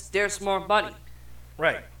 because there's more money.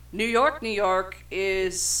 Right. New York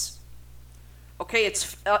is okay.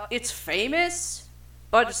 It's famous,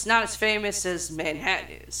 but it's not as famous as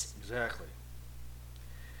Manhattan is. Exactly.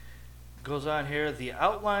 Goes on here. The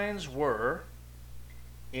outlines were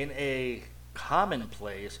in a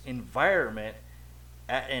commonplace environment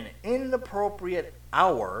at an inappropriate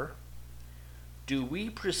hour. Do we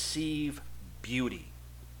perceive beauty?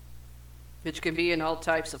 Which can be in all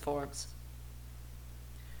types of forms.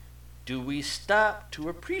 Do we stop to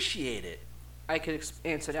appreciate it? I could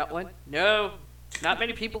answer that one. No, not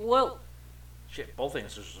many people will. Shit, both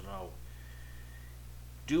answers are no.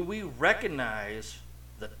 Do we recognize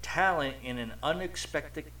the talent in an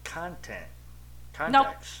unexpected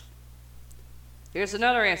context? Here's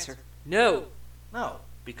another answer. No. No,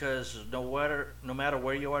 because no matter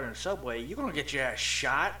where you are in the subway, you're gonna get your ass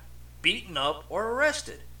shot, beaten up, or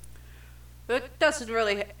arrested. It doesn't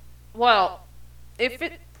really. Well, if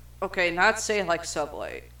it. Okay, not say like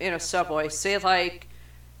subway. In a subway, say like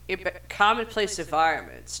in commonplace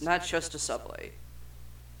environments, not just a subway.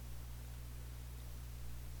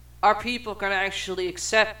 Are people going to actually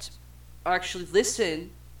accept, actually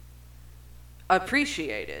listen,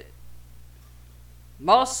 appreciate it?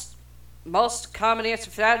 Most common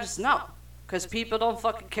answer for that is no, because people don't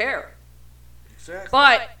fucking care. Exactly.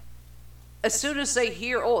 But as soon as they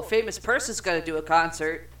hear, oh, a famous person's going to do a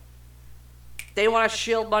concert, they want to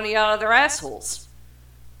shield money out of their assholes.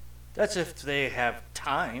 That's if they have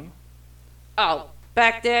time. Oh,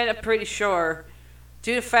 back then, I'm pretty sure,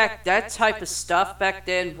 due to the fact that type of stuff back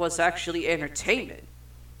then was actually entertainment,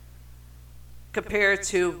 compared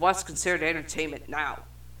to what's considered entertainment now.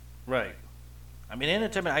 Right. I mean,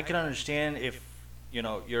 entertainment, I can understand if,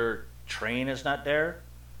 your train is not there.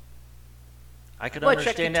 I could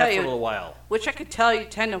understand that for a little while. Which I could tell you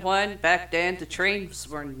 10 to 1, back then, the trains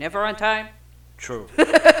were never on time. True.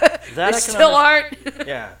 They still aren't.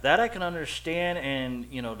 Yeah, that I can understand,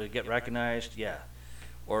 and, to get recognized, yeah.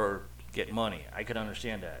 Or get money. I could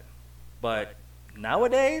understand that. But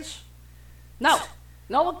nowadays, No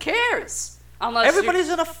one cares. Unless everybody's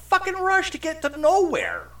in a fucking rush to get to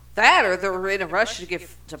nowhere. that, or they're in a rush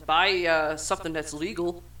to buy something that's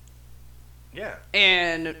legal. Yeah.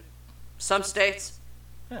 In some states.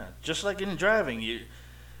 Yeah, just like in driving, you're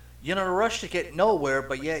in a rush to get nowhere,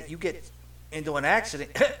 but yet you get into an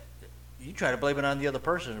accident. You try to blame it on the other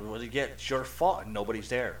person. Well, it's your fault and nobody's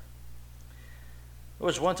there. There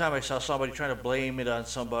was one time I saw somebody trying to blame it on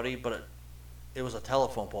somebody, but it was a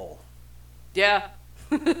telephone pole. Yeah.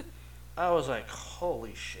 I was like,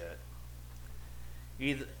 holy shit.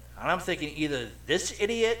 And I'm thinking either this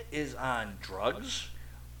idiot is on drugs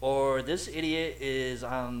or this idiot is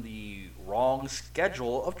on the wrong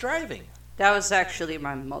schedule of driving. That was actually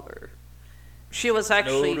my mother. She was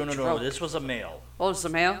actually No. drunk. This was a male. What was the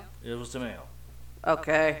male? It was the male.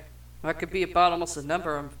 Okay. That could be about almost a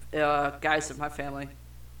number of guys in my family.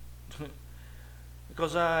 It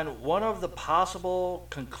goes on, one of the possible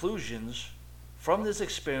conclusions from this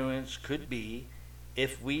experience could be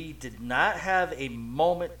if we did not have a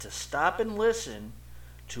moment to stop and listen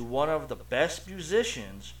to one of the best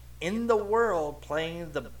musicians in the world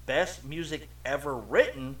playing the best music ever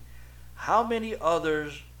written, how many other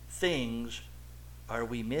things are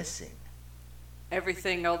we missing?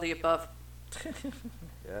 Everything, all the above.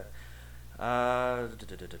 Yeah. I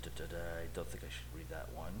don't think I should read that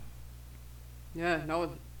one. Yeah,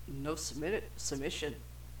 no submission.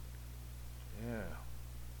 Yeah.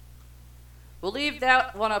 We'll leave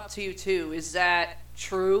that one up to you too. Is that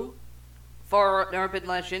true for an urban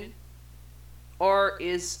legend, or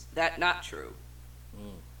is that not true?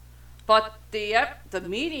 But the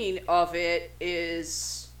meaning of it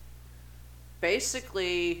is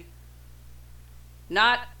basically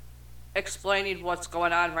not explaining what's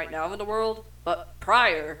going on right now in the world, but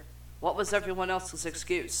prior, what was everyone else's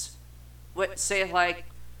excuse? Say, like,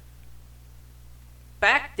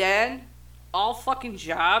 back then, all fucking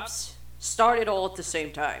jobs started all at the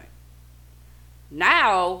same time.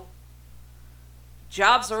 Now,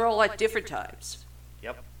 jobs are all at different times.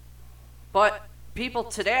 Yep. But people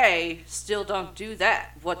today still don't do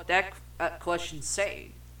that, what that question's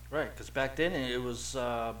saying. Right, because back then it was,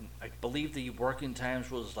 I believe the working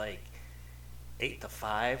times was like 8 to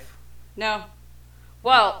 5. No.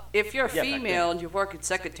 Well, if you're a Yeah, back female then. and you work in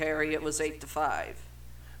secretary, it was 8 to 5.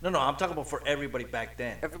 No, I'm talking about for everybody back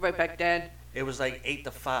then. Everybody back then? It was like 8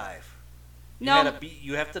 to 5. No.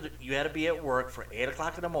 You had to be at work for 8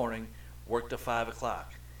 o'clock in the morning, work to 5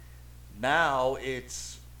 o'clock. Now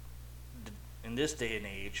it's, in this day and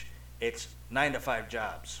age, it's 9 to 5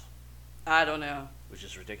 jobs, I don't know. which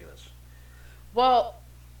is ridiculous. Well,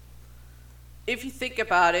 if you think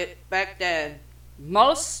about it, back then,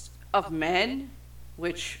 most of men,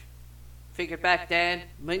 which figured back then,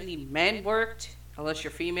 mainly men worked, unless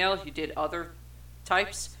you're female, you did other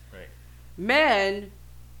types. Right. Men,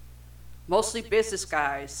 mostly business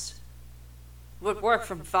guys, would work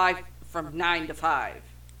from 9 to 5.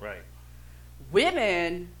 Right.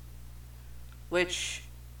 Women, which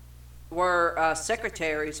were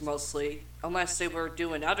secretaries mostly, unless they were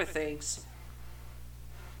doing other things,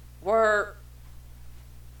 were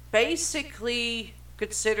basically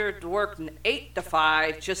considered to work 8 to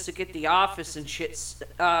 5 just to get the office and shit set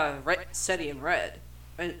and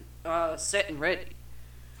ready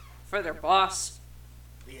for their boss.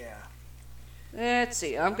 Yeah. Let's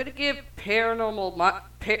see. I'm gonna give paranormal.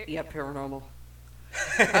 Paranormal.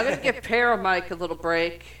 I'm gonna give Paramike a little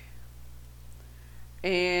break,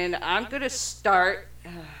 and I'm gonna start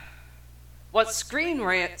what Screen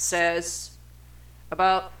Rant says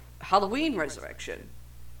about Halloween Resurrection,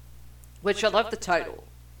 which I love the title.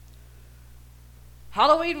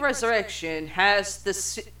 Halloween Resurrection has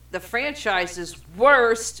the franchise's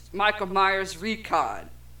worst Michael Myers recon.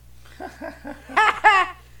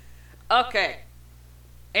 Okay.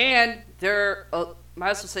 And there, might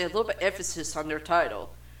as well say a little bit emphasis on their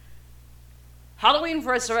title. Halloween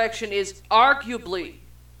Resurrection is arguably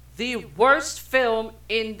the worst film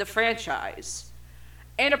in the franchise,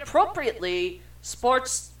 and appropriately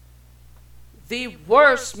sports the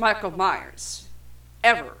worst Michael Myers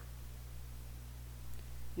ever.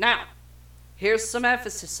 Now, here's some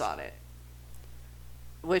emphasis on it,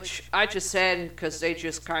 which I just said because they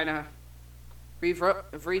just kind of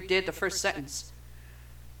redid the first sentence.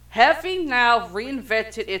 Having now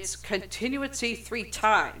reinvented its continuity 3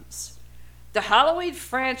 times, the Halloween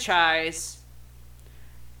franchise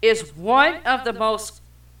is one of the most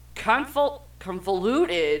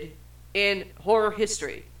convoluted in horror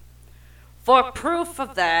history. For proof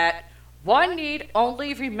of that, one need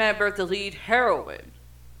only remember the lead heroine,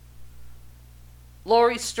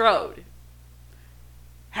 Laurie Strode,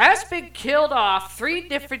 has been killed off 3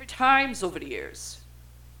 different times over the years.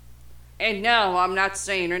 And no, I'm not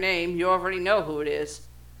saying her name, you already know who it is.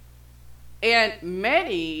 And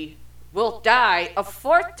many will die a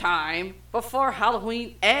 4th time before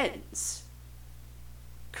Halloween ends.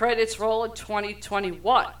 Credits roll in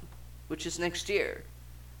 2021, which is next year.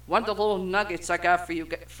 One of the little nuggets I got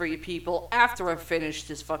for you people after I finish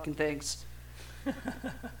these fucking things.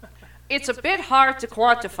 It's a bit hard to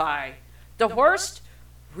quantify the worst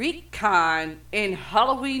recon in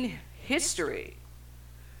Halloween history,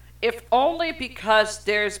 if only because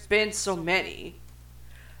there's been so many.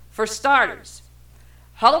 For starters,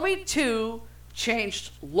 Halloween 2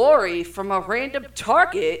 changed Laurie from a random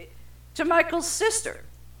target to Michael's sister,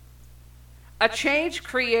 a change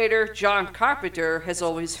creator John Carpenter has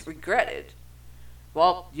always regretted.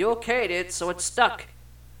 Well, you okayed it, so it's stuck.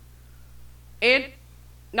 In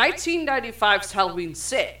 1995's Halloween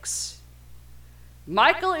 6,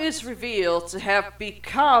 Michael is revealed to have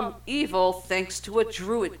become evil thanks to a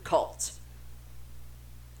druid cult.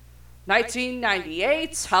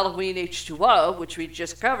 1998's Halloween H2O, which we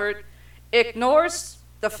just covered, ignores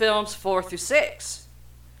the films 4 through 6,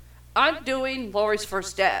 undoing Laurie's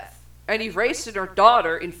first death and erasing her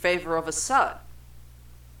daughter in favor of a son.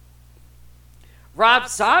 Rob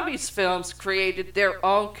Zombie's films created their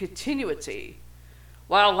own continuity,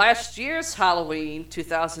 while last year's Halloween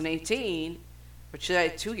 2018, which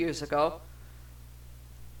is 2 years ago,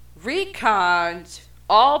 reconned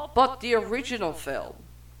all but the original film.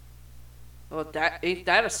 Well, ain't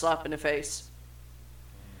that a slap in the face?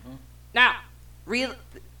 Mm-hmm. Now,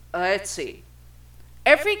 let's see.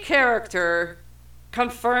 Every character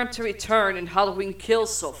confirmed to return in Halloween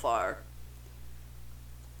Kills so far.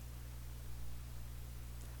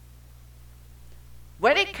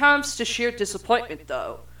 When it comes to sheer disappointment,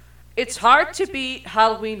 though, it's hard to beat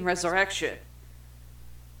Halloween Resurrection,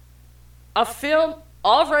 a film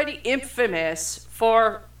already infamous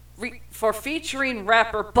for featuring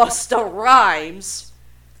rapper Busta Rhymes,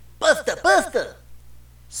 Busta!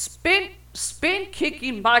 spin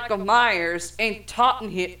kicking Michael Myers and taunting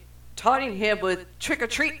him with "trick or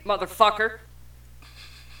treat, motherfucker."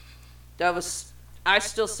 I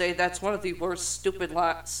still say that's one of the worst stupid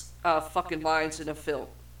fucking lines in a film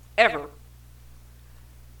ever.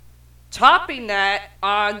 Topping that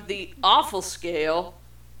on the awful scale,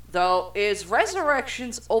 though, is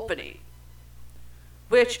Resurrection's opening,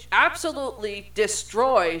 which absolutely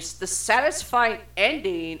destroys the satisfying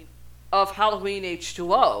ending of Halloween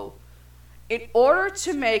H2O in order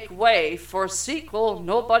to make way for a sequel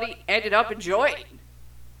nobody ended up enjoying.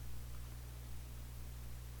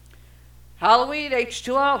 Halloween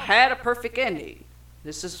H2O had a perfect ending.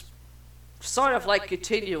 This is sort of like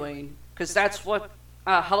continuing, because that's what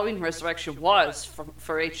Halloween Resurrection was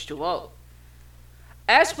for H2O.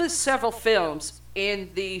 As with several films in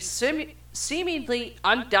the seemingly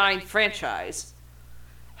undying franchise,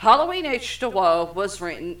 Halloween H2O was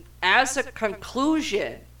written as a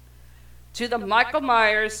conclusion to the Michael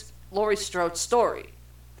Myers, Laurie Strode story.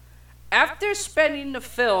 After spending the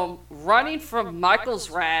film running from Michael's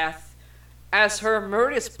wrath as her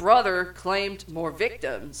murderous brother claimed more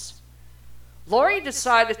victims, Laurie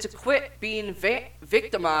decided to quit being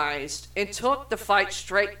victimized and took the fight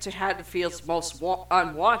straight to Haddonfield's most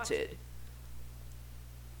unwanted.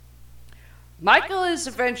 Michael is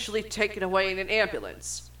eventually taken away in an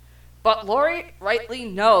ambulance, but Laurie rightly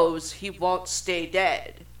knows he won't stay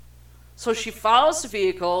dead. So she follows the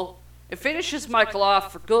vehicle and finishes Michael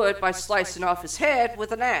off for good by slicing off his head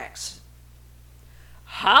with an axe.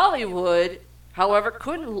 Hollywood, however,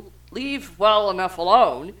 couldn't leave well enough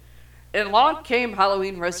alone, and along came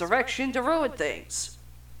Halloween Resurrection to ruin things.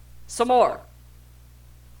 Some more.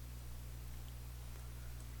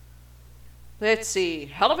 Let's see.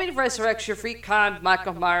 Halloween Resurrection retconned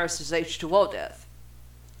Michael Myers' H2O death.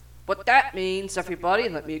 What that means, everybody,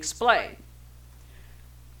 let me explain.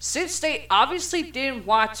 Since they obviously didn't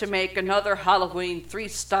want to make another Halloween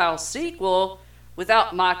 3-style sequel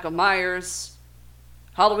without Michael Myers,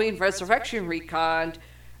 Halloween Resurrection reconned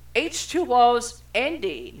H2O's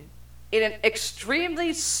ending in an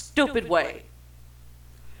extremely stupid way.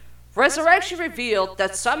 Resurrection revealed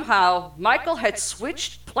that somehow Michael had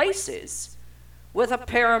switched places with a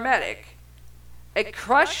paramedic and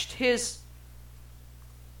crushed his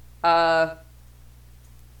larynx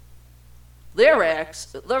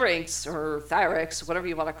or thyrex, whatever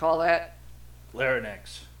you want to call that.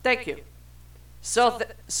 Larynx. Thank you. So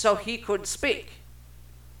he could speak.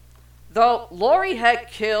 Though Laurie had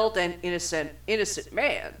killed an innocent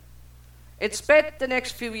man and spent the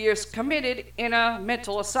next few years committed in a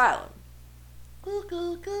mental asylum.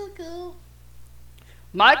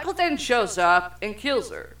 Michael then shows up and kills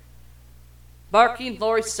her, marking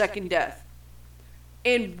Laurie's second death.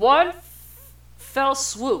 In one fell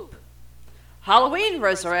swoop, Halloween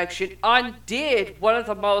Resurrection undid one of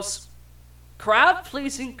the most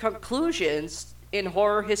crowd-pleasing conclusions in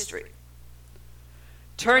horror history,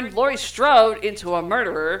 turned Laurie Strode into a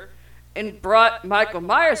murderer, and brought Michael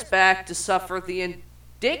Myers back to suffer the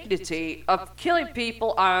indignity of killing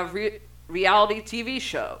people on a reality TV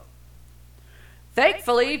show.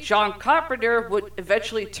 Thankfully, John Carpenter would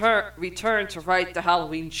eventually return to write the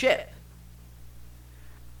Halloween chip.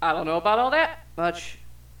 I don't know about all that much.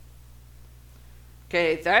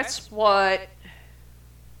 Okay, that's what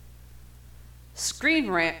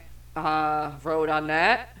Screen Rant wrote on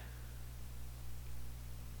that.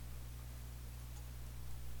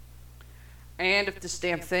 And if this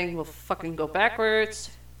damn thing will fucking go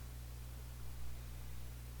backwards.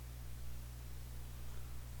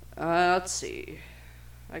 Let's see.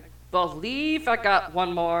 I believe I got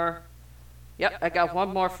one more. Yep, I got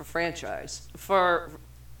one more for franchise.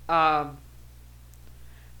 Oh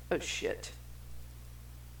shit.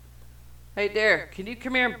 Hey there, can you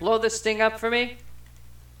come here and blow this thing up for me?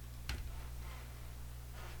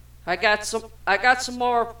 I got some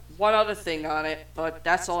more, one other thing on it, but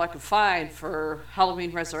that's all I could find for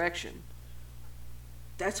Halloween Resurrection.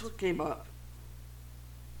 That's what came up.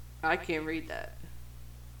 I can't read that.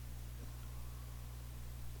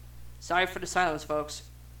 Sorry for the silence, folks.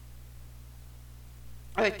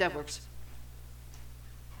 Alright, that works.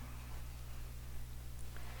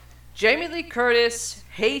 Jamie Lee Curtis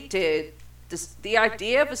hated the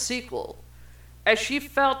idea of a sequel as she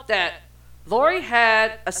felt that Laurie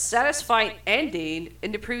had a satisfying ending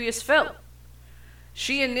in the previous film.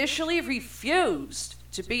 She initially refused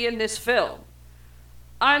to be in this film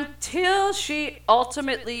until she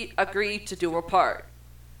ultimately agreed to do her part,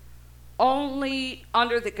 only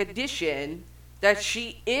under the condition that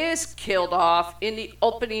she is killed off in the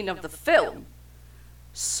opening of the film,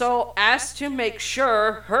 so as to make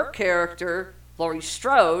sure her character, Laurie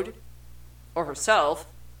Strode, or herself,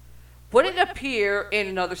 wouldn't appear in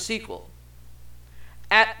another sequel.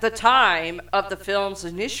 At the time of the film's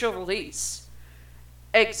initial release,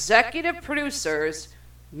 executive producers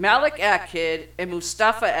Malik Akkad and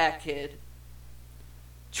Mustafa Akkad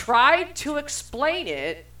tried to explain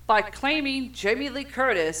it by claiming Jamie Lee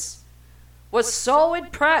Curtis was so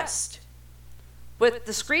impressed with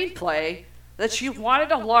the screenplay that she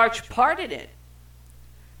wanted a large part in it.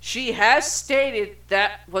 She has stated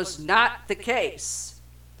that was not the case.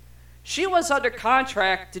 She was under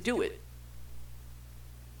contract to do it.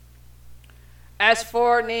 As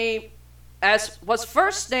was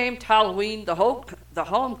first named Halloween the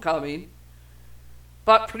Homecoming,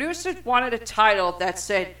 but producers wanted a title that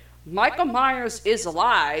said Michael Myers is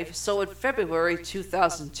alive, so in February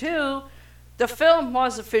 2002, the film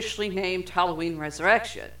was officially named Halloween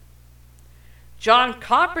Resurrection. John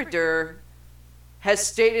Carpenter has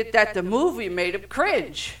stated that the movie made him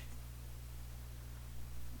cringe.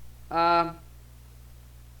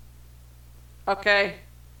 Okay,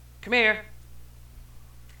 come here.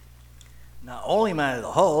 Not only am I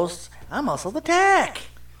the host, I'm also the tech.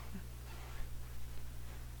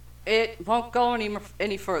 It won't go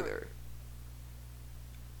any further.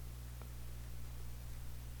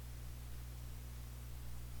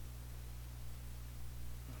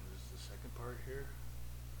 This is the second part here.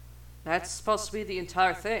 That's supposed to be the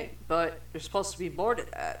entire thing, but there's supposed to be more to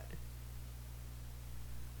that.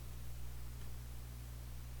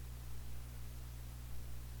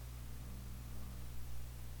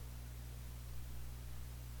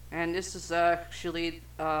 And this is actually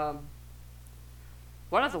one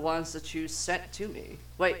of the ones that you sent to me.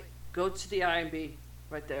 Wait, go to the IMDb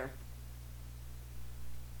right there.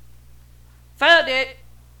 Found it.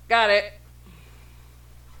 Got it.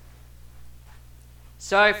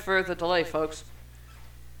 Sorry for the delay, folks.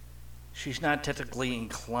 She's not technically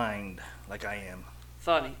inclined like I am.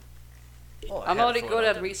 Funny. Oh, I I'm had to only throw good it out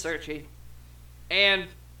at there. researching and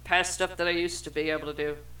past stuff that I used to be able to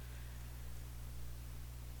do.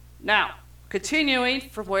 Now, continuing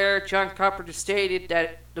from where John Carpenter stated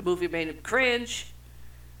that the movie made him cringe,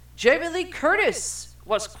 Jamie Lee Curtis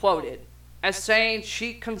was quoted as saying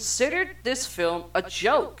she considered this film a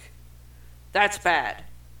joke. That's bad.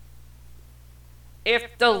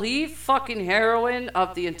 If the lead fucking heroine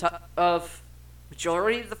of the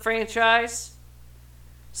majority of the franchise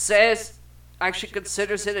actually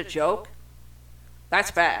considers it a joke,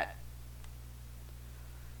 that's bad.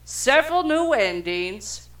 Several new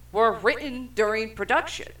endings were written during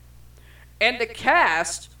production, and the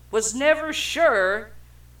cast was never sure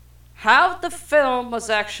how the film was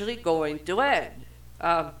actually going to end.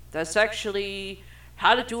 That's actually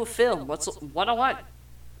how to do a film. What's 101?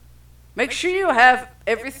 Make sure you have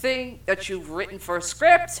everything that you've written for a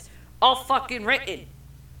script all fucking written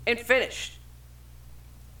and finished.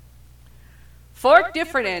 4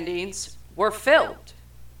 different endings were filmed,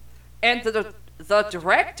 and the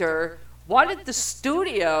director wanted the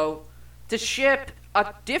studio to ship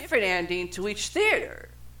a different ending to each theater.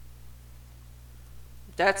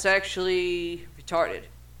 That's actually retarded.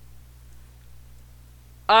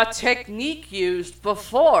 A technique used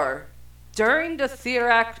before, during the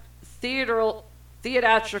theatrical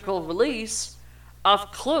release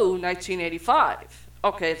of Clue 1985.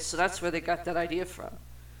 Okay, so that's where they got that idea from.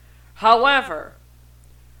 However,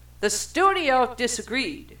 the studio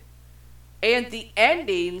disagreed, and the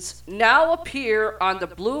endings now appear on the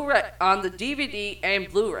DVD and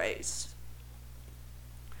Blu-rays.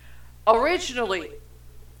 Originally,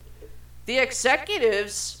 the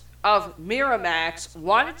executives of Miramax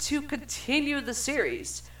wanted to continue the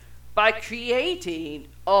series by creating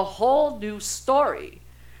a whole new story,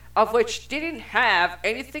 of which didn't have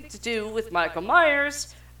anything to do with Michael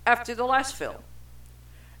Myers after the last film,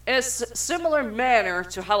 in a similar manner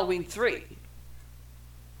to Halloween 3.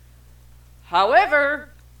 However,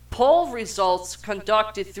 poll results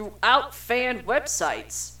conducted throughout fan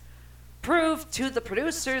websites proved to the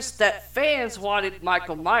producers that fans wanted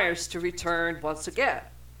Michael Myers to return once again.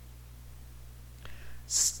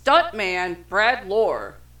 Stuntman Brad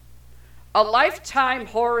Lore, a lifetime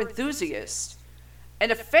horror enthusiast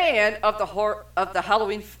and a fan of the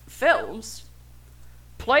Halloween films,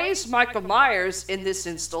 plays Michael Myers in this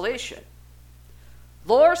installation.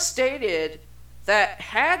 Lore stated that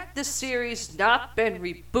had the series not been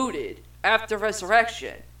rebooted after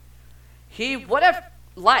Resurrection, he would have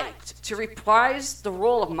liked to reprise the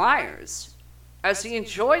role of Myers, as he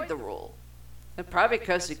enjoyed the role, and probably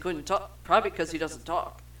because he couldn't talk, probably because he doesn't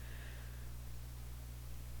talk.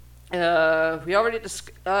 We already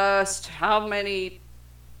discussed how many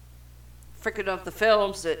freaking of the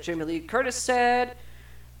films that Jamie Lee Curtis said.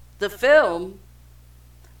 The film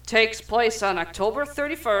takes place on October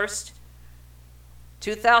 31st,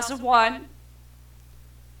 2001,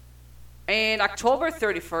 and October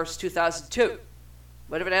 31st, 2002.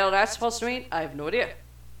 Whatever the hell that's supposed to mean, I have no idea.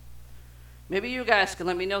 Maybe you guys can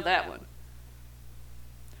let me know that one.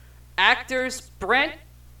 Actors Brent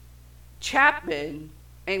Chapman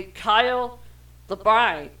and Kyle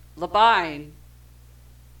Labine,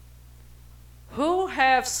 who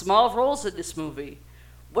have small roles in this movie,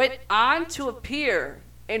 went on to appear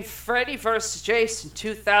in Freddy vs. Jason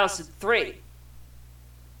 2003.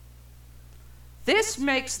 This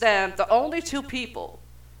makes them the only two people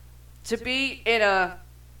to be in a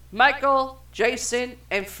Michael, Jason,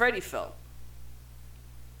 and Freddy film.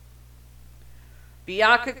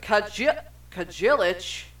 Bianca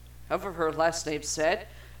Kajilich, however her last name said,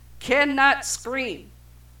 cannot scream.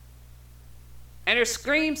 And her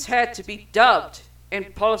screams had to be dubbed in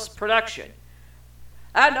post-production.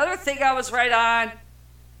 Another thing I was right on,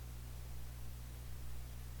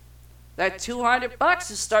 that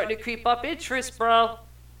 $200 is starting to creep up interest, bro.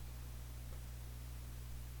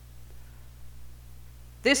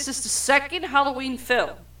 This is the second Halloween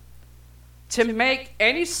film to make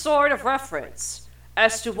any sort of reference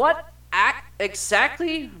as to what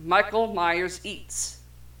exactly Michael Myers eats.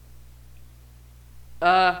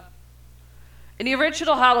 In the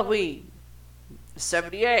original Halloween,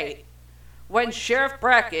 78, when Sheriff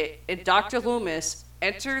Brackett and Dr. Loomis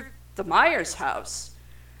enter the Myers house,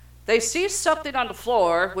 they see something on the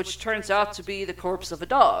floor which turns out to be the corpse of a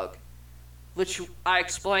dog, which I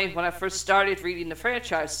explained when I first started reading the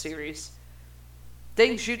franchise series.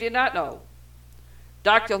 Things you did not know.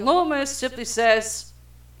 Dr. Loomis simply says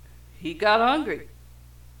he got hungry.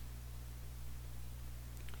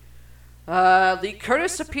 Lee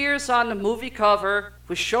Curtis appears on the movie cover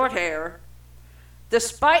with short hair,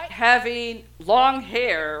 despite having long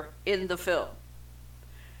hair in the film.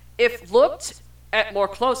 If looked at more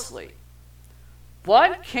closely,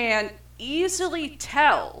 one can easily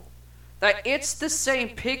tell that it's the same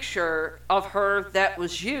picture of her that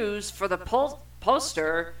was used for the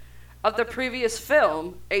poster of the previous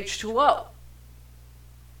film, H2O.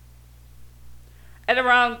 At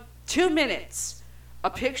around 2 minutes, a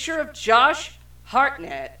picture of Josh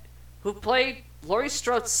Hartnett, who played Laurie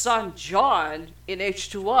Strode's son John in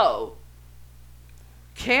H2O,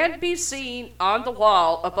 can be seen on the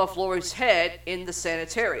wall above Laurie's head in the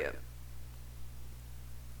sanitarium.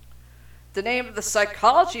 The name of the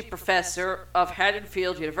psychology professor of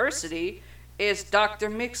Haddonfield University is Dr.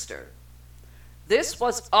 Mixter. This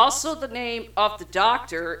was also the name of the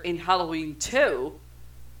doctor in Halloween 2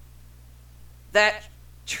 that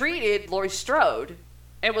treated Laurie Strode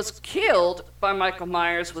and was killed by Michael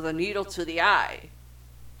Myers with a needle to the eye.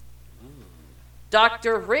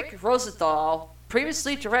 Dr. Rick Rosenthal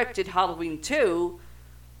previously directed Halloween 2,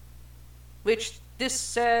 which this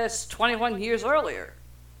says 21 years earlier.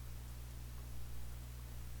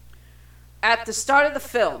 At the start of the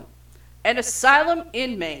film, an asylum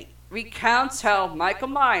inmate recounts how Michael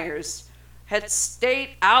Myers had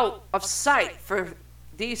stayed out of sight for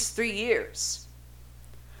these 3 years,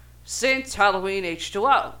 since Halloween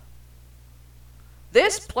H2O.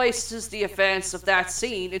 This places the events of that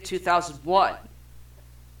scene in 2001.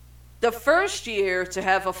 The first year to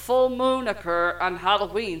have a full moon occur on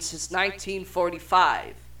Halloween since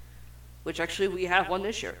 1945, which actually we have one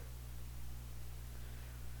this year.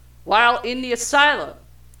 While in the asylum,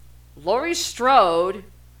 Laurie Strode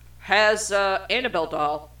has Annabelle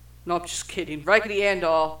doll. No, I'm just kidding. Raggedy Ann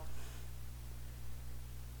doll.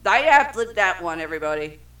 I ad-libbed that one,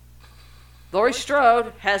 everybody. Laurie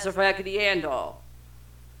Strode has a Raggedy Ann doll.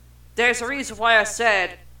 There's a reason why I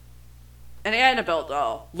said an Annabelle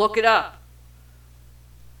doll. Look it up.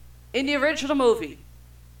 In the original movie,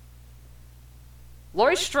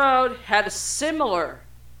 Laurie Strode had a similar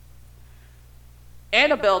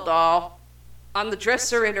Annabelle doll on the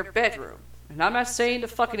dresser in her bedroom. And I'm not saying the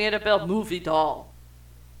fucking Annabelle movie doll.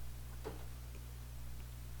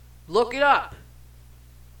 Look it up.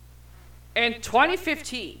 In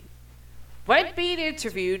 2015, when being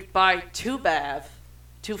interviewed by Tufab,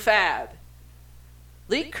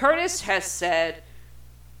 Lee Curtis has said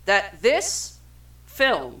that this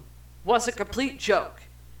film was a complete joke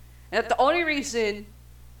And that the only reason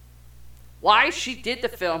why she did the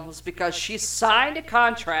film was because she signed a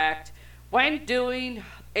contract when doing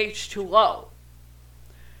H2O.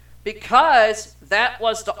 Because that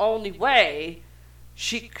was the only way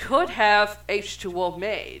she could have H2O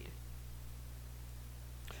made.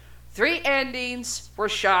 3 endings were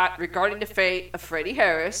shot regarding the fate of Freddie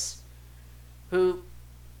Harris, who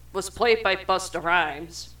was played by Busta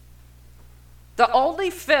Rhymes. The only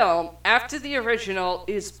film after the original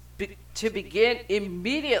is to begin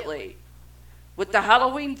immediately with the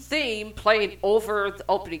Halloween theme playing over the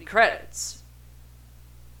opening credits.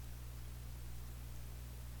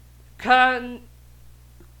 Take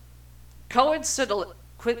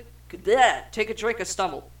a drink of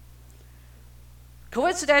stumble.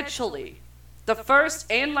 Coincidentally, the first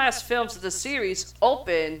and last films of the series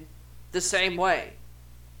open the same way.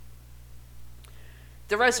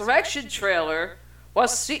 The Resurrection trailer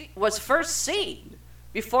was first seen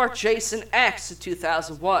before Jason X in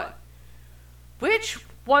 2001, which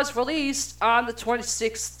was released on the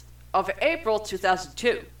 26th of April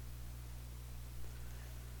 2002.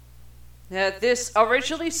 Now, this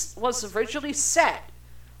was originally set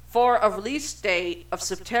for a release date of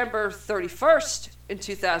September 31st in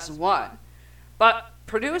 2001, but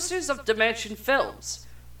producers of Dimension Films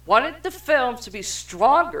wanted the film to be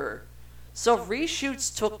stronger, so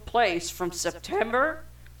reshoots took place from September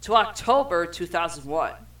to October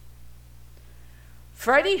 2001.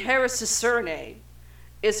 Freddie Harris' surname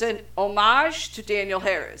is an homage to Daniel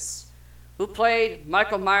Harris, who played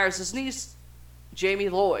Michael Myers' niece, Jamie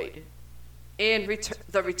Lloyd, in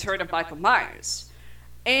The Return of Michael Myers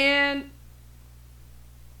and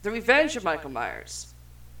The Revenge of Michael Myers.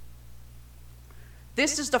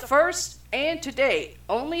 This is the first and to date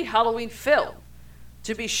only Halloween film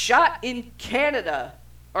to be shot in Canada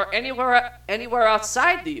or anywhere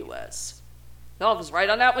outside the U.S. No, I was right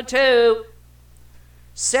on that one too.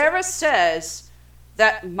 Sarah says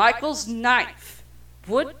that Michael's knife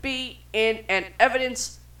would be in an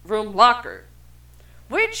evidence room locker,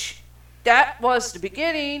 which that was the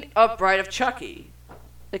beginning of Bride of Chucky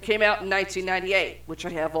that came out in 1998, which I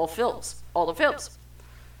have all the films.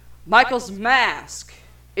 Michael's mask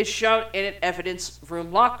is shown in an evidence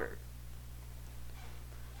room locker.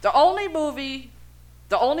 The only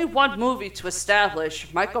one movie to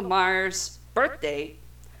establish Michael Myers' birth date,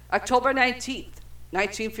 October 19th,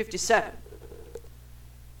 1957,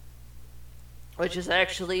 which is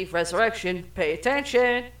actually Resurrection, pay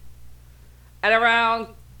attention, at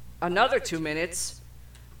around another 2 minutes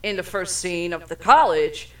in the first scene of the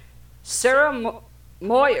college, Sarah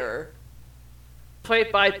Moyer,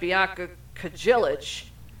 played by Bianca Kajilich,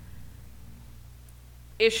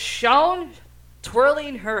 is shown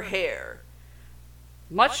twirling her hair,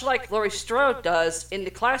 much like Laurie Strode does in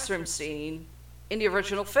the classroom scene in the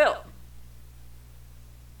original film.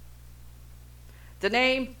 The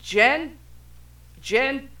name Jen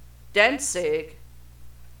Danzig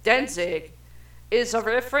is a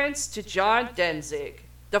reference to John Danzig,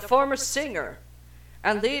 the former singer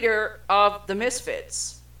and leader of the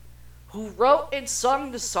Misfits, who wrote and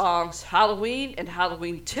sung the songs Halloween and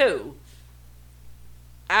Halloween 2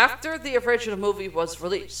 after the original movie was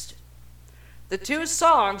released. The 2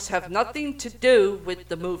 songs have nothing to do with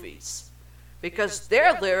the movies, because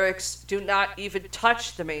their lyrics do not even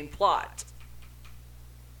touch the main plot.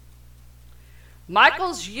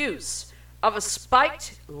 Michael's use of a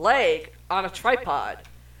spiked leg on a tripod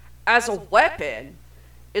as a weapon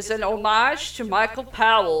is an homage to Michael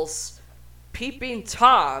Powell's Peeping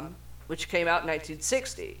Tom, which came out in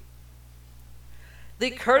 1960.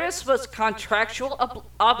 Lee Curtis was contractually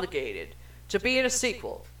obligated to be in a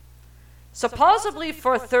sequel, supposedly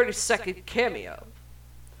for a 30-second cameo,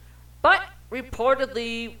 but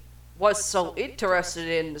reportedly was so interested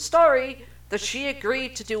in the story that she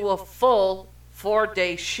agreed to do a full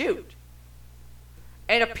 4-day shoot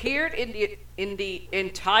and appeared in the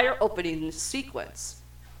entire opening sequence.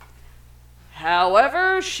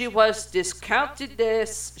 However, she has discounted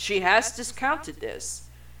this,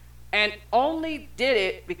 and only did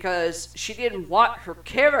it because she didn't want her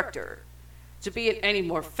character to be in any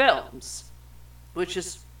more films, which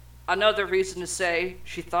is another reason to say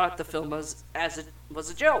she thought the film was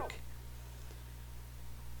a joke.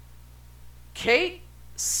 Kate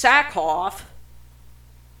Sackhoff,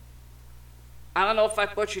 I don't know if I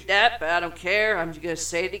butchered that, but I don't care. I'm just going to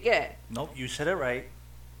say it again. Nope, you said it right.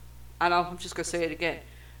 I know, I'm just going to say it again.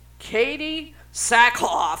 Katie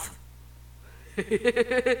Sackhoff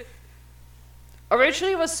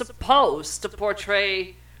originally was supposed to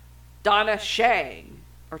portray Donna Chang.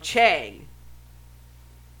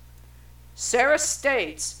 Sarah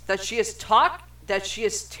states that she has talked that she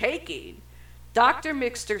is taking Dr.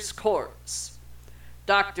 Mixter's corpse.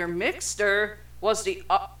 Dr. Mixter was the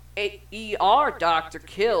ER doctor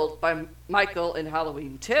killed by Michael in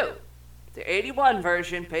Halloween 2. The 81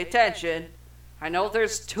 version, pay attention. I know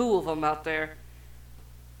there's 2 of them out there.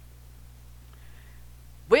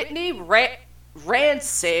 Whitney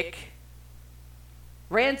Rancic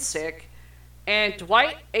and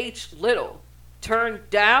Dwight H. Little turned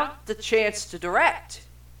down the chance to direct.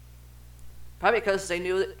 Probably because they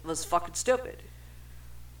knew it was fucking stupid.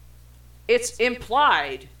 It's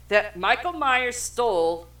implied that Michael Myers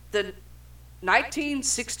stole the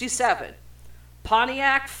 1967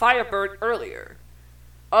 Pontiac Firebird earlier,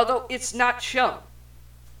 although it's not shown.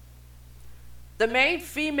 The main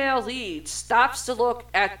female lead stops to look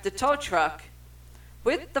at the tow truck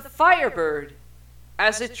with the Firebird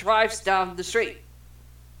as it drives down the street.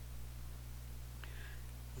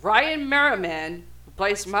 Ryan Merriman, who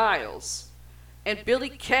plays Miles, and Billy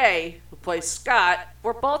Kay, who plays Scott,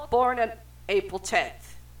 were both born on April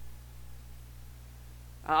 10th.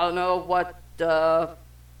 I don't know what the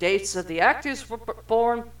dates of the actors were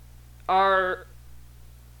born are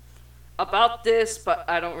about this, but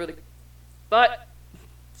I don't really. But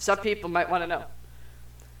some people might want to know.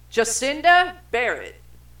 Jacinda Barrett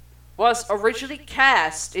was originally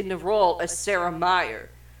cast in the role as Sarah Meyer,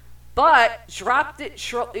 but dropped it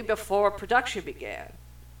shortly before production began.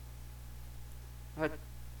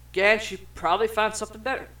 Again, she probably found something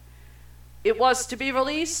better. It was to be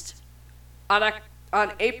released on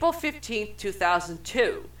April 15,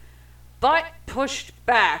 2002, but pushed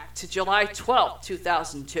back to July 12,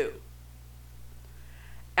 2002.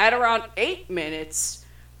 At around 8 minutes,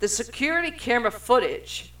 the security camera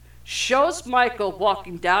footage shows Michael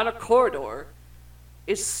walking down a corridor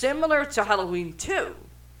is similar to Halloween 2.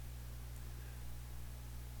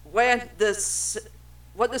 When the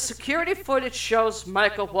security footage shows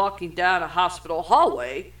Michael walking down a hospital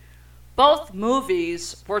hallway, both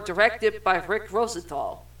movies were directed by Rick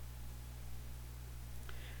Rosenthal.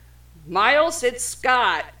 Miles and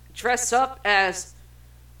Scott dress up as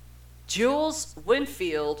Jules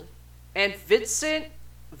Winfield and Vincent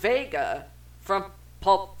Vega from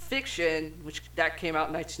Pulp Fiction, that came out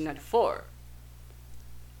in 1994.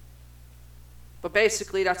 But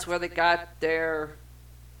basically, that's where they got their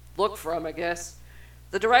look from, I guess.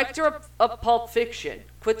 The director of Pulp Fiction,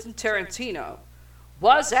 Quentin Tarantino,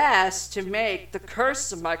 was asked to make The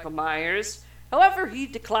Curse of Michael Myers, however, he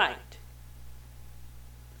declined.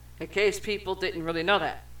 In case people didn't really know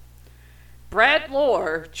that. Brad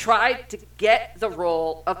Lorre tried to get the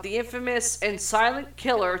role of the infamous and silent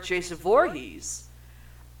killer Jason Voorhees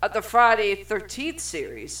of the Friday the 13th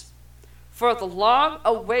series for the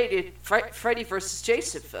long-awaited Freddy vs.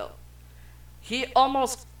 Jason film. He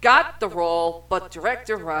almost got the role, but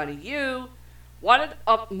director Ronnie Yu wanted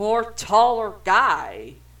a more taller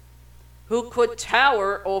guy who could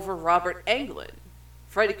tower over Robert Englund,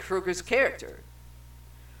 Freddy Krueger's character.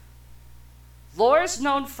 Lorre's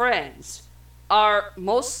known friends are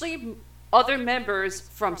mostly other members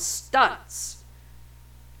from Stunts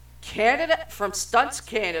Canada,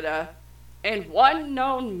 and one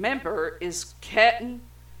known member is Ken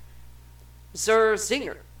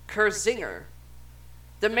Kurzinger,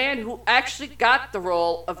 the man who actually got the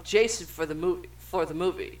role of Jason for the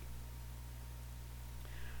movie.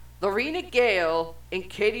 Lorena Gale and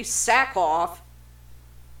Katie Sackhoff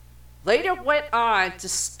later went on to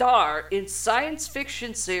star in science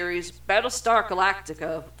fiction series Battlestar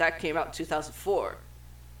Galactica that came out in 2004.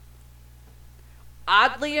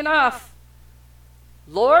 Oddly enough,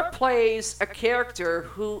 Lorre plays a character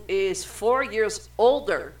who is 4 years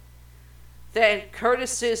older than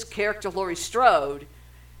Curtis's character Laurie Strode,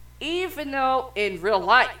 even though in real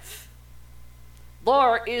life,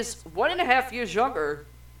 Lorre is 1.5 years younger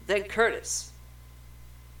than Curtis.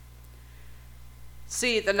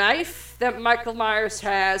 See, the knife that Michael Myers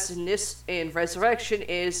has in Resurrection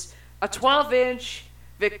is a 12-inch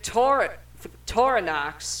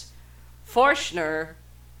Victorinox Forstner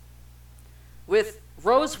with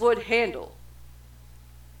rosewood handle.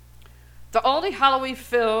 The only Halloween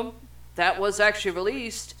film that was actually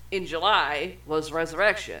released in July was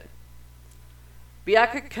Resurrection.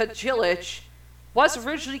 Bianca Kajlich was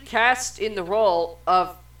originally cast in the role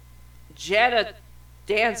of Jana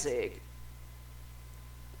Danzig.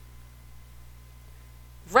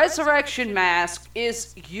 Resurrection Mask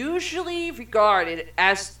is usually regarded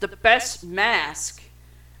as the best mask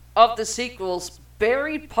of the sequels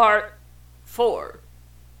Buried Part 4.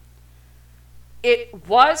 It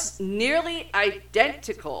was nearly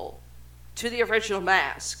identical to the original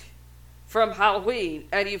mask from Halloween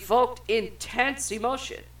and evoked intense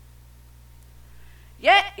emotion.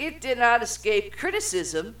 Yet it did not escape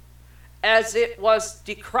criticism, as it was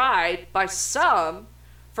decried by some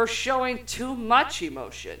for showing too much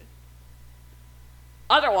emotion.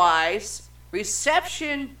 Otherwise,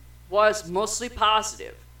 reception was mostly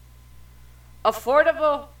positive.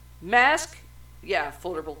 Affordable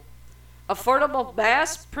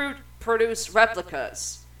mass-produced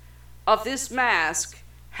replicas of this mask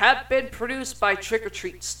have been produced by Trick or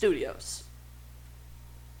Treat Studios.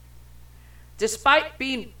 Despite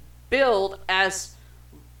being billed as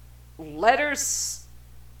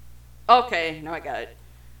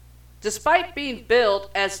Despite being billed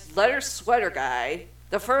as Letter Sweater Guy,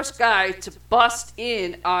 the first guy to bust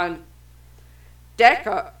in on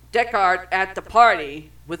Deckard at the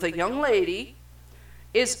party with a young lady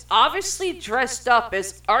is obviously dressed up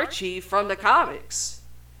as Archie from the comics.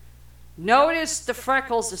 Notice the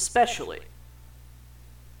freckles especially.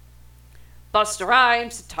 Busta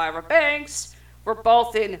Rhymes and Tyra Banks were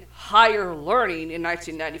both in Higher Learning in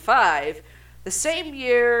 1995, the same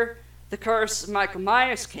year The Curse of Michael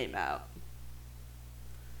Myers came out.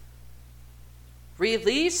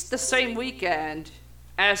 Released the same weekend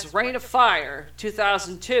as Reign of Fire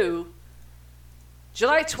 2002,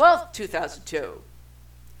 July 12, 2002.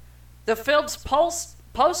 The film's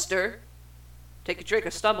poster, take a drink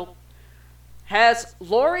or stumble, has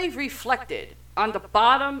Laurie reflected on the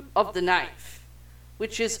bottom of the knife,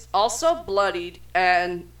 which is also bloodied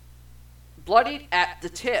at the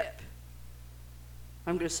tip.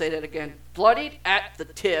 I'm going to say that again. Bloodied at the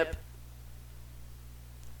tip.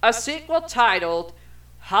 A sequel titled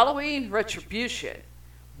Halloween Retribution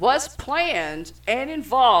was planned and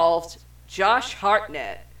involved Josh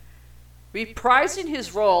Hartnett, reprising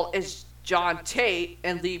his role as John Tate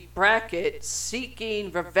and Lee Brackett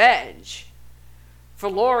seeking revenge for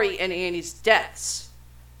Laurie and Annie's deaths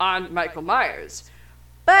on Michael Myers.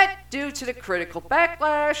 But due to the critical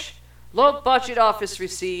backlash, low budget office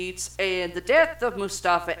receipts, and the death of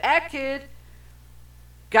Mustafa Akkad,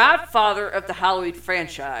 godfather of the Halloween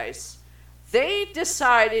franchise, they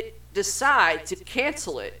decide to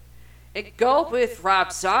cancel it and go with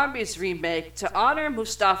Rob Zombie's remake to honor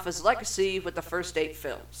Mustafa's legacy with the first 8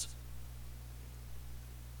 films.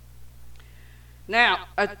 Now,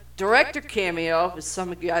 a director cameo, as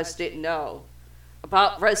some of you guys didn't know,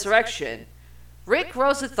 about Resurrection. Rick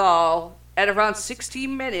Rosenthal, at around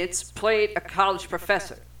 16 minutes, played a college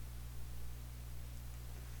professor.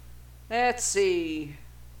 Let's see.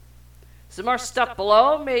 Some more stuff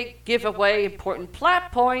below may give away important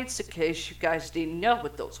plot points in case you guys didn't know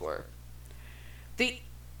what those were. The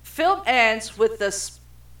film ends with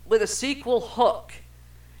a sequel hook.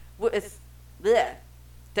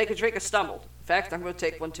 Take a drink, I stumbled. In fact, I'm going to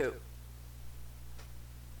take one too.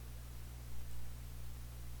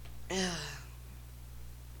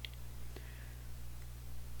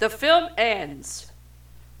 The film ends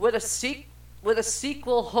with a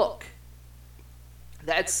sequel hook.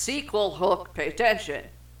 That sequel hook, pay attention.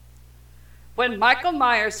 When Michael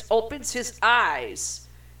Myers opens his eyes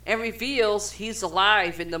and reveals he's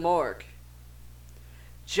alive in the morgue.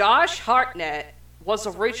 Josh Hartnett was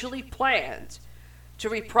originally planned to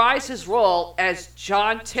reprise his role as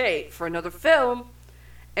John Tate for another film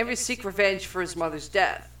and seek revenge for his mother's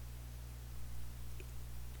death.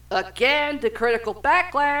 Again, the critical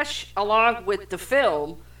backlash, along with the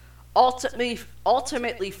film, ultimately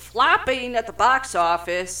flopping at the box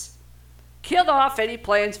office, killed off any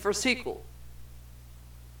plans for a sequel.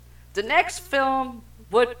 The next film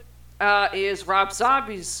is Rob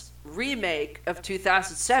Zombie's remake of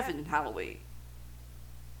 2007 Halloween.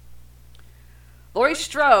 Laurie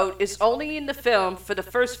Strode is only in the film for the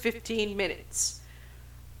first 15 minutes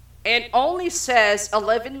and only says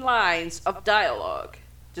 11 lines of dialogue.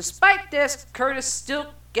 Despite this, Curtis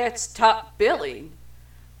still gets top billing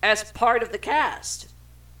as part of the cast.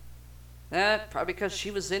 Probably because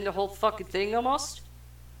she was in the whole fucking thing almost.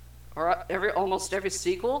 Or almost every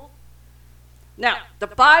sequel. Now, the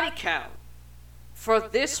body count for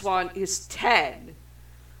this one is 10.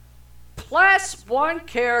 Plus one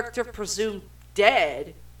character presumed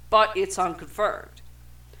dead, but it's unconfirmed.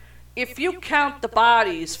 If you count the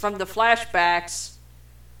bodies from the flashbacks,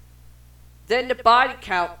 then the body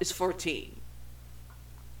count is 14.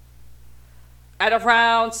 At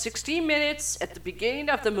around 16 minutes at the beginning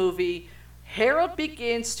of the movie, Harold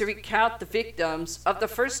begins to recount the victims of the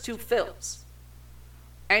first 2 films.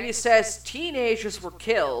 And he says teenagers were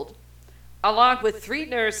killed, along with 3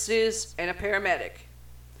 nurses and a paramedic.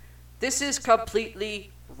 This is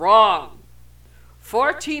completely wrong.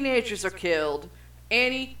 4 teenagers are killed: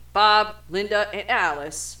 Annie, Bob, Linda, and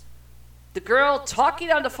Alice. The girl talking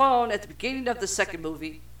on the phone at the beginning of the second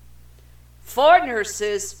movie. 4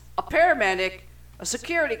 nurses, a paramedic, a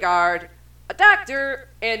security guard, a doctor,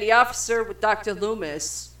 and the officer with Dr.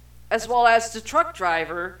 Loomis, as well as the truck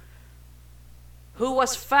driver, who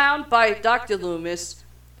was found by Dr. Loomis,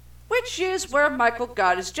 which is where Michael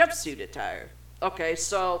got his jumpsuit attire. Okay,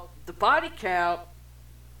 so the body count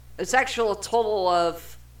is actually a total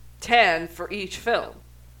of 10 for each film,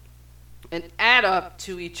 and add up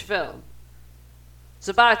to each film.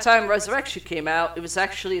 So by the time Resurrection came out, it was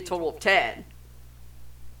actually a total of 10.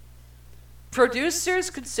 Producers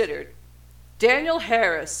considered Daniel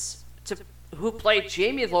Harris, who played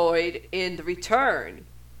Jamie Lloyd in The Return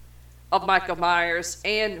of Michael Myers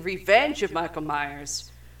and Revenge of Michael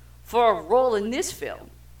Myers, for a role in this film,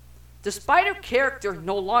 despite her character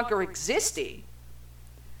no longer existing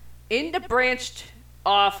in the branched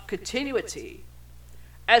off continuity,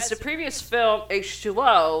 as the previous film,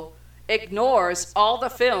 H2O, ignores all the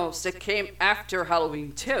films that came after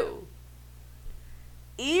Halloween 2.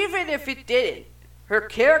 Even if it didn't, her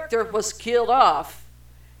character was killed off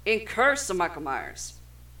in Curse of Michael Myers.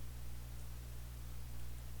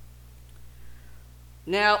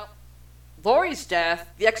 Now, Laurie's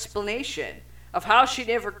death, the explanation of how she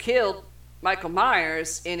never killed Michael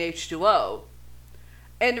Myers in H2O,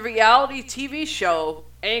 and the reality TV show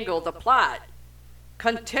angle, the plot,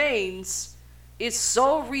 contains is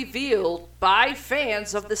so revealed by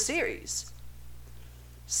fans of the series.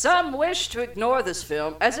 Some wish to ignore this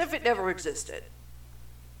film as if it never existed.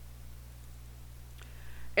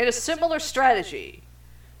 In a similar strategy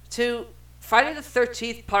to Friday the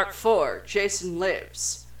 13th Part 4, Jason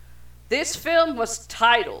Lives, this film was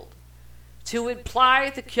titled to imply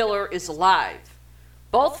the killer is alive.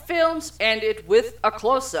 Both films ended with a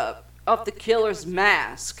close-up of the killer's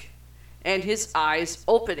mask and his eyes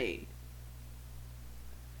opening.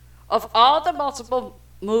 Of all the multiple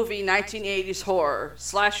movie 1980s horror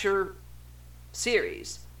slasher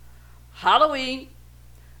series, Halloween,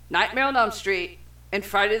 Nightmare on Elm Street, and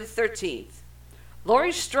Friday the 13th,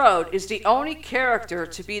 Laurie Strode is the only character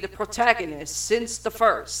to be the protagonist since the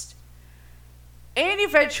first, and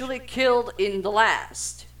eventually killed in the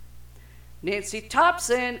last. Nancy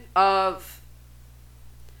Thompson of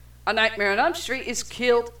A Nightmare on Elm Street is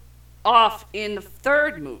killed off in the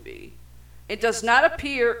third movie. It does not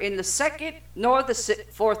appear in the second nor the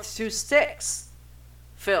fourth to sixth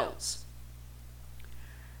films.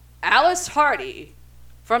 Alice Hardy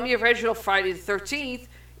from the original Friday the 13th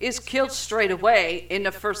is killed straight away in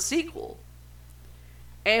the first sequel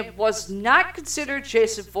and was not considered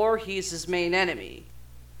Jason Voorhees' main enemy.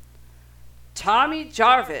 Tommy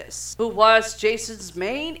Jarvis, who was Jason's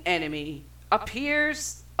main enemy, appeared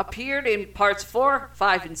in parts 4,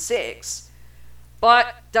 5, and 6,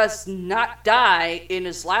 but does not die in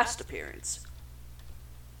his last appearance.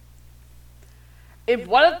 In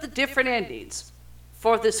one of the different endings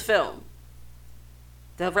for this film,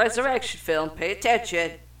 the Resurrection film, pay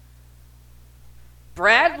attention,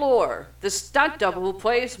 Brad Lore, the stunt double who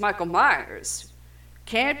plays Michael Myers,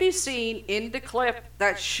 can be seen in the clip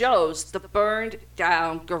that shows the burned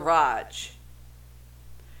down garage.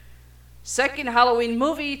 Second Halloween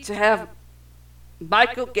movie to have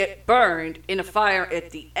Michael get burned in a fire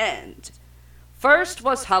at the end. First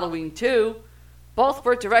was Halloween 2. Both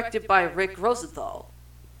were directed by Rick Rosenthal.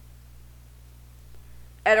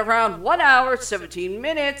 At around 1 hour, 17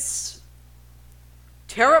 minutes,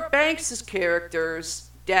 Tara Banks' character's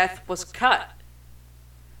death was cut.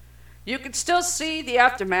 You can still see the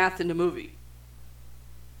aftermath in the movie.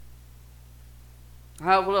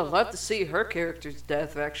 I would have loved to see her character's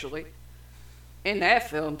death, actually. In that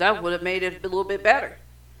film, that would have made it a little bit better.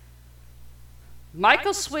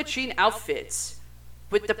 Michael switching outfits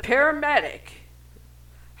with the paramedic,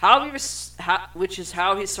 which is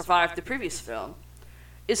how he survived the previous film,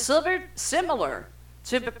 is similar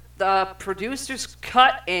to the producer's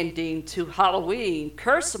cut ending to Halloween,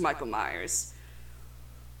 Curse of Michael Myers,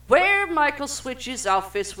 where Michael switches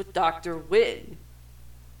outfits with Dr. Wynn.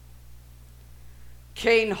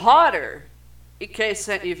 Kane Hodder, in case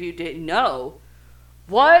any of you didn't know,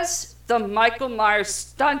 was the Michael Myers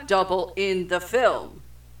stunt double in the film.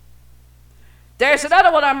 There's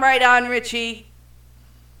another one I'm right on, Richie.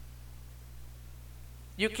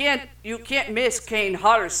 You can't miss Kane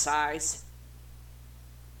Hodder's size.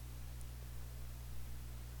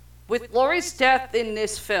 With Laurie's death in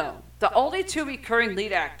this film, the only two recurring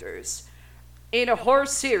lead actors in a horror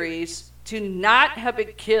series to not have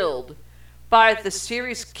been killed by the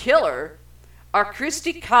series killer are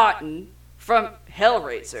Christy Cotton from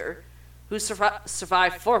Hellraiser, who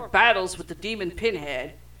survived 4 battles with the demon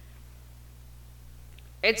Pinhead,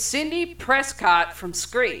 and Cindy Prescott from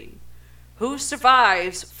Scream, who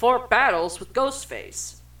survives 4 battles with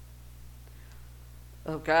Ghostface.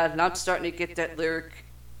 Oh God, and I'm starting to get that lyric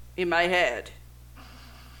in my head.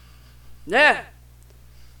 Yeah.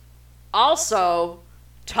 Also,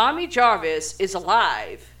 Tommy Jarvis is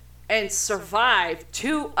alive and survived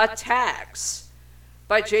 2 attacks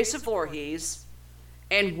by Jason Voorhees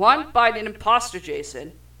and 1 by an imposter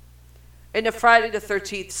Jason in the Friday the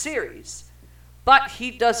 13th series. But he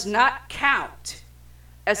does not count,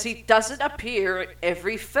 as he doesn't appear in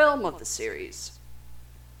every film of the series.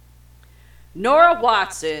 Nora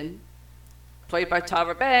Watson, played by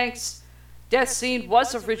Tyra Banks, death scene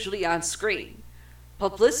was originally on screen.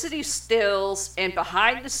 Publicity stills and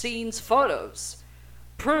behind-the-scenes photos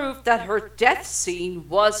proved that her death scene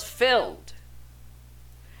was filmed.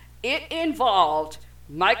 It involved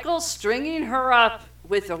Michael stringing her up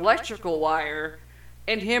with electrical wire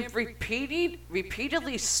and him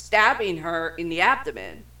repeatedly stabbing her in the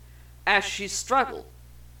abdomen as she struggled,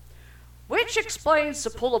 which explains the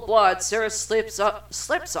pool of blood Sarah slips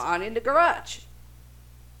on in the garage.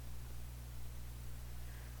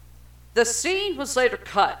 The scene was later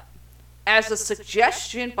cut as a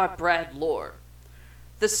suggestion by Brad Lore,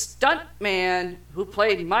 the stuntman who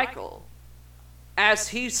played Michael. As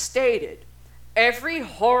he stated, every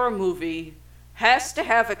horror movie has to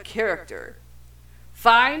have a character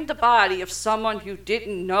find the body of someone you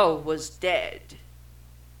didn't know was dead.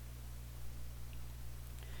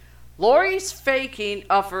 Laurie's faking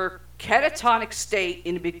of her catatonic state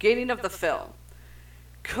in the beginning of the film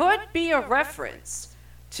could be a reference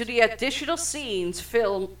to the additional scenes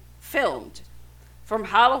filmed from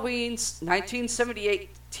Halloween's 1978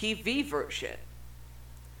 TV version.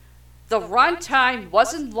 The runtime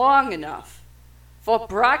wasn't long enough for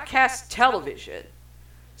broadcast television,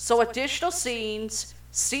 so additional scenes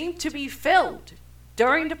seemed to be filmed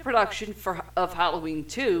during the production of Halloween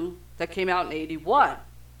 2 that came out in 1981.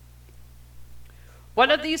 One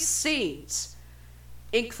of these scenes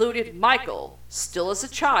included Michael, still as a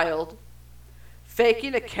child,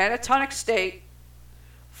 faking a catatonic state,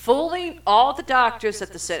 fooling all the doctors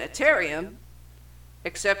at the sanitarium,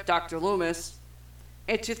 except Dr. Loomis,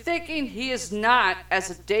 into thinking he is not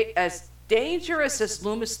as dangerous as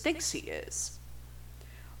Loomis thinks he is.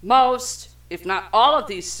 Most, if not all of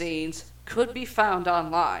these scenes, could be found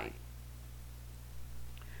online.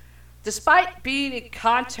 Despite being in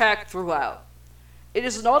contact throughout, it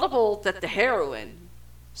is notable that the heroine,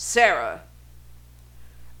 Sarah,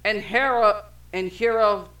 and Hero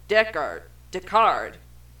Deckard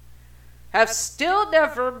have still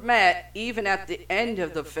never met even at the end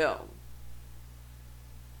of the film.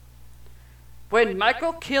 When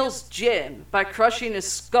Michael kills Jim by crushing his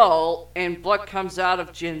skull and blood comes out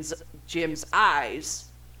of Jim's eyes,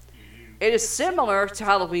 it is similar to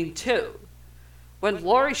Halloween 2, when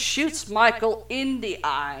Laurie shoots Michael in the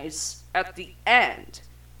eyes at the end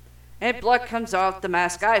and blood comes out the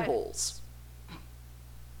mask eye holes.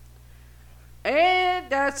 And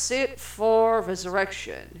that's it for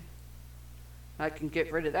Resurrection. I can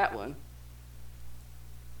get rid of that one.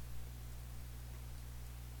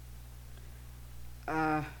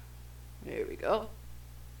 There we go.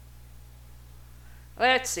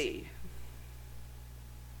 Let's see.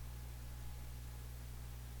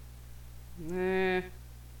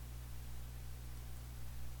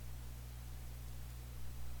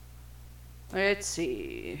 Let's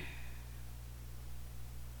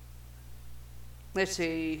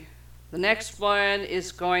see. The next one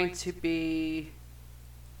is going to be...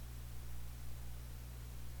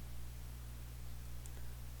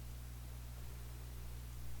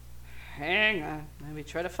 Hang on. Let me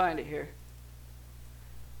try to find it here.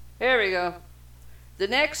 There we go. The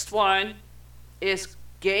next one is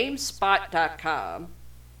GameSpot.com.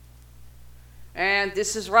 And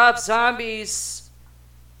this is Rob Zombie's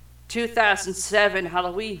 2007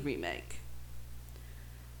 Halloween remake.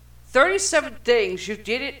 37 things you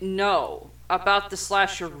didn't know about the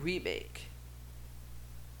slasher remake.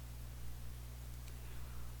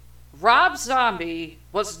 Rob Zombie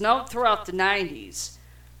was known throughout the 90s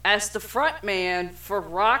as the frontman for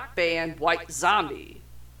rock band White Zombie.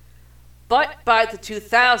 But by the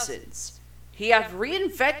 2000s, he had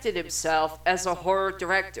reinvented himself as a horror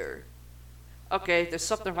director. Okay, there's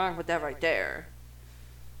something wrong with that right there.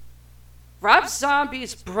 Rob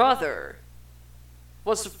Zombie's brother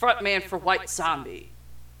was the frontman for White Zombie,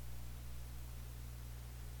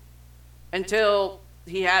 until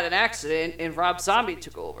he had an accident and Rob Zombie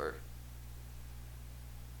took over.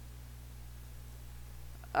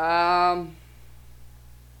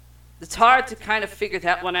 It's hard to kind of figure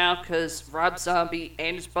that one out because Rob Zombie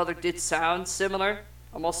and his brother did sound similar,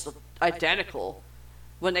 almost identical.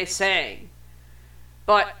 when they sang.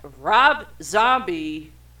 But Rob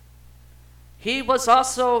Zombie, he was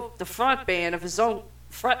also the frontman of his own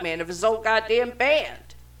goddamn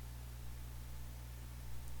band,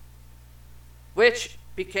 which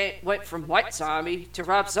went from White Zombie to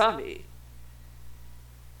Rob Zombie.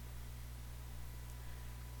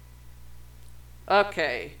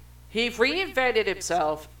 Okay, he reinvented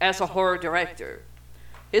himself as a horror director.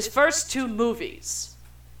 His first two movies,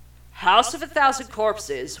 House of a Thousand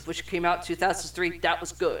Corpses, which came out in 2003, that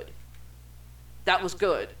was good. That was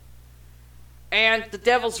good. And The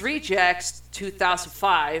Devil's Rejects,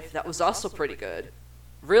 2005, that was also pretty good.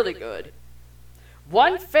 Really good.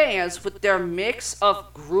 Won fans with their mix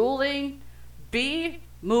of grueling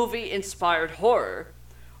B-movie inspired horror,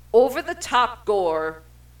 over-the-top gore,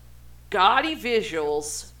 gaudy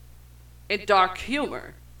visuals, and dark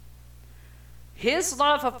humor. His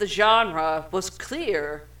love of the genre was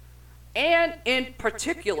clear, and in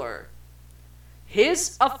particular,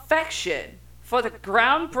 his affection for the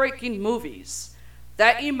groundbreaking movies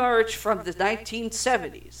that emerged from the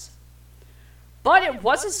 1970s. But it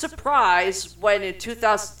wasn't a surprise when in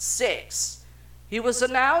 2006 he was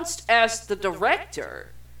announced as the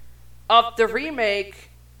director of the remake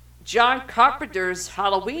John Carpenter's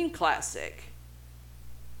Halloween classic.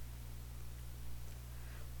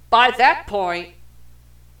 By that point,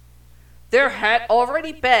 there had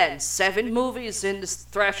already been 7 movies in the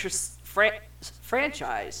Thrasher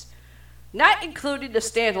franchise, not including the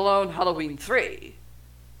standalone Halloween 3.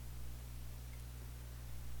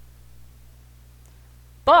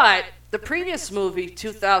 But the previous movie,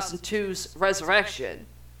 2002's Resurrection,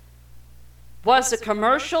 was a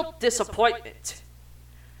commercial disappointment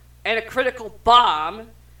and a critical bomb,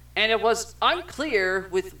 and it was unclear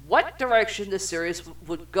with what direction the series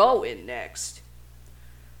would go in next.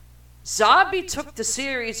 Zombie took the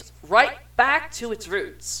series right back to its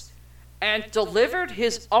roots and delivered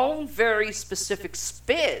his own very specific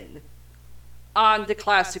spin on the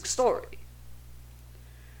classic story.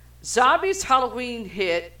 Zombie's Halloween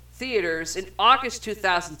hit theaters in August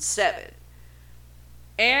 2007,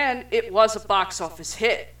 and it was a box office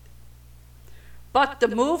hit. But the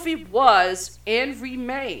movie was and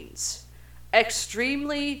remains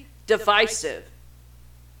extremely divisive,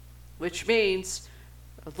 which means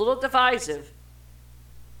a little divisive.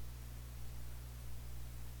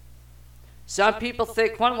 Some people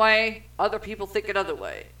think one way, other people think another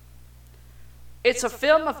way. It's a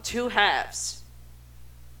film of two halves.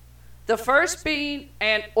 The first being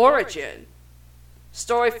an origin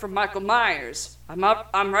story for Michael Myers. I'm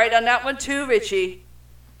right on that one too, Richie.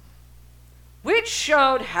 Which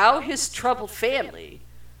showed how his troubled family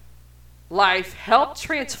life helped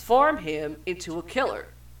transform him into a killer.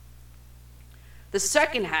 The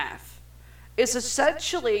second half is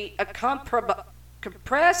essentially a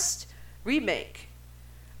compressed remake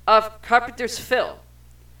of Carpenter's film,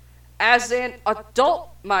 as an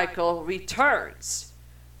adult Michael returns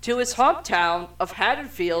to his hometown of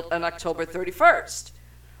Haddonfield on October 31st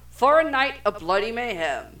for a night of bloody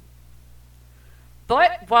mayhem.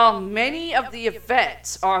 But while many of the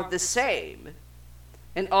events are the same,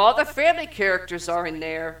 and all the family characters are in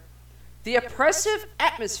there, the oppressive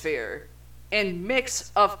atmosphere and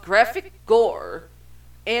mix of graphic gore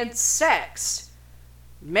and sex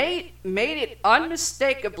made it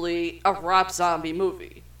unmistakably a Rob Zombie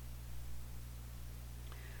movie.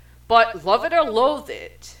 But love it or loathe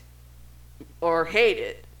it, or hate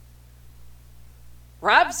it,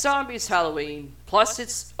 Rob Zombie's Halloween, plus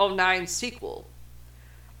its '09 sequel,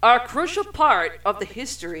 are a crucial part of the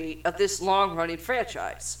history of this long-running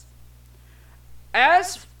franchise.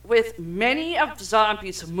 As with many of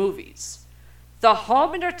Zombie's movies, the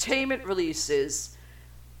home entertainment releases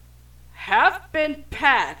have been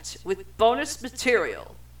packed with bonus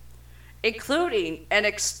material, including an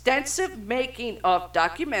extensive making of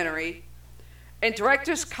documentary and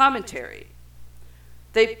director's commentary.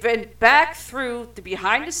 They've been back through the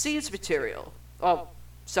behind-the-scenes material.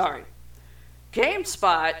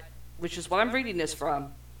 GameSpot, which is what I'm reading this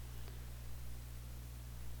from,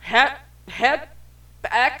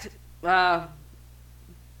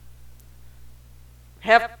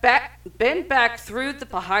 been back through the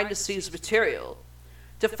behind-the-scenes material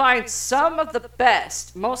to find some of the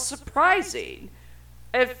best, most surprising,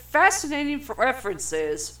 and fascinating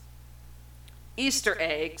references, Easter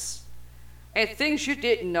eggs, and things you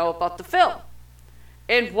didn't know about the film.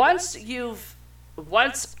 And once,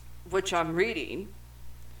 which I'm reading,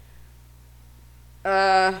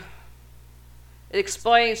 it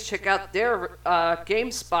explains, check out their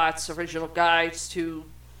GameSpot's original guides to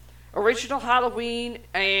original Halloween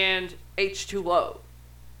and H2O.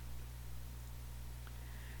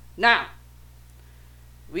 Now,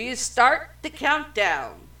 we start the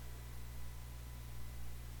countdown.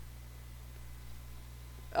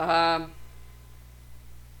 We'll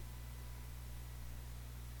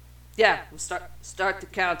start the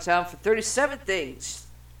countdown for 37 things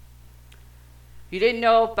you didn't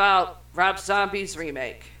know about Rob Zombie's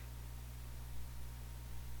remake.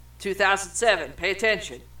 2007. Pay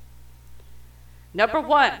attention. Number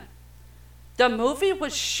 1. The movie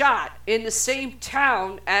was shot in the same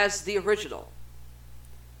town as the original.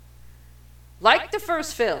 Like the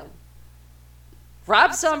first film,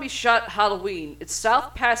 Rob Zombie shot Halloween in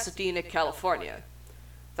South Pasadena, California.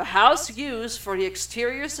 The house used for the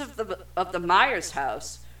exteriors of the Myers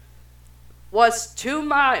house was 2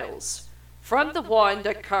 miles from the one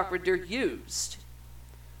that Carpenter used.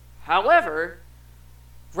 However,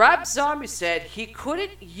 Rob Zombie said he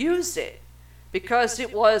couldn't use it because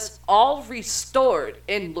it was all restored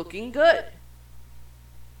and looking good.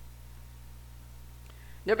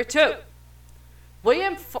 Number 2.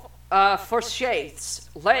 William Forsythe's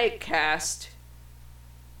leg cast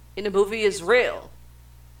in the movie is real.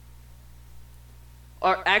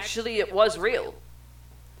 Or actually, it was real.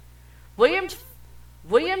 William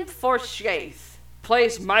Forsythe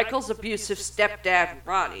plays Michael's abusive stepdad,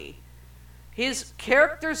 Ronnie. His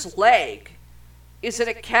character's leg is in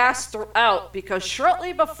a cast throughout because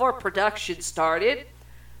shortly before production started,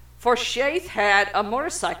 Forsythe had a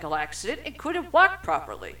motorcycle accident and couldn't walk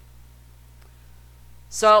properly.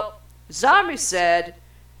 So, Zombie said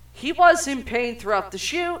he was in pain throughout the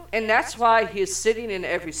shoot, and that's why he is sitting in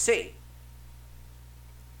every scene.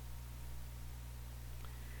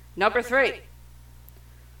 Number 3.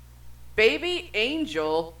 Baby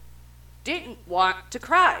Angel didn't want to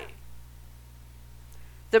cry.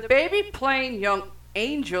 The baby playing young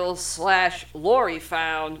Angel / Lori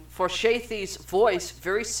found Forsythe's voice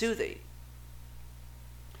very soothing.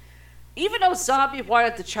 Even though Zombie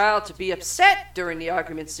wanted the child to be upset during the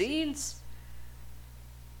argument scenes,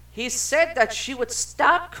 he said that she would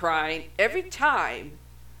stop crying every time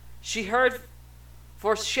she heard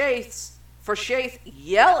Forsythe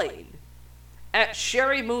yelling at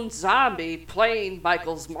Sherry Moon Zombie playing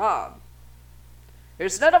Michael's mom.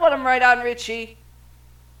 There's another one I'm right on, Richie.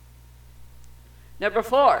 Number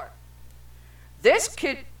 4.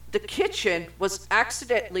 The kitchen was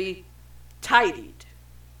accidentally tidied.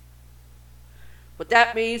 What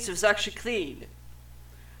that means, it was actually clean.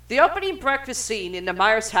 The opening breakfast scene in the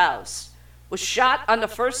Myers house was shot on the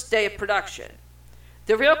first day of production.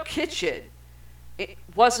 The real kitchen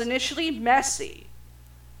was initially messy,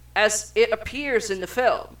 as it appears in the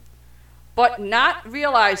film, but not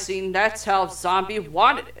realizing that's how Zombie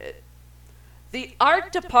wanted it, the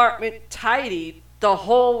art department tidied the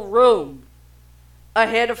whole room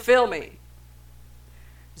ahead of filming.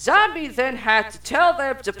 Zombie then had to tell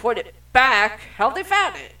them to put it back how they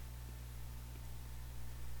found it.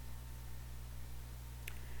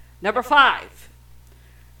 Number 5.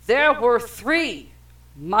 There were 3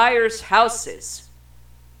 Myers houses.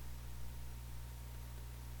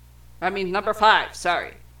 Number 5,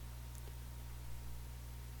 sorry.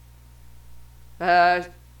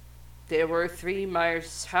 There were 3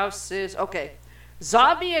 Myers houses. Okay.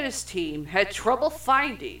 Zombie and his team had trouble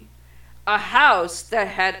finding a house that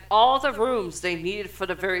had all the rooms they needed for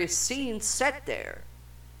the various scenes set there.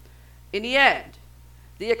 In the end,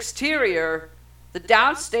 the exterior, the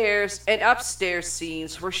downstairs, and upstairs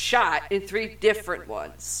scenes were shot in 3 different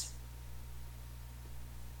ones.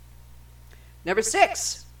 Number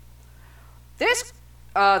 6. This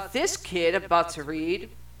kid I'm about to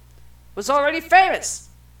read was already famous.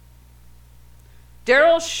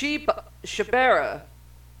 Daryl Shabara,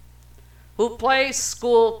 who plays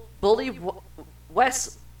school bully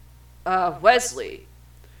Wesley,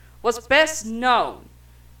 was best known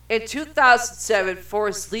in 2007 for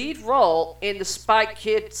his lead role in the Spy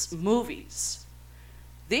Kids movies.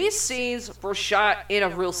 These scenes were shot in a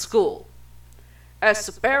real school, as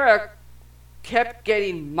Shabara kept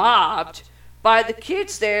getting mobbed by the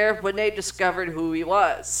kids there when they discovered who he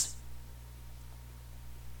was.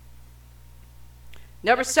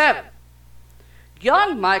 Number 7.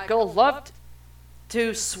 Young Michael loved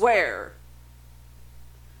to swear.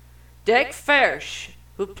 Doug Fersch,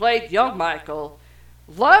 who played young Michael,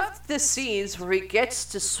 loved the scenes where he gets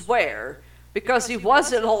to swear because he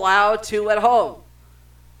wasn't allowed to at home.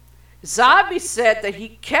 Zombie said that he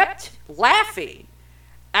kept laughing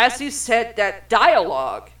as he said that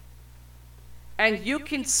dialogue, and you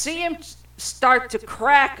can see him start to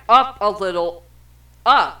crack up a little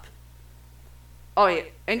up. Oh yeah,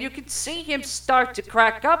 and you can see him start to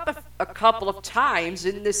crack up a couple of times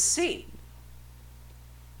in this scene.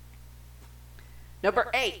 Number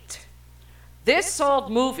 8. This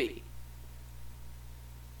old movie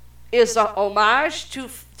is a homage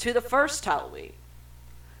to the first Halloween.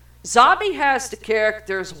 Zombie has the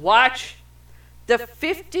characters watch the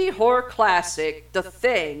 50 horror classic The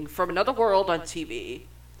Thing from Another World on TV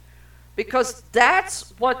because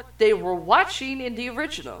that's what they were watching in the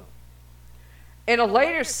original. In a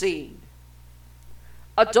later scene,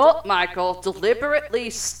 adult Michael deliberately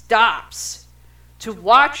stops to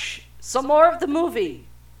watch some more of the movie,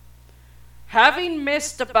 having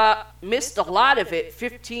missed a lot of it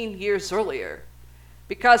 15 years earlier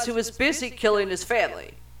because he was busy killing his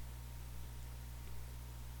family.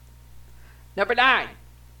 Number 9.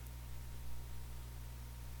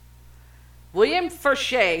 William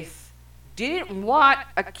Forsythe didn't want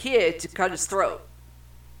a kid to cut his throat.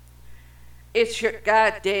 It's your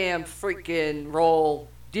goddamn freaking role.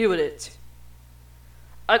 Deal with it.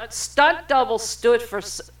 A stunt double stood for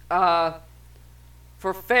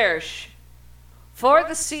Farish for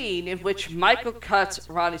the scene in which Michael cuts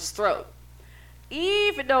Ronnie's throat,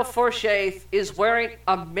 even though Forsythe is wearing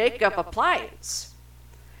a makeup appliance.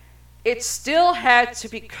 It still had to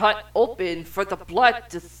be cut open for the blood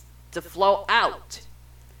to flow out.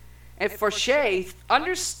 And Forsythe,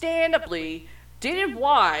 understandably, didn't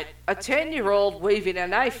want a 10-year-old waving a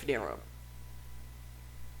knife near him.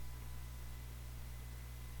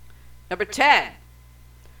 Number 10.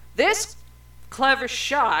 This clever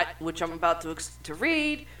shot, which I'm about to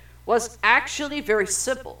read, was actually very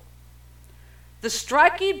simple. The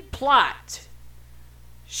striking plot,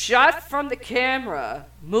 shot from the camera,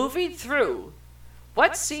 moving through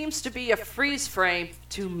what seems to be a freeze frame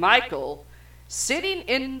to Michael sitting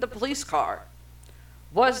in the police car,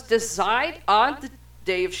 was designed on the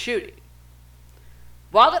day of shooting.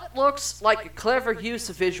 While it looks like a clever use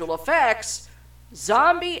of visual effects,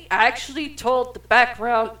 Zombie actually told the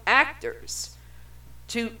background actors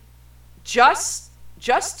to just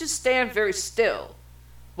to stand very still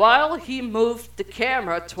while he moved the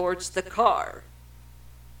camera towards the car.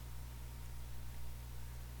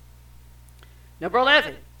 Number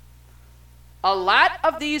 11. A lot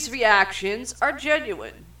of these reactions are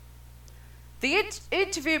genuine. The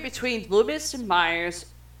interview between Loomis and Myers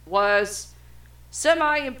was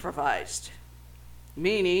semi-improvised,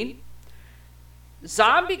 meaning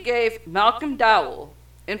Zombie gave Malcolm Dowell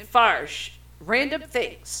and Farsh random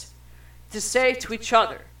things to say to each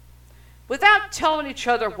other without telling each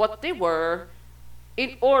other what they were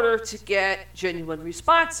in order to get genuine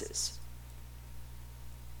responses.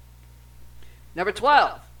 Number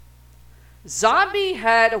 12. Zombie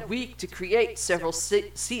had a week to create several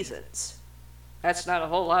seasons. That's not a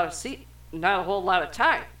whole lot of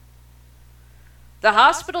time. The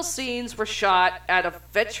hospital scenes were shot at a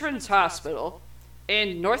veterans hospital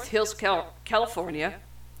in North Hills, California.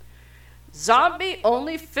 Zombie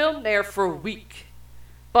only filmed there for a week,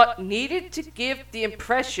 but needed to give the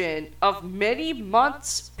impression of many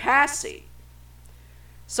months passing.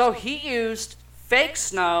 So he used fake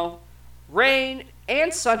snow, rain,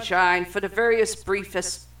 and sunshine for the various brief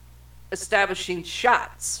establishing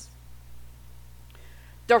shots.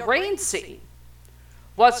 The rain scene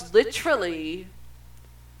was literally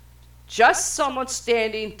just someone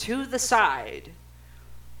standing to the side,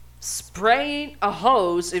 spraying a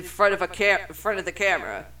hose in front of the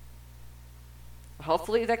camera.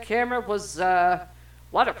 Hopefully that camera was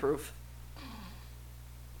waterproof,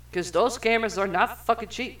 because those cameras are not fucking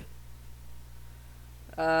cheap.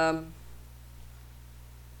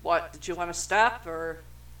 What, did you want to stop, or?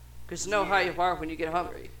 Because you know how you are when you get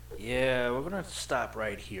hungry. Yeah, we're going to stop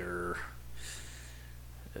right here.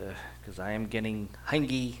 Because I am getting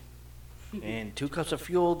hungry. And 2 cups of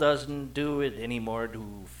fuel doesn't do it anymore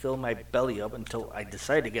to fill my belly up until I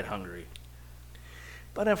decide to get hungry.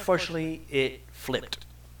 But unfortunately, it flipped.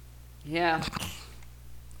 Yeah.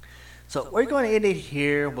 So we're going to end it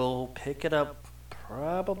here. We'll pick it up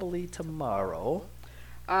probably tomorrow.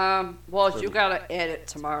 Well, you gotta edit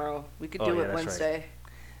tomorrow. We could do it Wednesday.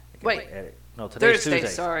 Right. Wait. No, today's Thursday,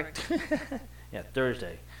 Tuesday. sorry. Yeah,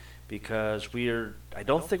 Thursday. Because I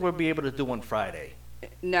don't think we'll be able to do one Friday.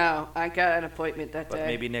 No, I got an appointment that day. But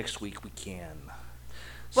maybe next week we can.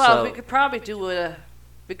 Well, we could probably do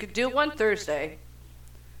one Thursday.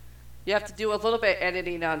 You have to do a little bit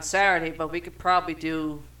editing on Saturday, but we could probably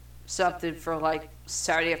do something for like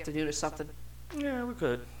Saturday afternoon or something. Yeah, we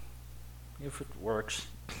could. If it works.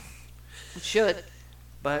 It should.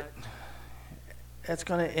 But that's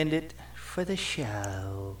going to end it for the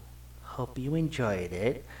show. Hope you enjoyed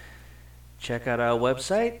it. Check out our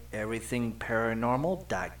website,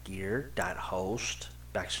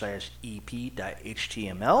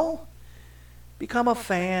 everythingparanormal.gear.host/ep.html. Become a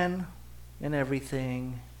fan. and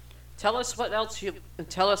everything. Tell us what else you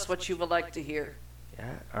tell us what you would like to hear.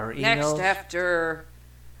 Yeah, our emails. Next, after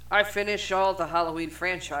I finish all the Halloween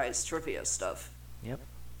franchise trivia stuff. Yep.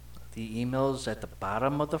 The emails at the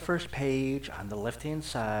bottom of the first page on the left-hand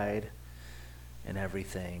side and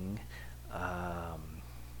everything.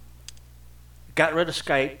 Got rid of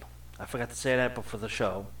Skype. I forgot to say that before the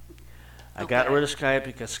show. I got Okay. rid of Skype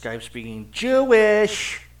because Skype's being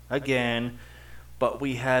Jewish again. But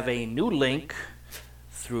we have a new link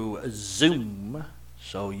through Zoom,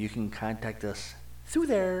 so you can contact us through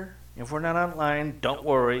there. If we're not online, don't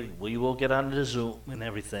worry. We will get on the Zoom and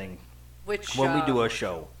everything Which when we do a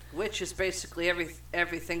show. which is basically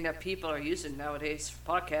everything that people are using nowadays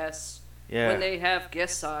for podcasts Yeah. when they have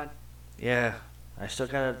guests on. Yeah, I still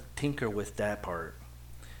gotta tinker with that part.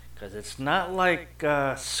 Because it's not like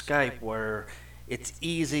Skype where it's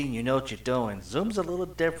easy and you know what you're doing. Zoom's a little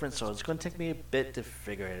different, so it's going to take me a bit to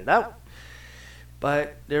figure it out.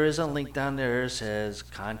 But there is a link down there that says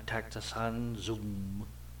contact us on Zoom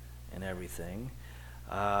and everything.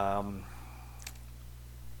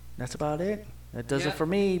 That's about it. That does Yeah. it for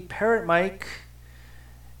me, Parrot Mike.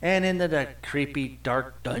 And into the creepy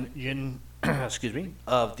dark dungeon, excuse me,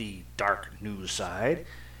 of the dark news side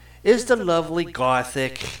is the lovely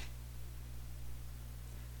Gothic.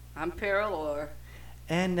 I'm Paralore.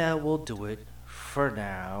 And that will do it for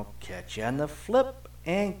now. Catch you on the flip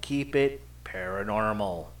and keep it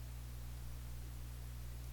paranormal.